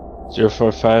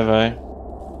 045, aye.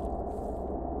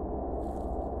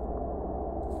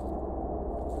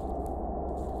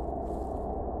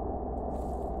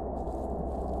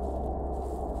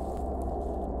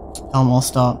 Helm all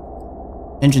stop.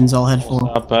 Engines all head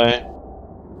forward. Stop, aye.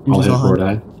 All Engines head all forward,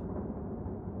 head.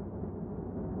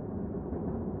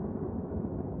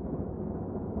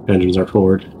 aye. Engines are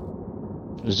forward.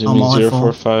 Resuming all head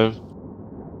forward. 045.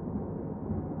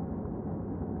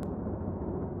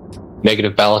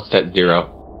 Negative ballast at 0.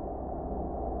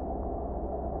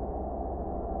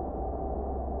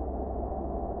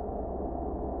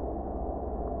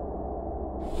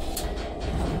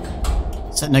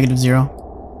 Set negative 0.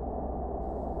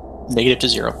 Negative to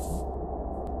 0.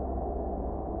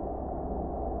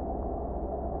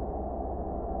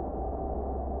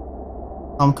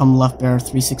 Come left bear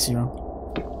 360.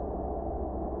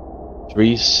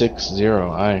 360,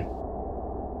 aye.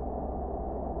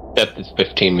 Depth is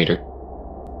 15 meter.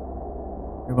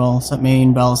 Very well. Set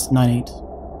main ballast 98.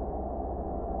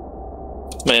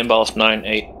 Main ballast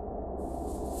 9-8.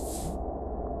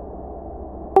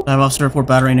 Dive officer report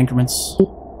battery in increments.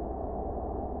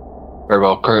 Very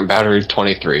well. Current battery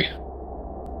 23.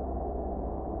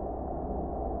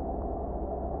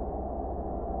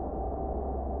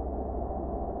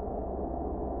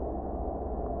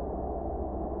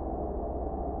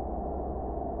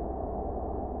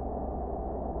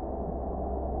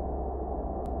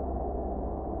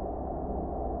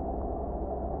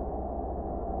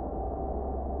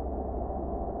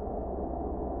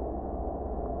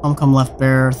 Come left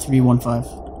bear 315.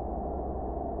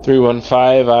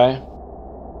 315, aye.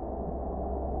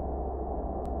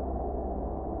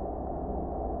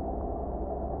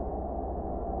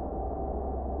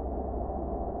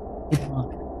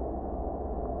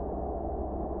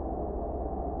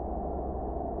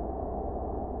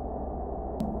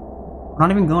 We're not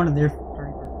even going to their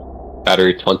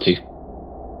Battery 20.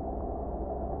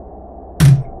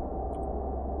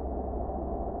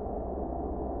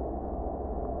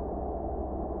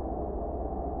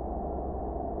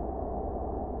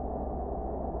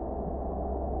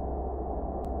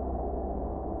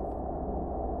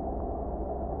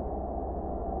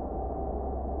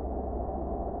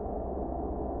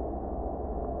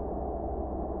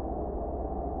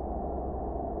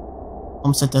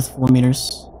 Set depth 4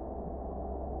 meters.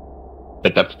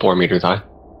 At depth 4 meters high.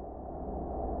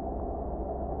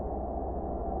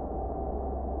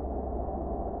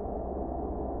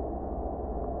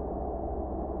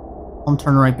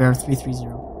 Turn right bear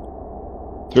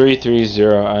 330.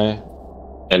 330, aye.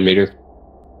 10 meters.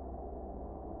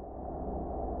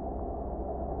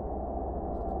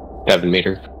 7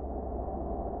 meters.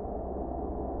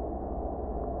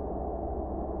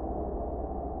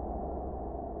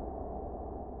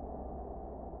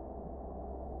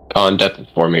 On depth is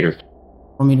 4 meters.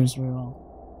 4 meters, very well.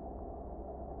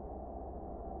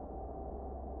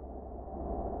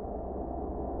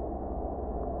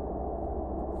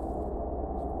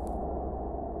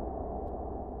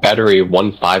 Battery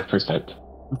 15%.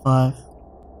 5.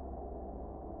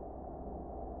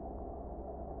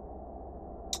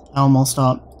 Helm all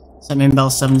stop. Set main bell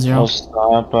 70. I'll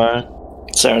stop, aye.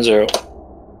 70.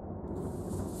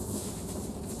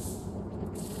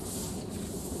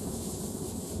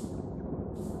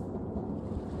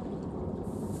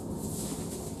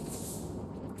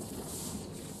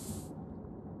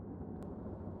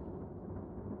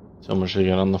 So much we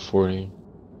got on the 40.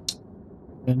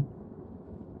 Good.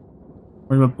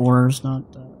 Worried about boarders, not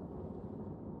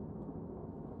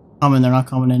coming. They're not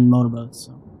coming in motorboats.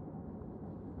 So.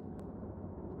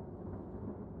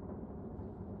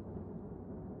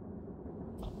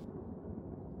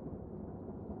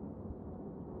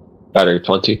 Battery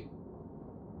 20. You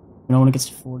know when it gets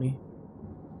to 40.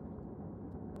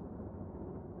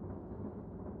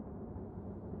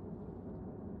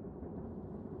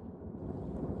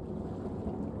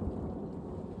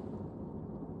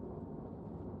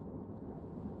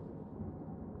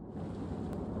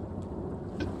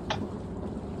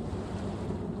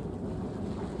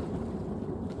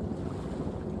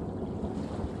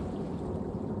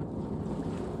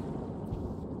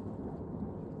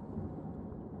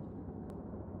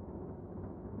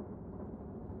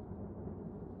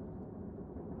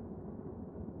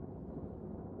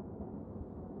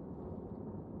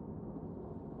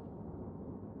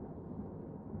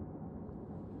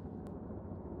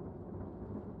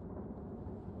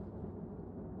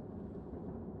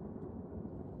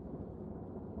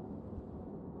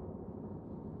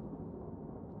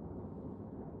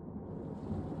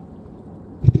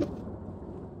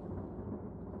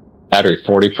 Battery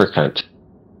 40%.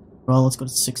 Well, let's go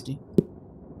to 60.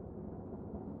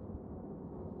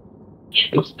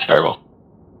 It's terrible.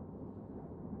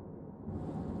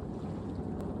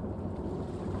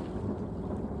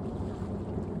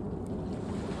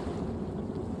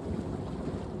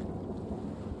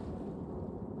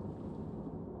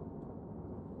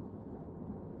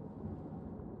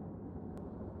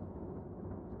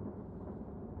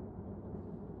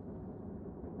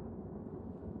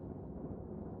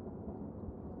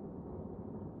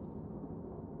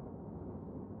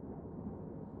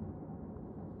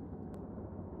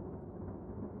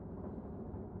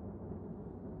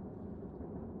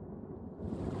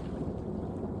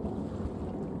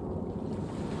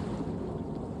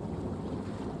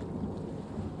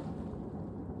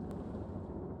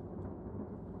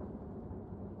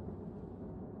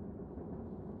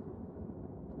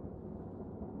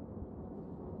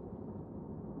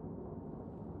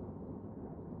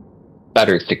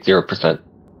 Battery 60%.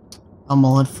 I'm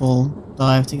all at full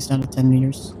dive, takes down to 10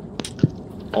 meters.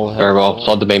 Very well.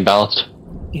 Flood the main ballast.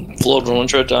 Flood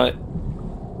 100, die. I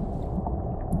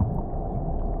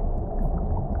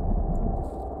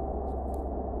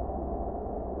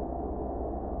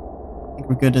think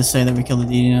we're good to say that we killed the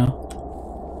DD now.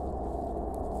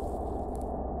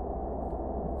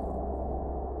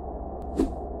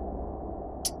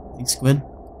 I think Squid.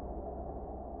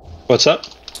 What's up?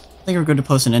 I think we're good to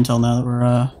post an intel now that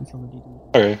we killed the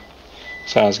DD. Okay.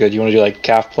 Sounds good. You want to do like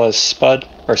calf plus spud?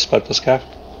 Or spud plus calf?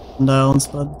 Sundial and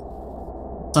spud.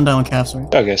 Sundial and calf, sorry.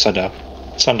 Okay, sundial.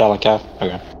 Sundial and calf.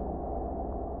 Okay.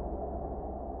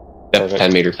 Yep, Perfect.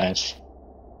 10 meters. Nice.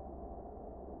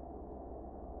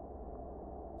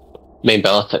 Main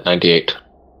ballast at 98.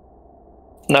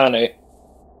 98.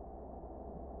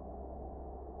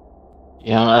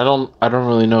 Yeah, I don't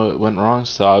really know what went wrong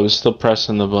still. I was still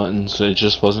pressing the buttons, so it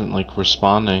just wasn't like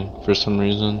responding for some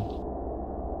reason.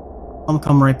 I'm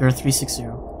come right there, 360.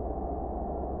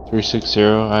 360,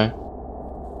 I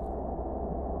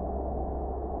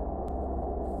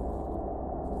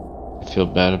feel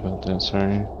bad about that,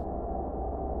 sorry.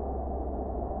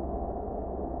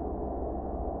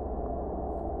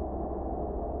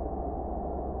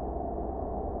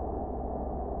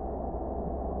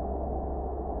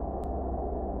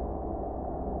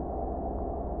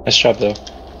 Nice job, though.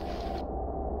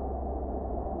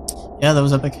 Yeah, that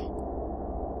was epic.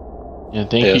 Yeah,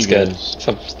 thank you good. guys.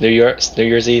 Some New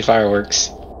Year's Eve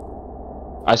fireworks.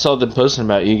 I saw them posting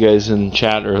about you guys in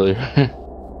chat earlier.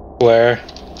 Where?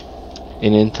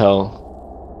 In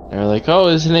Intel. They're like, oh,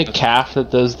 isn't it CAF that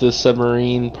does the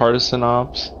submarine partisan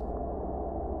ops?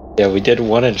 Yeah, we did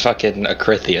one in fucking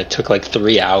Akrithia. It took like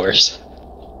 3 hours.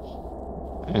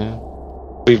 Yeah.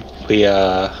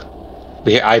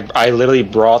 I literally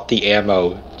brought the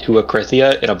ammo to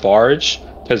Akrithia in a barge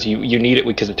because you need it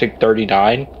because it took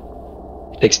 39.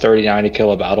 It takes 39 to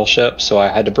kill a battleship, so I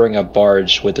had to bring a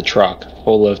barge with a truck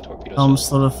full of torpedoes.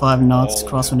 Slow to 5 knots,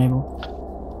 cross enable.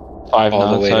 5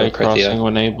 all the way knots, to crossing Akrithia.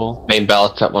 enable. Main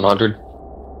ballast at 100.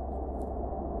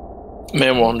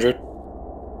 Main 100.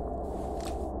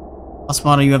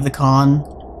 Asmata, you have the con.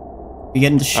 We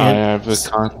get into shit. I have the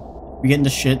con. We get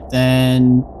into shit,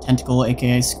 then Tentacle,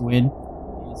 aka Squid,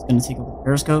 is gonna take over the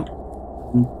periscope.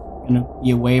 I'm gonna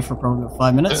be away for probably about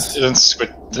 5 minutes.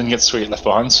 Didn't get Sweet left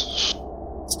behind.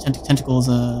 Tentacle is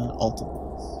a alt.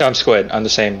 No, I'm Squid. I'm the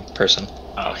same person.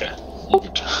 Oh, okay.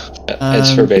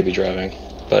 It's for baby driving,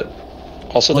 but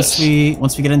also once this.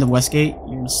 once we get into Westgate,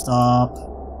 you're gonna stop.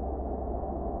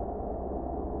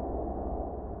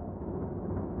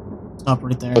 Stop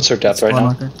right there. What's our depth right now?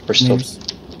 Marker. We're still.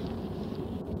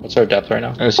 What's our depth right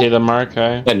now? I see the mark,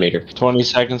 10 meters. 20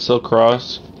 seconds till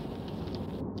cross.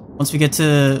 Once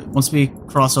we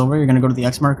cross over, you're gonna go to the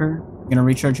X marker. You're gonna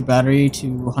recharge your battery to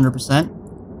 100%.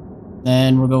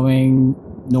 Then we're going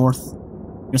north.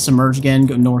 We're gonna submerge again,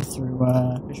 go north through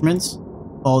Fisherman's.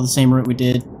 Follow the same route we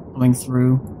did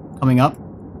coming up.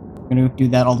 We're gonna do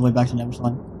that all the way back to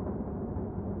Neverland.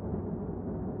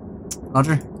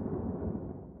 Roger.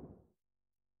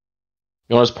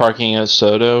 You want us parking at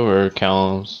Soto or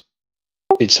Callum's?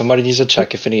 Dude, somebody needs to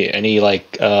check if any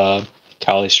like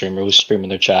Cali streamer was streaming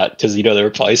their chat because they were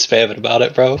probably spamming about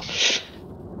it, bro.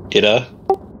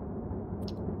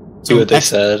 See what they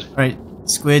said. Right,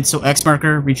 Squid. So X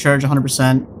marker, recharge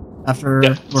 100%. After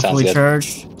we're fully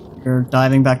charged, you're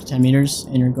diving back to 10 meters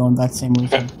and you're going back the same way.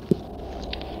 Okay.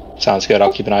 Sounds good.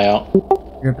 I'll keep an eye out.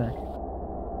 You're back.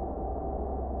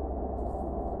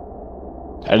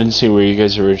 I didn't see where you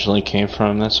guys originally came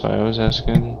from, that's why I was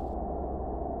asking.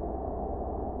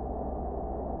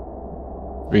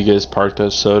 Were you guys parked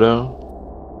at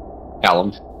Soto?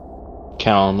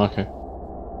 Callum, okay.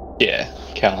 Yeah,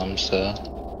 Callum's. I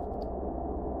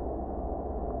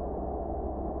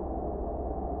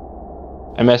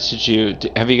messaged you.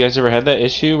 Have you guys ever had that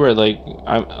issue where like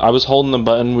I was holding the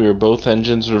button, we were both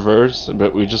engines reversed,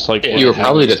 but we just like you were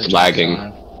probably just lagging.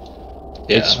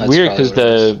 Yeah, it's weird because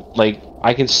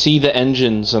I can see the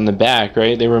engines on the back,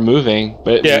 right? They were moving,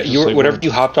 but yeah, we just, you were, like, whenever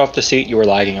you hopped off the seat, you were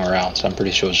lagging around. So I'm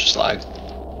pretty sure it was just lag.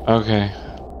 Okay.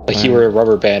 Like you were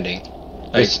rubber banding.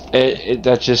 Like,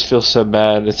 that just feels so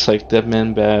bad. It's like dead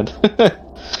man bad.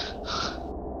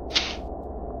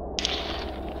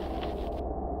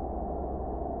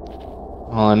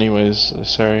 Well, anyways,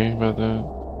 sorry about that.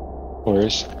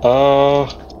 Worries.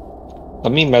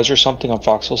 Let me measure something on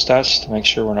Foxhole stats to make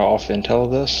sure we're not off intel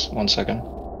of this. 1 second.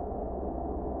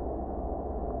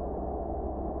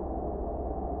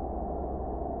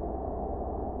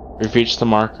 We've reached the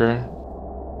marker.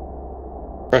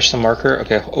 Press the marker.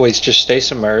 Okay. Wait, just stay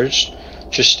submerged.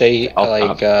 Just stay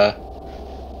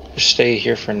just stay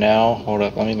here for now. Hold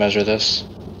up. Let me measure this.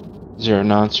 0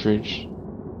 knots reached.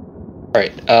 All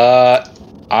right.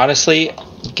 Honestly,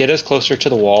 get us closer to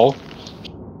the wall.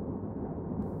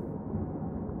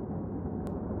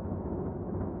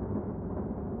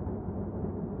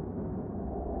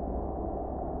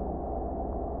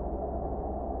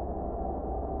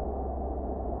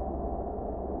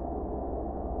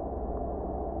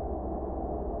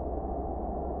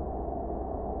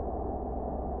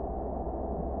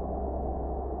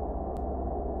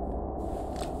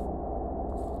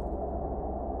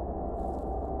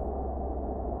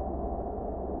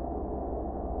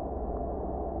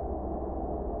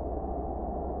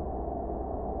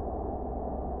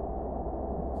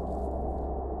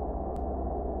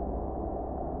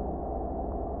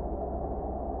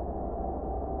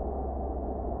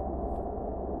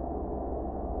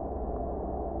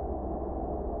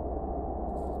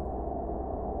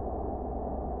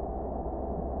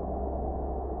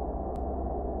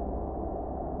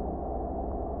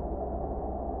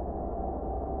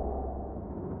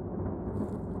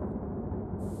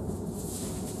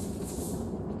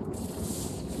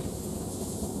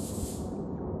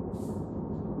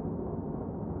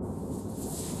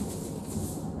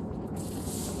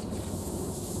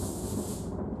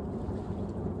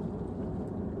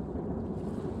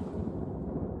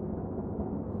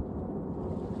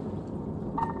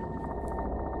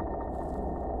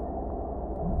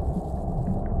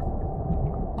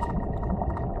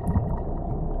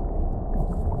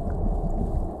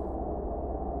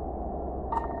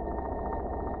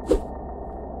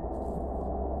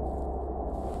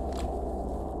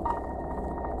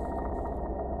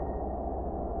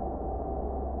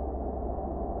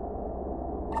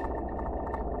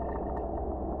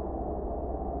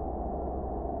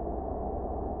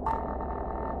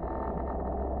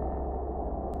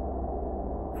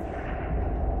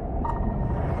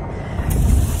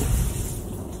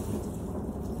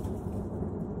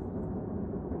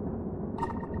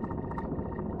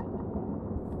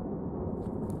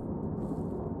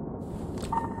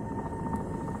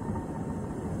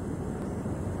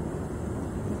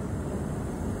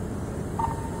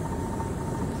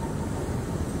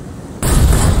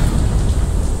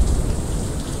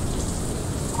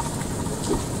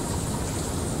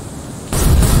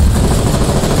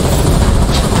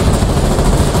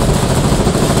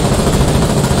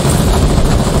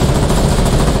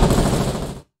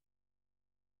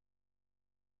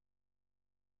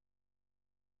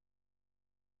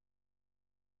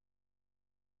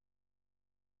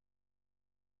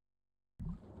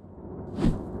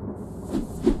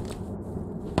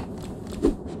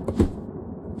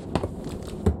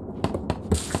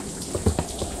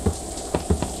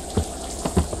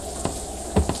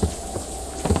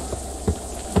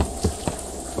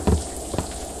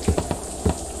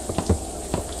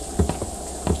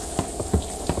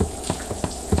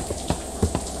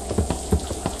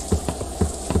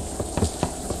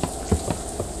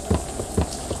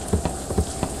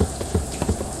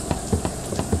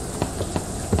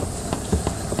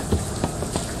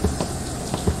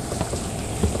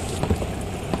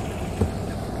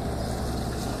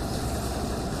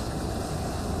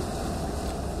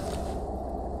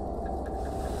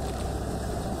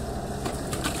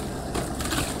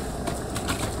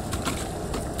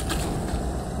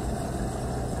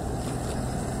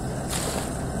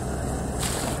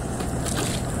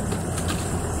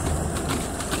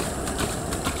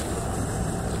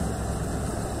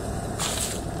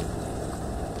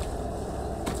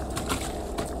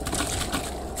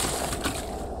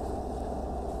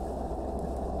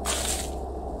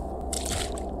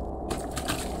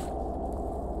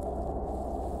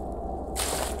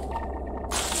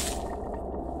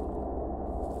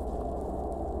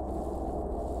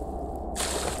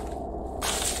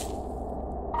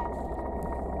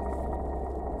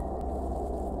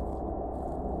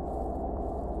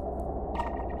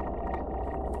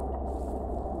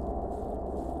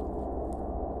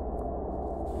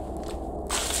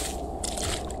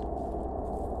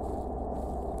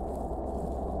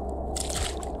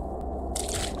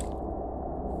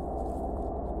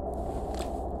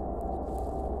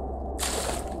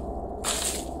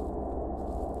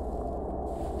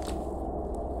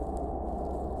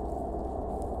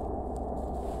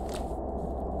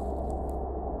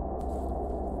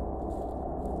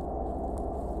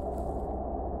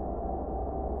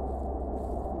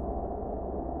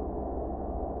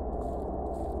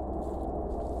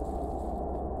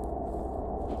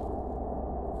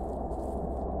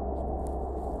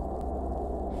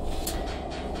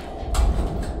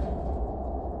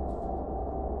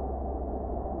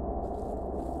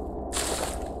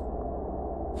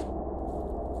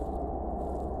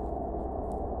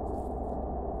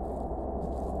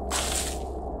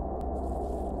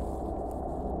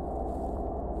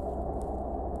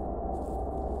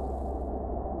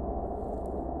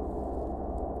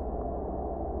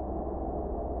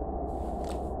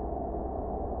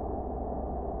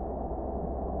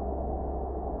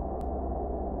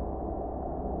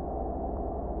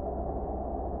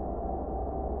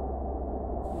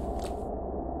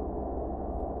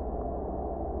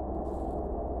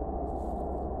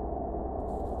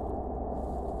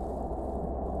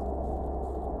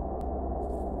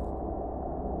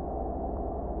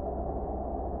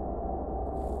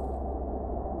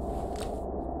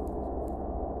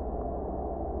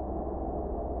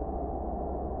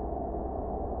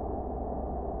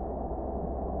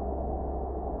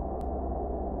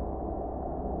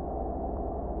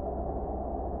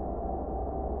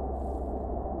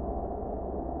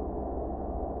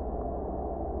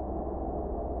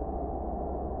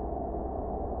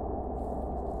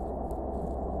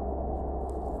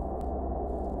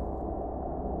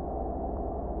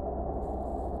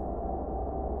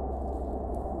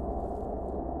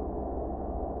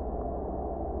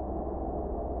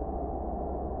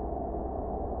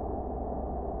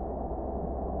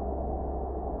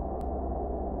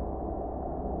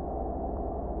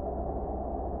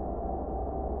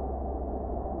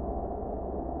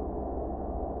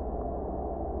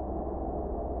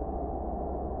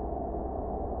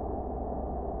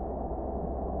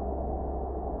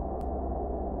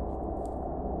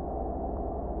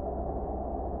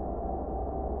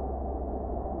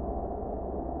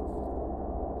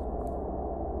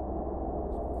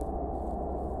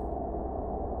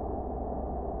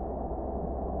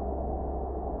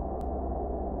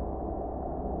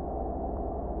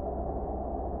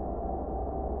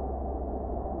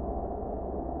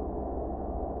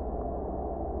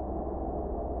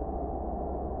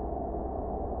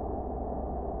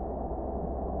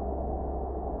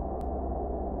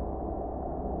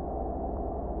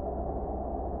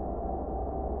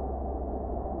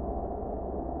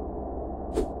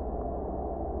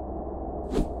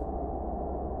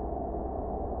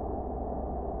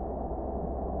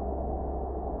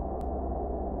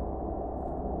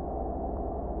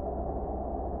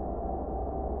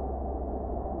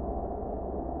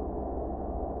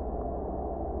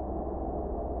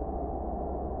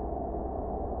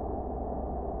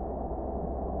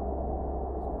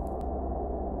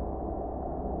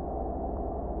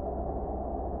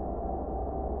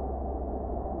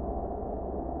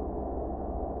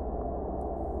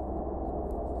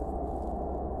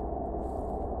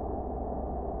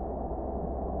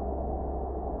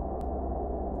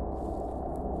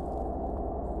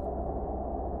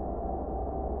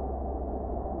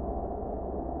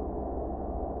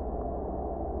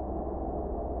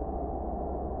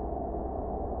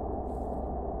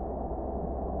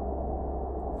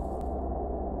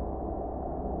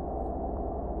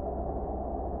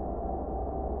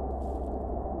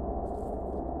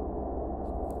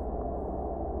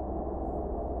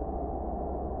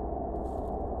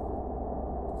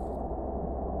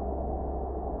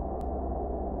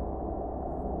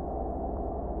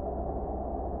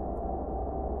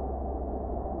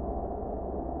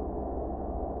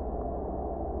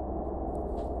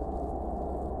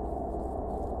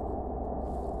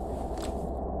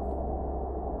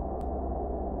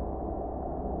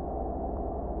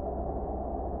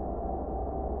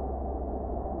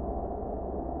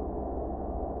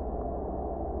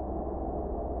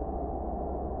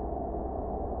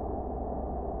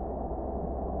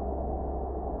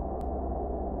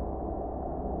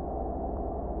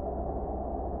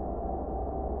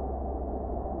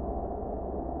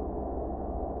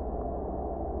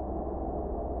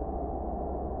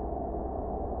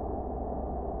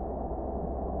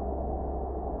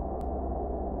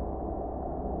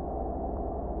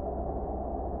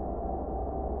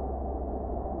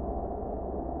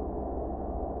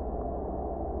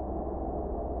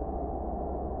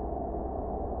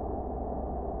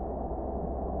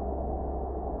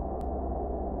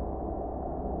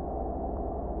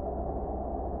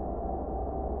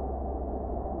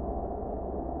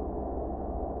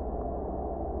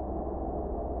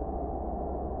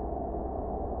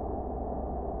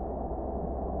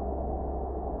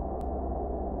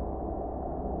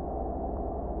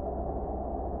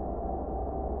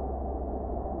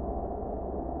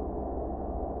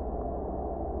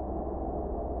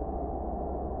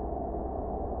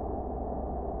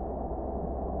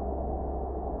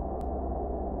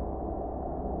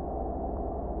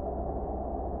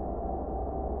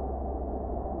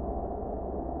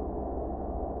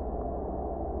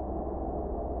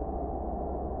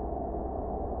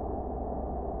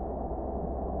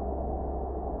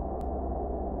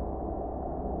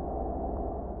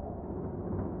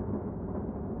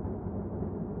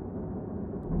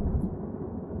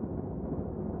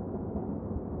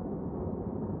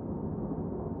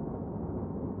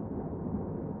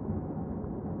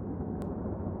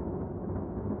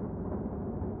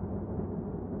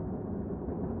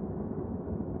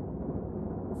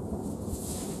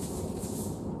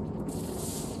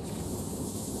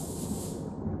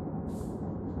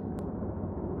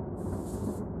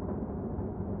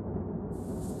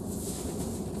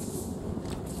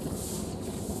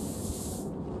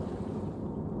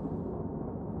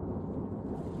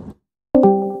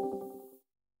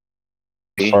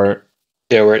 fart.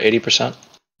 Yeah, we're at 80%.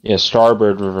 Yeah,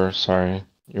 starboard reverse. Sorry,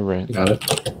 you're right. Got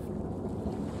it.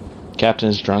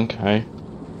 Captain's drunk. Hi.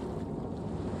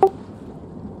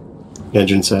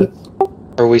 Engine set.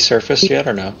 Are we surfaced yet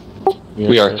or no?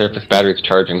 We are surface batteries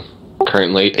charging.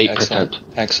 Currently 8%. Excellent.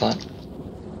 Excellent.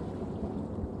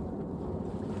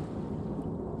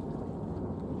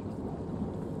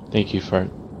 Thank you, fart.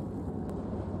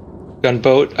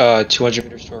 Gunboat, 200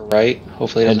 meters to our right.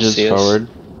 Hopefully, it doesn't Engines see us. forward.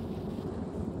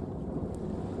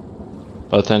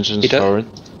 Both engines forward.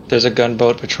 There's a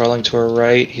gunboat patrolling to our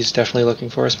right. He's definitely looking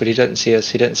for us, but he didn't see us.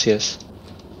 He didn't see us.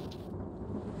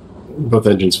 Both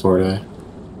engines forward, aye.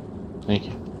 Thank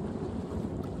you.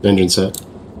 Engine set.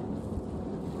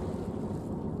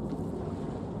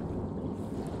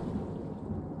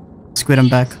 Squid, I'm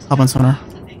back. Hop on sonar.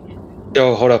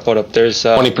 Yo, hold up. There's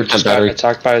 20% battery.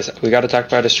 We got attacked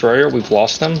by a destroyer. We've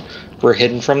lost them. We're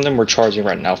hidden from them. We're charging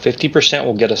right now. 50%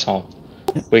 will get us home.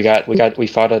 We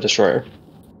fought a destroyer.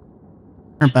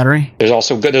 Current battery. There's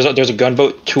also there's a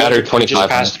gunboat to Battery just 25.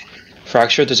 past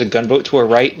Fracture. There's a gunboat to our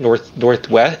right,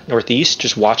 northeast.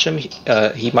 Just watch him.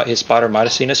 His spotter might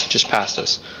have seen us. He just passed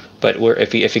us. But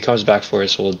if he comes back for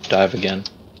us, we'll dive again.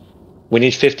 We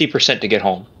need 50% to get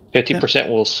home. 50%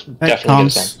 will definitely get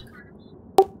us home.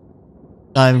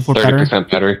 Dive for 30%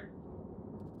 battery.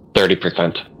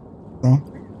 30%. Oh.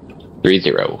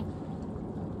 3-0.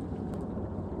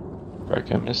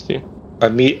 Right, I missed you.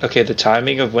 Okay, the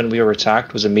timing of when we were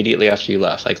attacked was immediately after you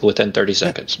left, like within 30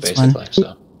 seconds, basically.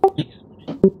 So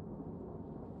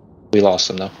we lost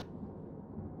them though.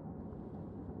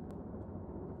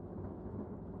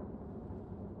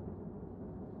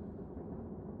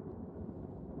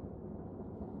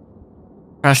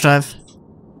 Crash dive.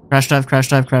 Crash dive, crash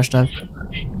dive, crash dive.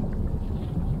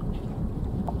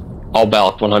 All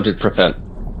ballast 100%.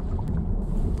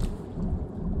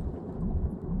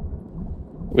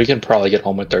 We can probably get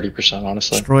home with 30%,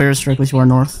 honestly. Destroyers directly to our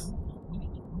north.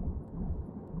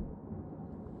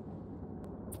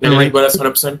 Turn right.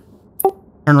 100%.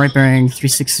 Turn right bearing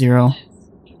 360.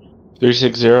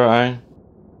 360, aye.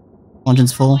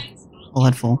 Engine's full. All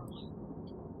head full.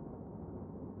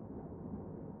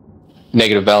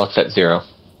 Negative ballast at 0.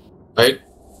 Right.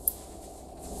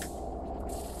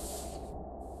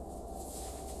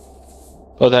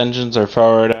 Both engines are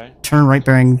forward, aye. Turn right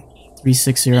bearing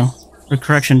 360. Or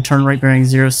correction, turn right bearing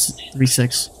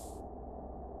 036.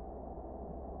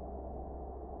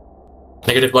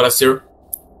 Negative ballast 0.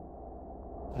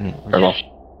 Very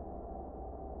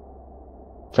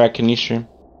Frack, can you stream?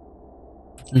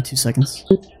 Give me 2 seconds.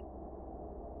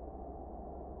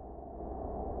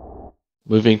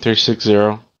 Moving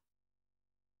 360.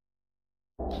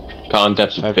 Con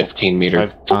depth of 15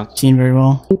 meters. 15 very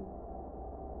well.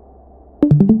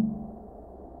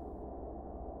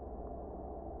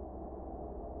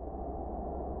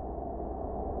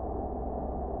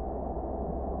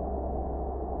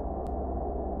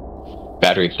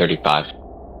 Battery 35.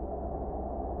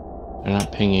 They're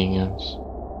not pinging us.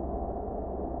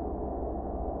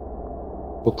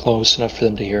 We're close enough for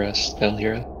them to hear us. They'll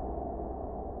hear us.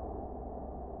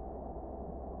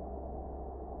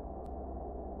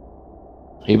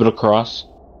 Able to cross?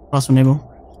 Cross when able.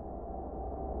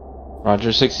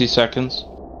 Roger, 60 seconds.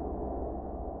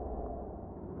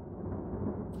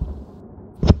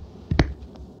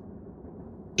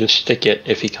 Just stick it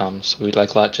if he comes.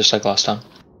 Just like last time.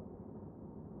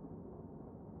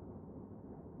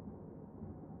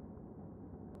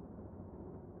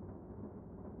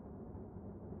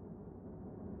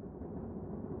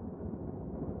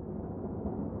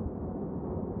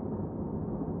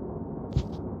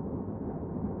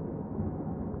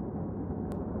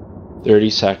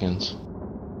 Seconds.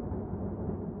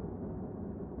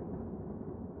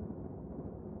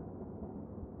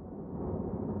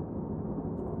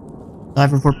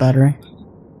 Dive report battery.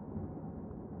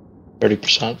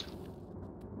 30%.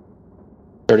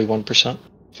 31%.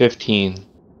 15.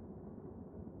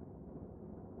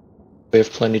 We have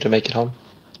plenty to make it home.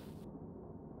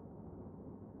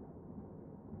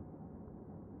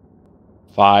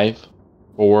 Five,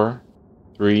 4,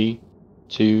 3,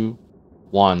 2,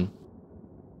 1.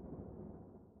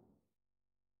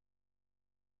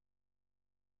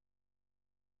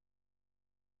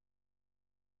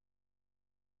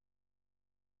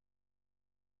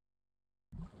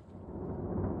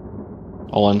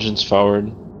 All engines forward.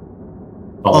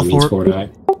 All engines forward, aye.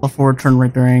 All forward, turn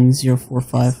right bearing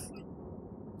 045.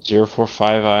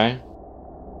 045, aye.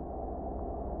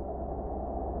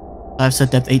 Dive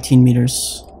set depth 18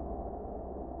 meters.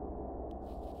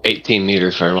 18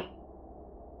 meters, very well.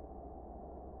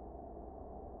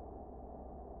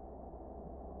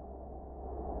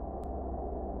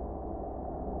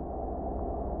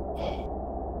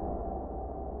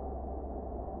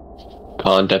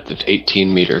 Pond depth is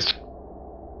 18 meters.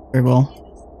 Very well.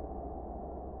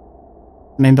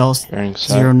 Main ballast Bearing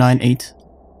south. 098.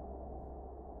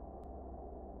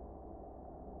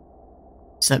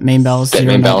 Set main ballast Set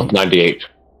main 098. ballast 98.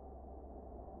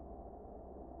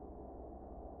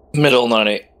 Middle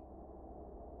 98.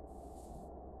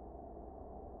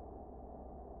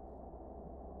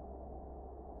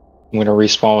 I'm gonna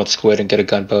respawn with Squid and get a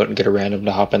gunboat and get a random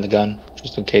to hop in the gun,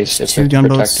 just in case if Two they're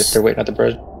gunboats. protected, they're waiting at the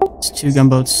bridge. It's 2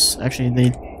 gunboats. Actually,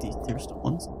 they're still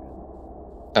ones.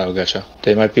 Oh, gotcha.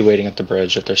 They might be waiting at the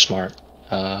bridge if they're smart.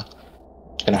 Gonna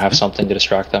have something to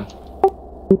distract them.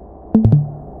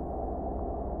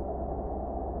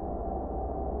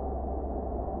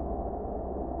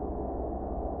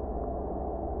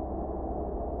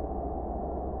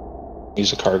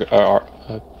 Use a cargo,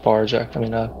 barge. I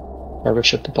mean, a cargo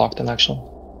ship to block them. Actually.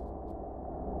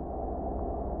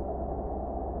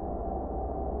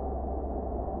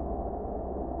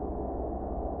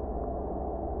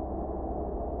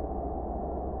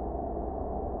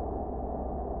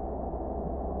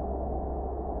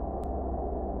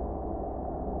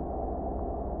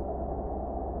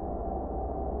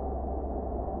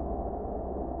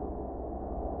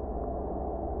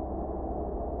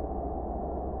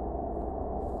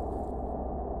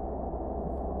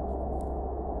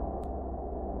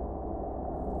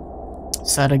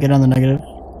 Sad I get on the negative.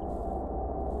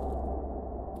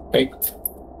 Wait.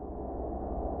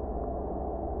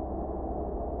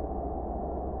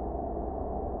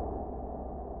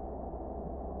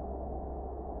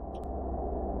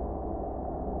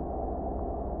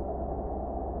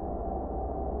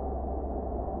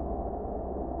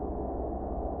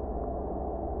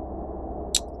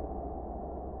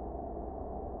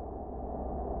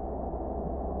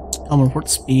 Report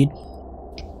speed.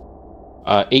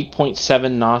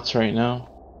 8.7 knots right now.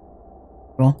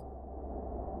 Cool.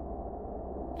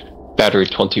 Battery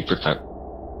 20%.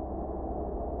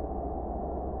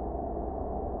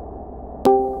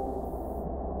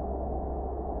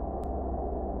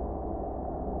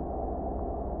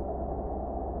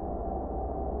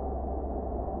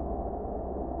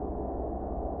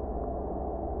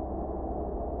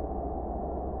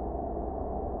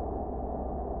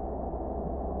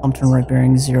 I'm turn right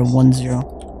bearing 010.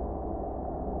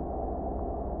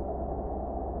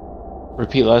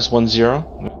 Repeat last 10.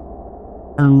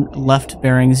 Turn left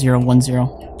bearing 010.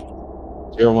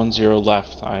 010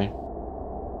 left. Aye.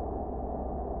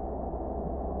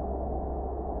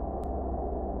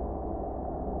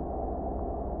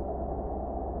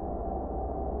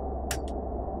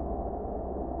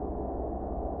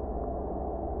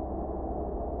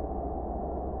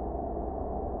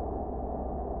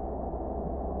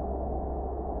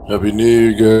 Happy New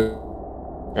Year, guys.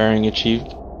 Bearing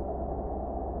achieved.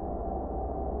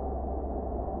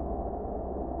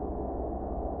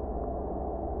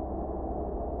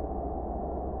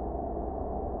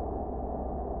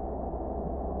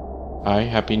 Aye,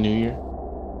 Happy New Year.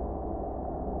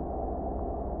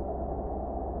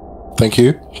 Thank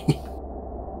you.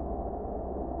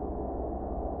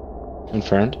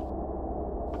 Confirmed.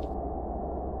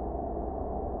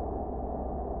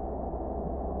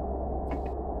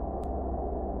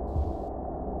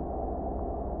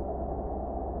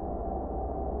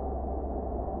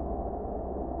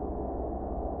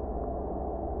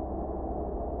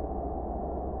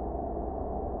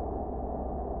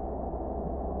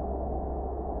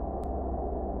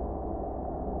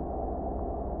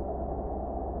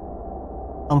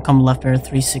 I'll come left bear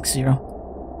 360.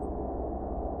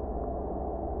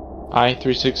 Aye,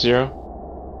 360.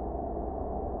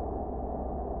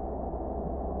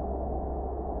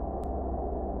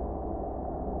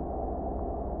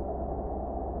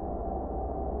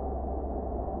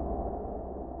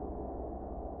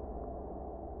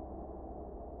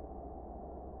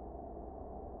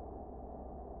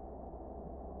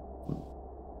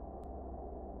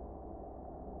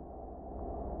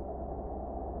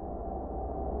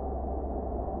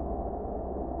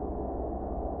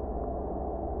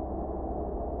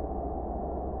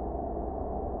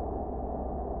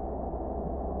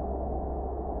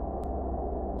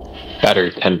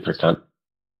 Battery 10%.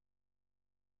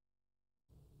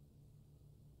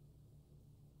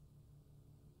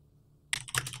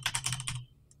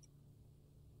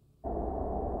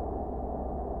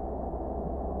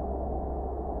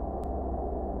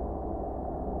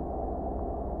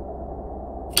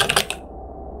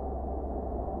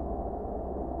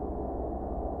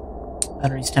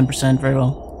 Battery's 10%, very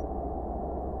well.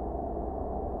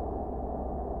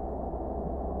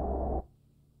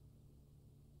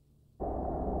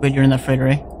 Wait, you're in that freighter,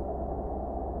 eh?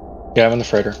 Yeah, I'm in the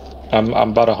freighter. I'm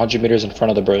about 100 meters in front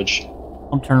of the bridge.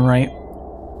 I'll turn right.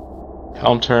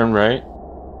 I'll turn right.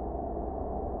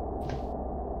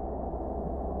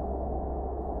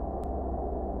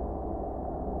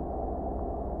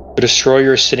 The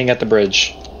destroyer is sitting at the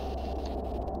bridge.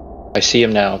 I see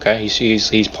him now, okay?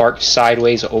 He's parked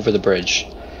sideways over the bridge.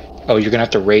 Oh, you're gonna have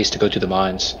to race to go to the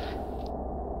mines.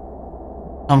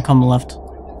 I'm come left.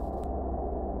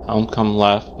 I'll come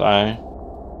left,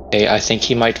 Hey, I think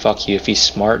he might fuck you. If he's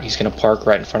smart, he's gonna park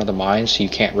right in front of the mines so you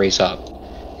can't race up.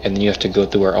 And then you have to go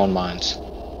through our own mines.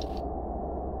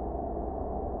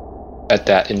 At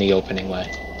that, in the opening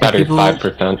way. Battery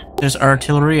 5%. There's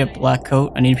artillery at Black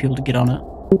Coat. I need people to get on it.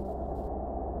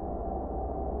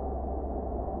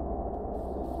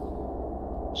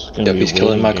 Yep, he's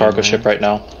killing my cargo ship right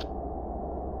now.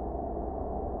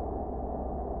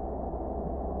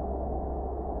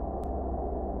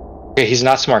 Okay, he's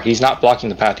not smart. He's not blocking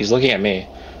the path. He's looking at me.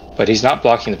 But he's not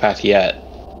blocking the path yet.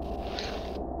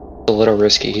 It's a little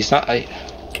risky. He's not...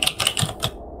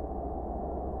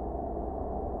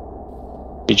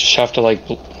 You just have to, like,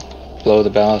 blow the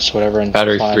ballast, whatever, and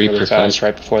battery climb 3% really fast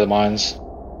right before the mines.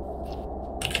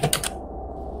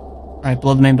 Alright,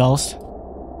 blow the main ballast.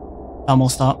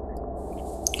 Almost stop.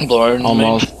 Blown.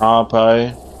 Almost stop,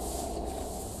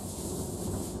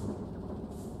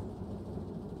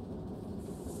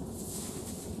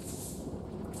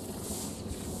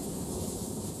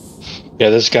 Yeah,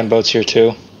 there's gunboats here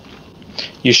too.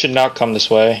 You should not come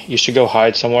this way. You should go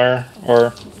hide somewhere,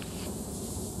 or...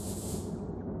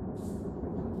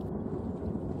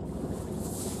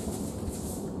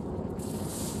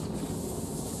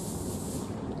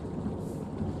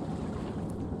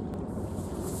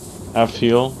 Have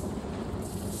fuel.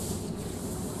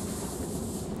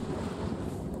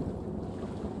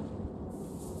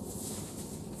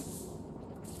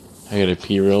 I gotta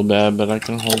pee real bad, but I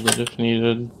can hold it if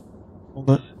needed. Hold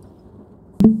it.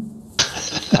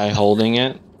 I holding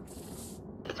it.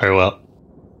 Very well.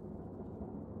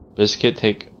 Biscuit,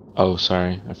 take... Oh,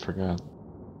 sorry, I forgot.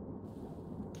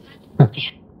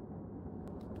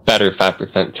 Battery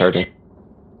 5% charging.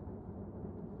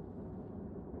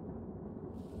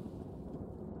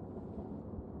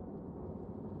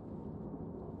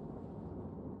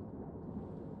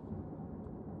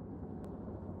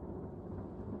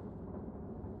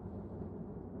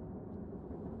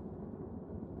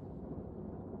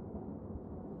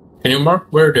 Can you mark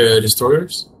where the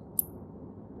destroyers?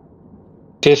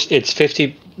 It's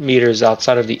 50 meters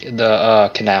outside of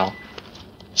the canal.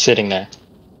 Sitting there.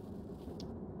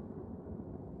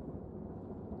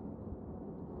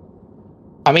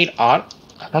 I mean, I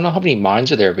don't know how many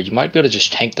mines are there, but you might be able to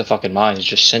just tank the fucking mines and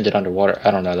just send it underwater. I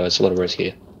don't know, though. It's a little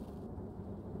risky.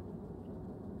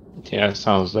 Yeah, it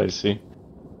sounds dicey.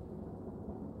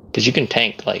 Because you can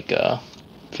tank, like,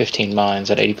 15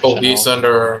 mines at 80%. Oh, he's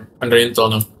under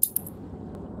intel now.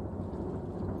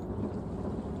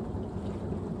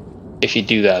 If you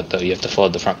do that, though, you have to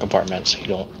flood the front compartment, so you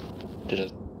don't...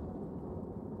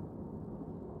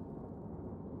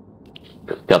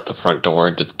 Got the front door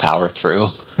and just power through.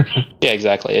 Yeah,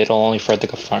 exactly. It'll only flood the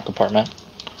front compartment.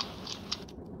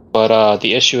 But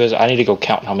the issue is I need to go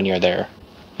count how many are there.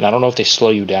 And I don't know if they slow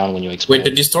you down when you explode. Wait,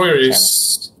 the destroyer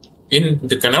is in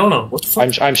the canal now? What the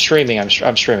fuck? I'm streaming. I'm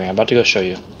streaming. I'm about to go show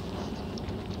you.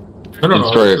 No. The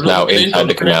destroyer is now inside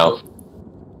the canal.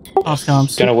 Off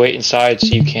comms. Gonna wait inside so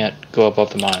you can't go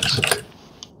above the mines.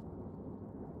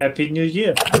 Happy New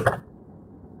Year to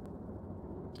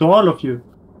all of you.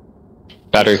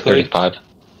 Battery 35.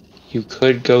 You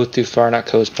could go through Farnat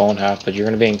Coast Bone Half, but you're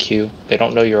gonna be in queue. They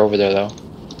don't know you're over there though,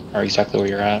 or exactly where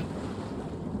you're at.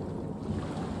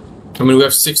 I mean, we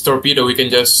have 6 torpedo. We can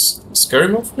just scare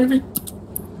him off, maybe.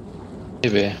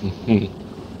 Maybe.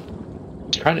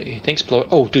 He thinks blow.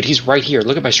 Oh, dude, he's right here.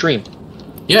 Look at my stream.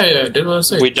 Yeah, that's what I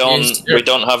say. We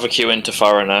don't have a queue into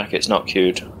Faranac. It's not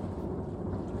queued.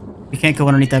 You can't go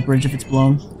underneath that bridge if it's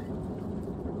blown.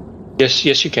 Yes,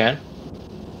 you can.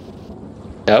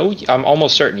 No, I'm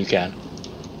almost certain you can.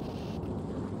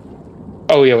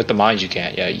 Oh yeah, with the mines you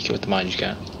can't. Yeah, you can with the mines you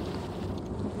can.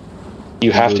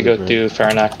 You have to go through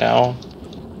Faranac now,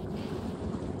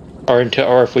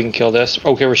 or if we can kill this.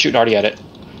 Okay, we're shooting Artie at it.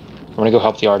 I'm gonna go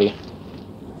help the Artie.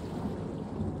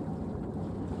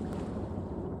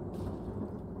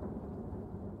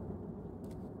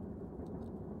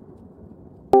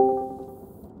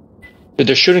 Dude,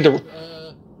 they're shooting the.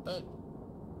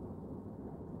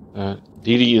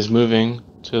 DD is moving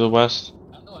to the west.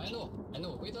 I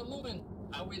know. Wait a moment.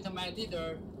 I wait my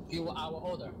leader give our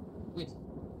order. Wait.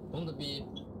 Don't be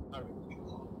hurry.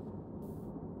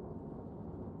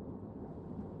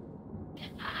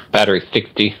 Battery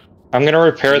 60. I'm gonna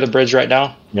repair the bridge right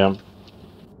now. Yeah.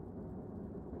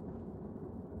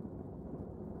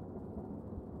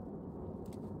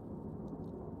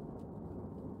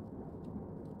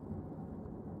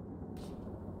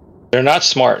 They're not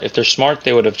smart. If they're smart,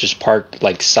 they would have just parked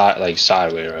like sideways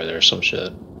right there or some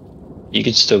shit. You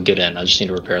can still get in. I just need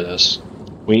to repair this.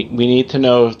 We need to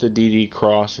know if the DD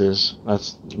crosses.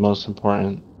 That's most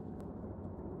important.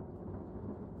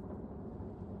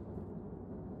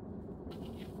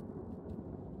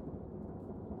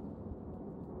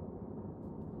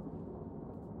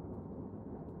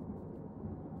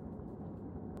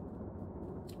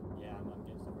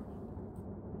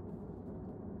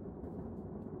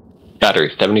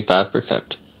 Battery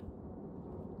 75%.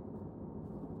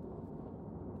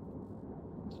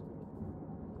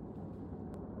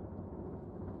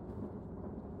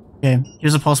 Okay,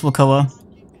 here's a possible COA.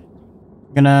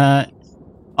 We're gonna...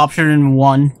 Option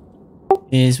 1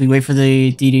 is we wait for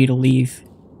the DD to leave.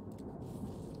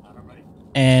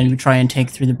 And we try and take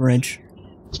through the bridge.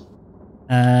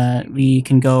 We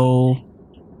can go...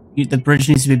 The bridge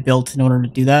needs to be built in order to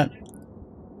do that.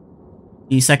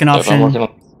 The second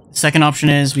option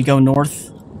is we go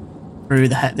north through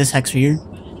this hex here,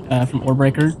 from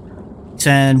Orbreaker.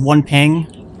 Send one ping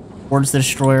towards the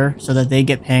destroyer so that they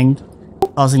get pinged,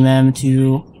 causing them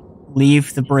to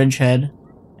leave the bridgehead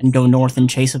and go north in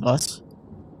chase of us.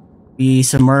 We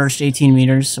submerged 18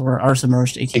 meters, or are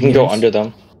submerged 18 meters. You can go under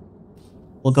them.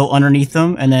 We'll go underneath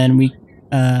them, and then we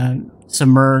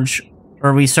submerge,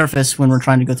 or we surface when we're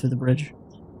trying to go through the bridge.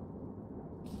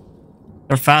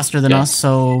 They're faster than us,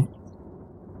 so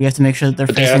we have to make sure that they're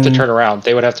But they have to turn around.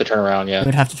 They would have to turn around, yeah. They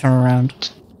would have to turn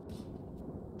around.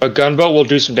 A gunboat will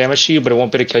do some damage to you, but it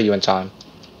won't be to kill you in time.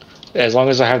 As long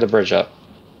as I have the bridge up.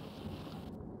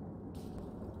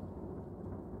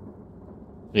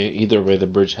 Yeah, either way, the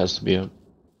bridge has to be up.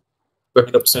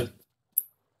 100%.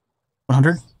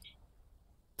 100?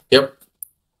 Yep.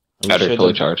 Battery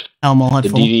fully charged. Helm all head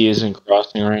full. The DD isn't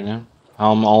crossing right now.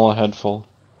 Helm all ahead full.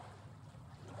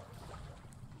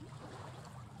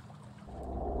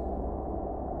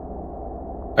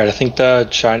 Alright, I think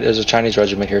there's a Chinese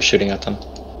regiment here shooting at them.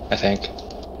 I think.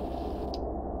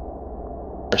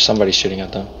 Or somebody's shooting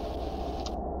at them.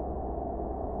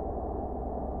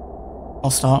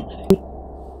 I'll stop.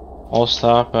 I'll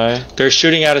stop, They're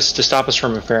shooting at us to stop us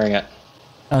from repairing it.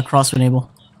 Cross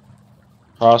enable.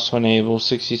 Cross enable,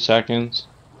 60 seconds.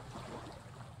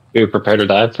 You prepare to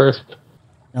dive first?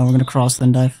 No, we're gonna cross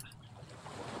then dive.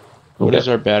 What is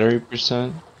our battery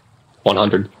percent?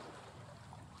 100.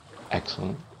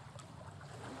 Excellent.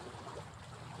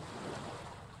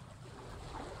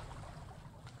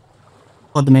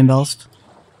 Flood the main ballast.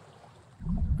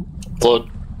 Flood.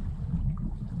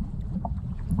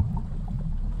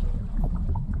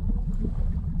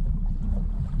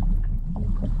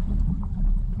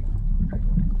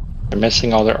 They're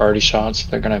missing all their arty shots.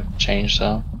 They're gonna change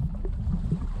though.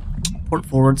 Port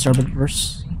forward, starboard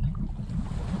reverse.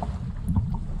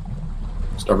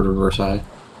 Starboard reverse high.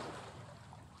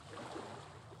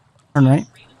 Turn right.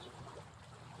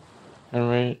 Turn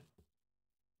right.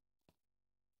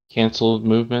 Cancel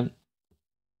movement.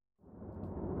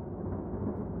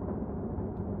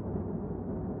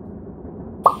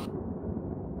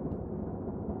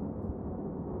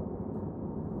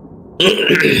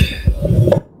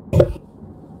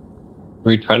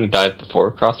 Were you trying to dive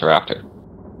before cross or after?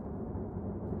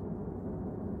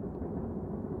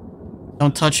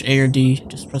 Don't touch A or D,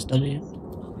 just press W.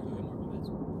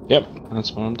 Yep,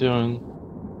 that's what I'm doing.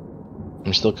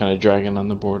 I'm still kind of dragging on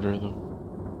the border though.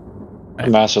 Right.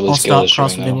 Massively skilled is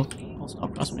showing though. I'll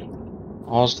stop crossing.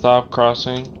 I'll stop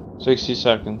crossing. 60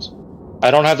 seconds.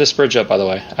 I don't have this bridge up, by the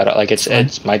way. I don't, like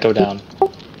it might go down.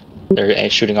 They're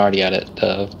shooting already at it.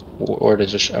 The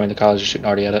college is shooting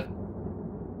already at it.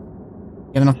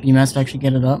 You have enough BMS to actually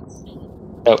get it up?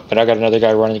 Oh, but I got another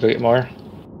guy running to go get more.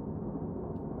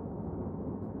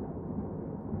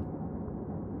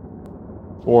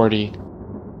 $40.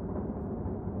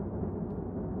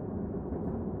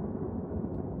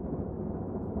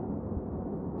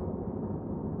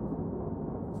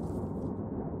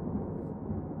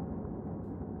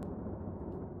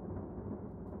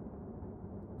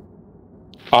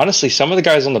 Honestly, some of the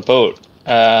guys on the boat,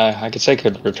 I could say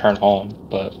could return home,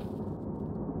 but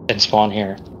and spawn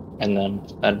here, and then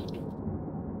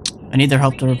I need their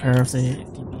help to repair if they.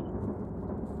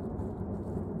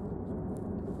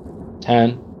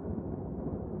 10.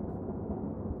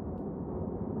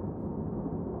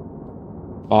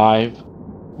 5,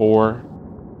 4,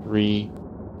 3,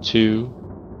 2,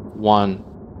 1.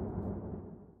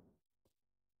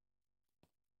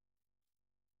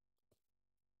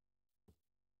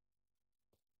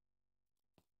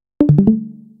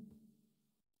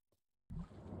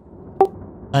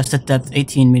 Last at depth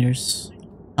 18 meters.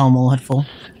 Helm all head full.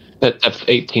 At depth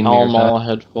 18 All meters. mall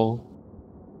head full.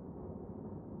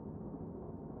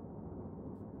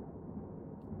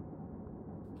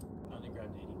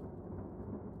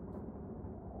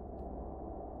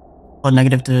 Well,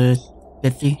 negative to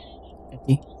 50.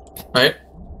 50. Right.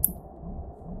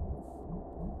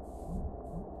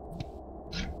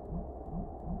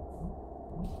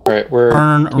 Alright, we're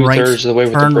Turn right. two-thirds of the way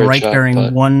with the Turn bridge right up, bearing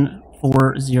but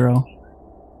 140.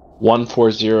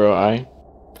 140 I.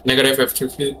 Negative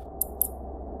F2 feet.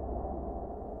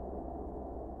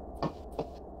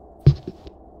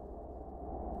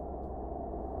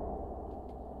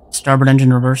 Starboard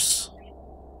engine reverse.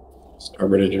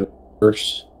 Starboard engine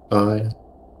reverse. Aye.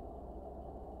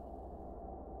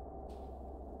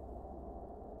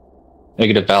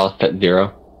 Negative ballast at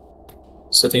 0.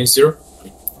 Setting 0.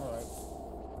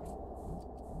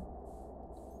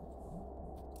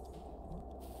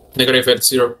 Negative at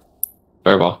 0.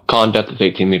 Very well. Con depth is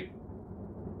 18 meters.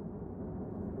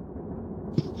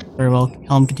 Very well.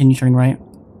 Helm continue turning right.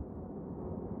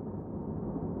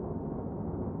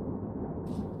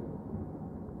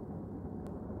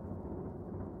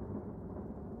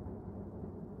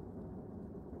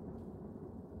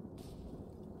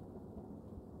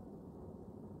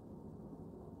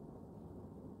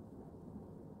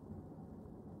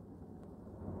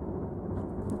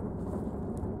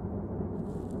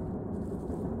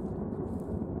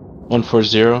 One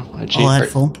 140. All head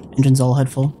full. Engines all head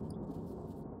full.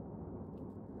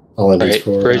 All engines Alright,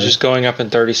 forward. bridge is going up in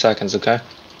 30 seconds, okay?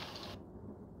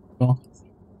 Cool.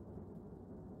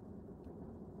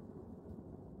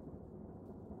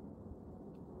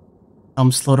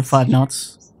 Helm slow to 5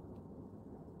 knots.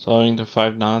 Slowing to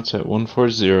 5 knots at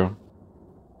 140.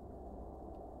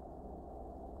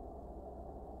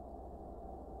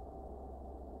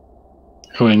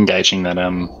 Who are engaging that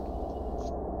I'm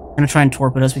gonna try and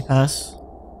torp it as we pass.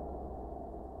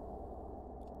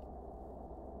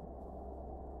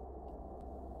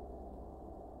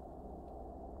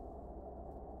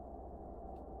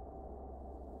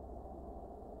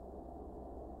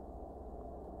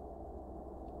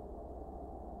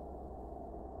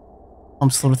 I'm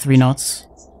slow to 3 knots.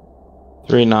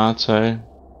 3 knots I.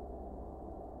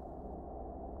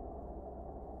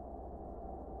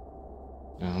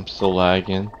 Yeah, I'm still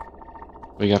lagging.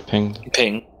 We got pinged.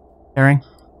 Ping. Bearing.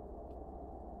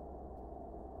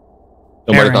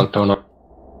 Nobody's on sonar.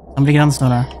 Somebody get on the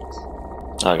sonar.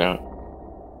 I got it.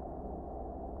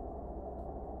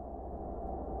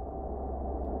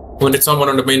 Wounded someone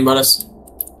on the main ballast.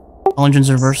 All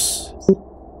engines reverse.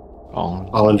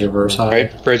 All engine reverse high.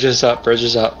 Alright, bridge is up, bridge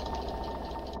is up.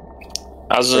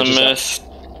 Azimuth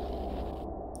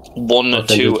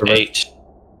 128.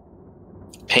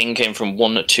 Ping came from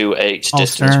 128, All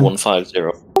distance stern.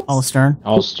 150. All stern.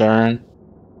 All stern.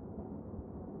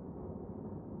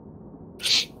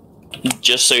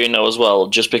 Just so you know as well,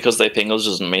 just because they ping us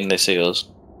doesn't mean they see us.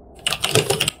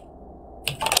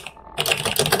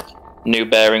 New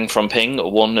bearing from ping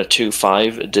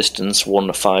 125, distance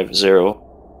 150.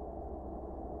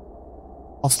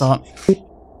 I'll stop.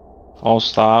 All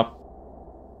stop.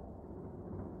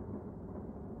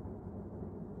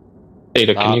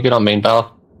 Ada, can you get on main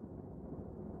bow?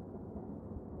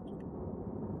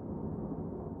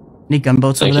 Any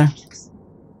gunboats over there?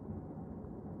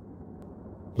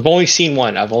 I've only seen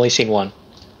one,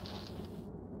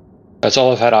 That's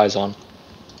all I've had eyes on.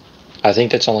 I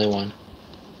think that's only one.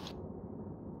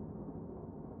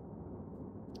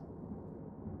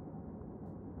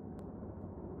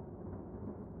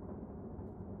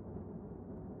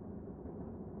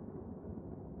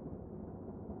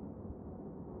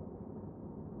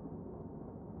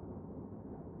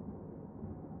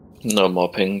 No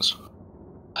more pings.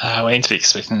 we need to be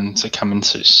expecting to come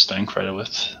into Stone Crater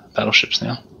with battleships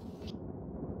now.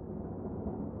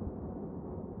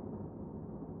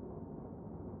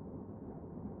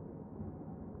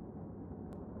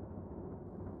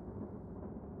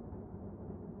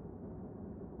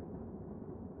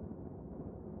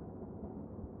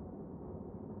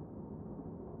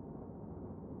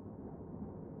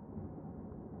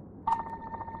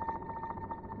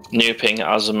 New ping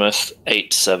azimuth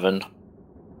 87.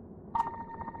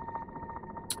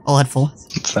 All head full.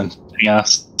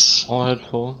 Yes. All head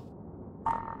full.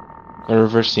 Gotta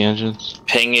reverse the engines.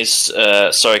 Ping is,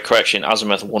 sorry, correction,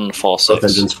 azimuth 146. Both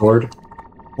engines forward.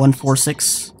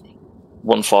 146.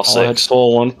 146. All head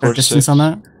full, There's 146. distance on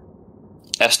that.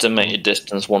 Estimated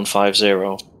distance 150.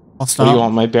 I'll What stop. do you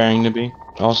want my bearing to be?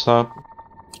 I'll stop.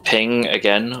 Ping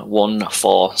again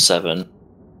 147.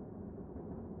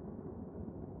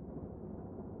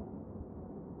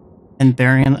 And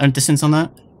bearing and distance on that?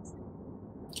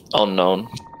 Unknown.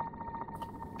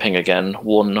 Ping again.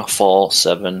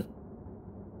 147.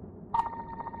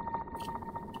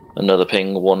 Another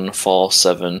ping.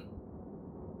 147.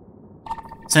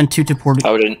 Send 2 to port.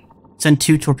 I wouldn't. Send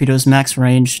 2 torpedoes, max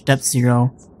range, depth 0,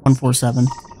 147.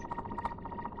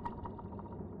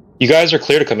 You guys are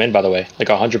clear to come in, by the way. Like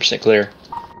 100% clear.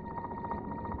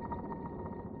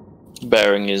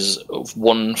 Bearing is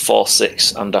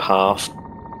 146.5.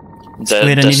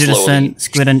 Squid, I need you to send.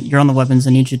 Squid, you're on the weapons.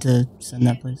 I need you to send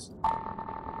that, please.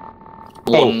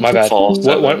 Oh, my bad.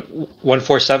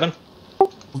 147?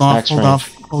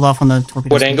 Hold off on the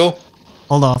torpedoes. What angle?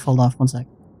 Hold off, 1 sec.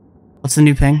 What's the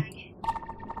new ping?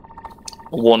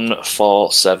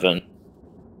 147.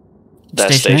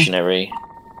 They're stationary.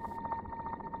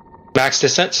 Max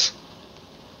distance?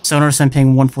 Sonar send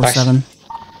ping 147.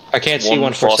 I can't see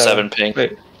 147 ping.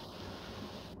 Wait.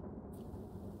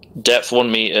 Depth 1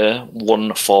 meter,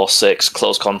 146,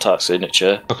 close contact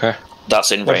signature. Okay.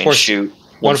 That's in range. Shoot.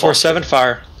 147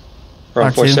 fire. Or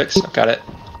 146. Got it.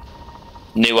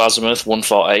 New azimuth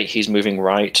 148. He's moving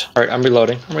right. Alright, I'm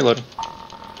reloading.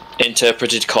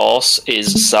 Interpreted course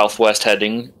is southwest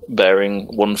heading, bearing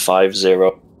 150.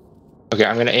 Okay,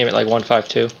 I'm gonna aim it like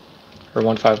 152 or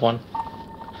 151.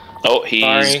 Oh,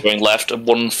 he's going left.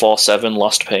 147.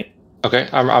 Last ping. Okay,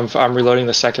 I'm reloading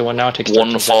the second one now. It takes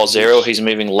 140. He's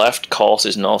moving left. Course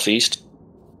is northeast.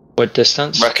 What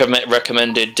distance?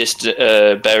 Recommended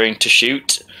bearing to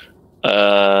shoot.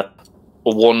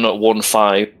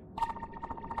 115.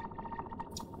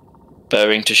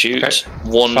 Bearing to shoot. Okay.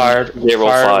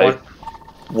 105.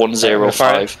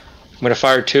 105. I'm gonna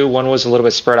fire 2. One was a little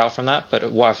bit spread out from that, but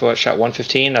I shot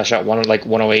 115. I shot one like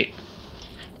 108.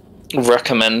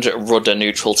 Recommend rudder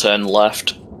neutral turn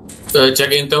left.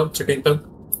 Check intel.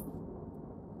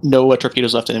 No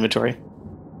torpedoes left in inventory.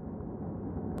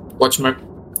 Watch map.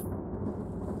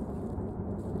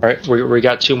 Alright, we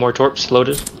got 2 more torps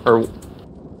loaded, or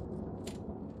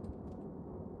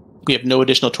we have no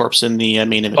additional torps in the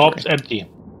main inventory. Torps empty.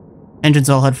 Engines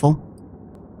all head full.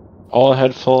 All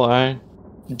head full, aye.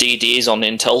 DD's on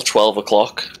intel, 12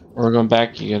 o'clock. We're going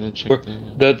back, you gotta check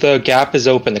the gap is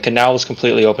open, the canal is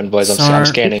completely open, boys. I'm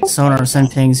scanning. Sonar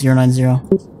send ping 090.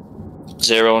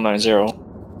 090.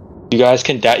 You guys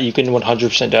can you can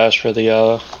 100% dash for the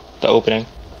opening.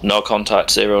 No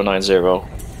contact 090.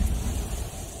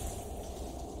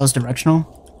 Those directional?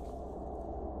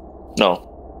 No.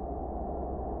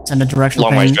 Send a directional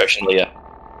Long ping. range directional, yeah.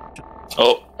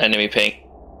 Oh, enemy ping.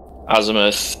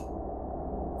 Azimuth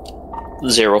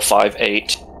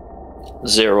 058.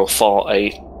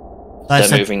 048.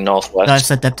 They're moving northwest. Dive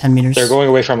set depth 10 meters. They're going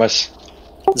away from us.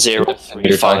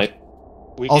 035.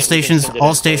 All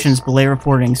stations belay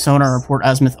reporting. Sonar report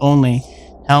azimuth only.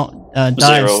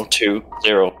 Dives. 020.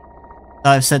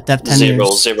 Dive set depth 10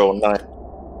 meters. 009.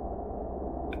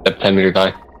 Depth 10 meter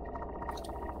die.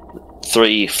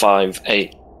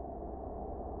 358.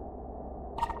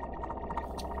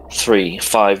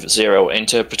 350.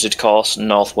 Interpreted course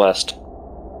northwest.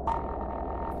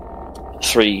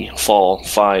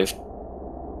 345.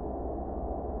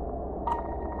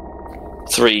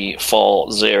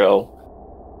 340.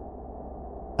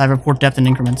 I report depth in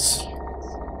increments.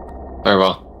 Very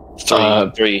well.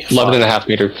 11.5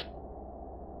 meters.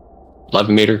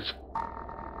 11 meters.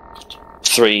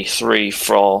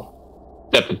 334.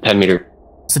 Depth 10 meter.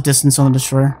 What's the distance on the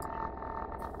destroyer?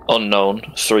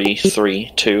 Unknown.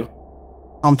 332.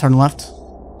 Helm turn left.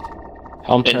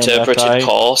 Interpreted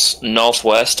course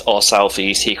northwest or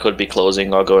southeast. He could be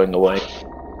closing or going away.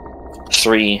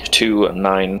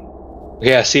 329.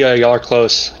 Yeah, I see y'all are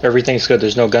close. Everything's good.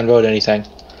 There's no gunboat, anything.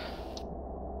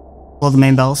 Below the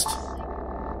main ballast.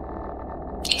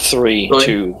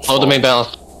 3-2. Hold the main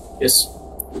ballast. Yes.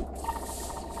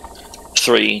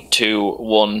 3, 2,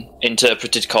 1.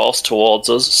 Interpreted course towards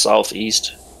us,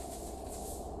 southeast.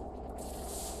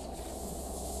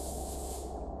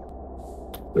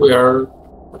 We are.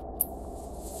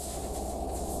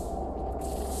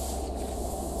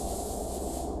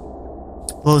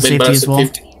 Below the safety as well.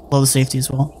 Below the safety as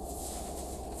well.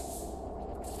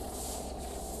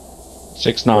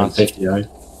 6 knots. Safety eye.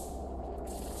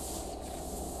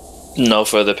 No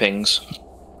further pings.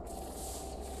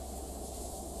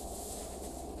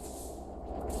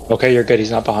 Okay, you're good.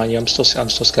 He's not behind you. I'm still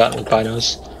scouting with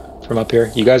binos from up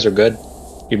here. You guys are good.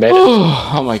 You made it.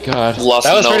 Oh my god.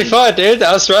 That was pretty fun, dude.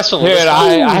 That was stressful. Dude,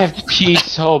 I have to pee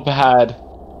so bad.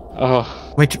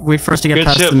 Oh. Wait for us to get Good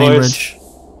past shit, the main boys. bridge.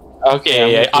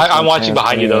 Okay, yeah. I'm watching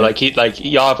behind you though. Like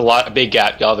y'all have a big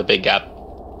gap. Y'all have a big gap.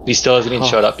 He still hasn't even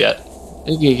showed up yet.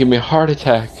 You're gonna give me a heart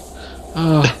attack.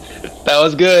 Oh. That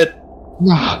was good.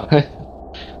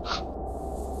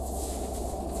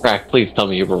 Crack, please tell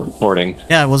me you were recording.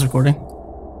 Yeah, I was recording.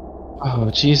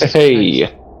 Oh, Jesus. Hey!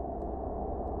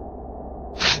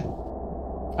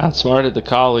 Outsmarted the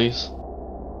collies.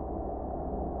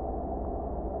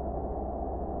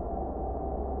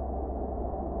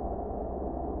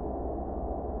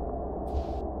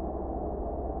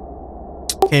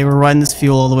 Okay, we're riding this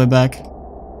fuel all the way back.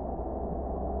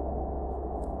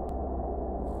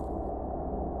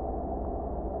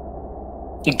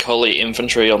 Collie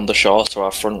infantry on the shore to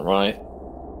our front right.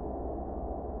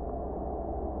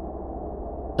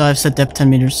 I've set depth 10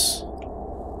 meters.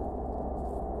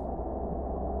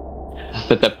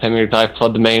 Set depth 10 meter dive,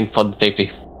 flood the main, flood the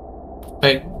safety.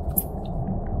 Hey.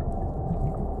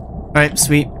 Alright,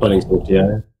 sweet. Flooding safety,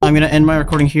 yeah. I'm gonna end my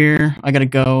recording here. I gotta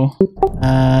go.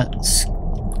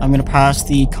 I'm gonna pass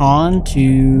the con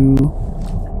to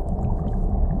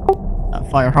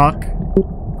Firehawk.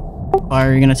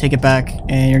 Fire, you're gonna take it back,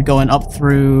 and you're going up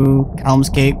through Calms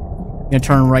Cape. You're gonna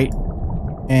turn right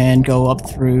and go up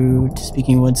through to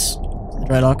Speaking Woods to the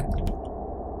dry dock.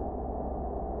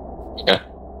 Okay.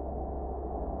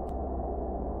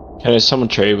 Can someone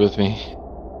trade with me?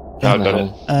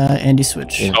 Andy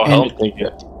switch. Yeah. Oh, Andy, Thank you.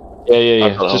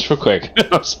 Yeah. Just real quick.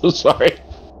 I'm so sorry.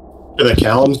 To the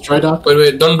Callum's dry dock?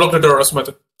 Wait, don't block the door,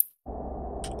 Asmata.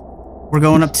 we're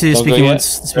going up to Don't go Speaking yet,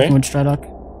 Woods, the Speaking right? Woods dry dock.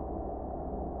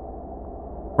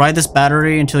 Ride this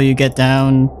battery until you get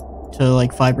down to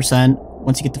like 5%.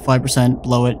 Once you get to 5%,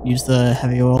 blow it. Use the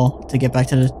heavy oil to get back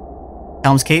to the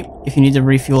Calms Cape. If you need to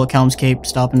refuel at Calms Cape,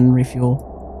 stop and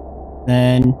refuel.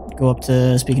 Then go up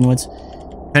to Speaking Woods.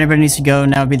 If anybody needs to go,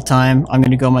 now would be the time. I'm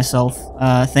going to go myself.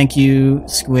 Thank you,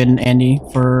 Squid and Andy,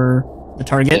 for the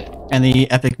target and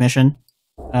the epic mission.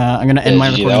 I'm going to end my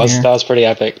recording here. That was pretty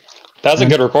epic. That was a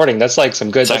good recording. That's like some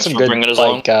good. Thanks that's some for good. bringing us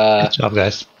Like, along. Good job,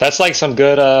 guys. that's like some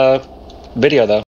good video though.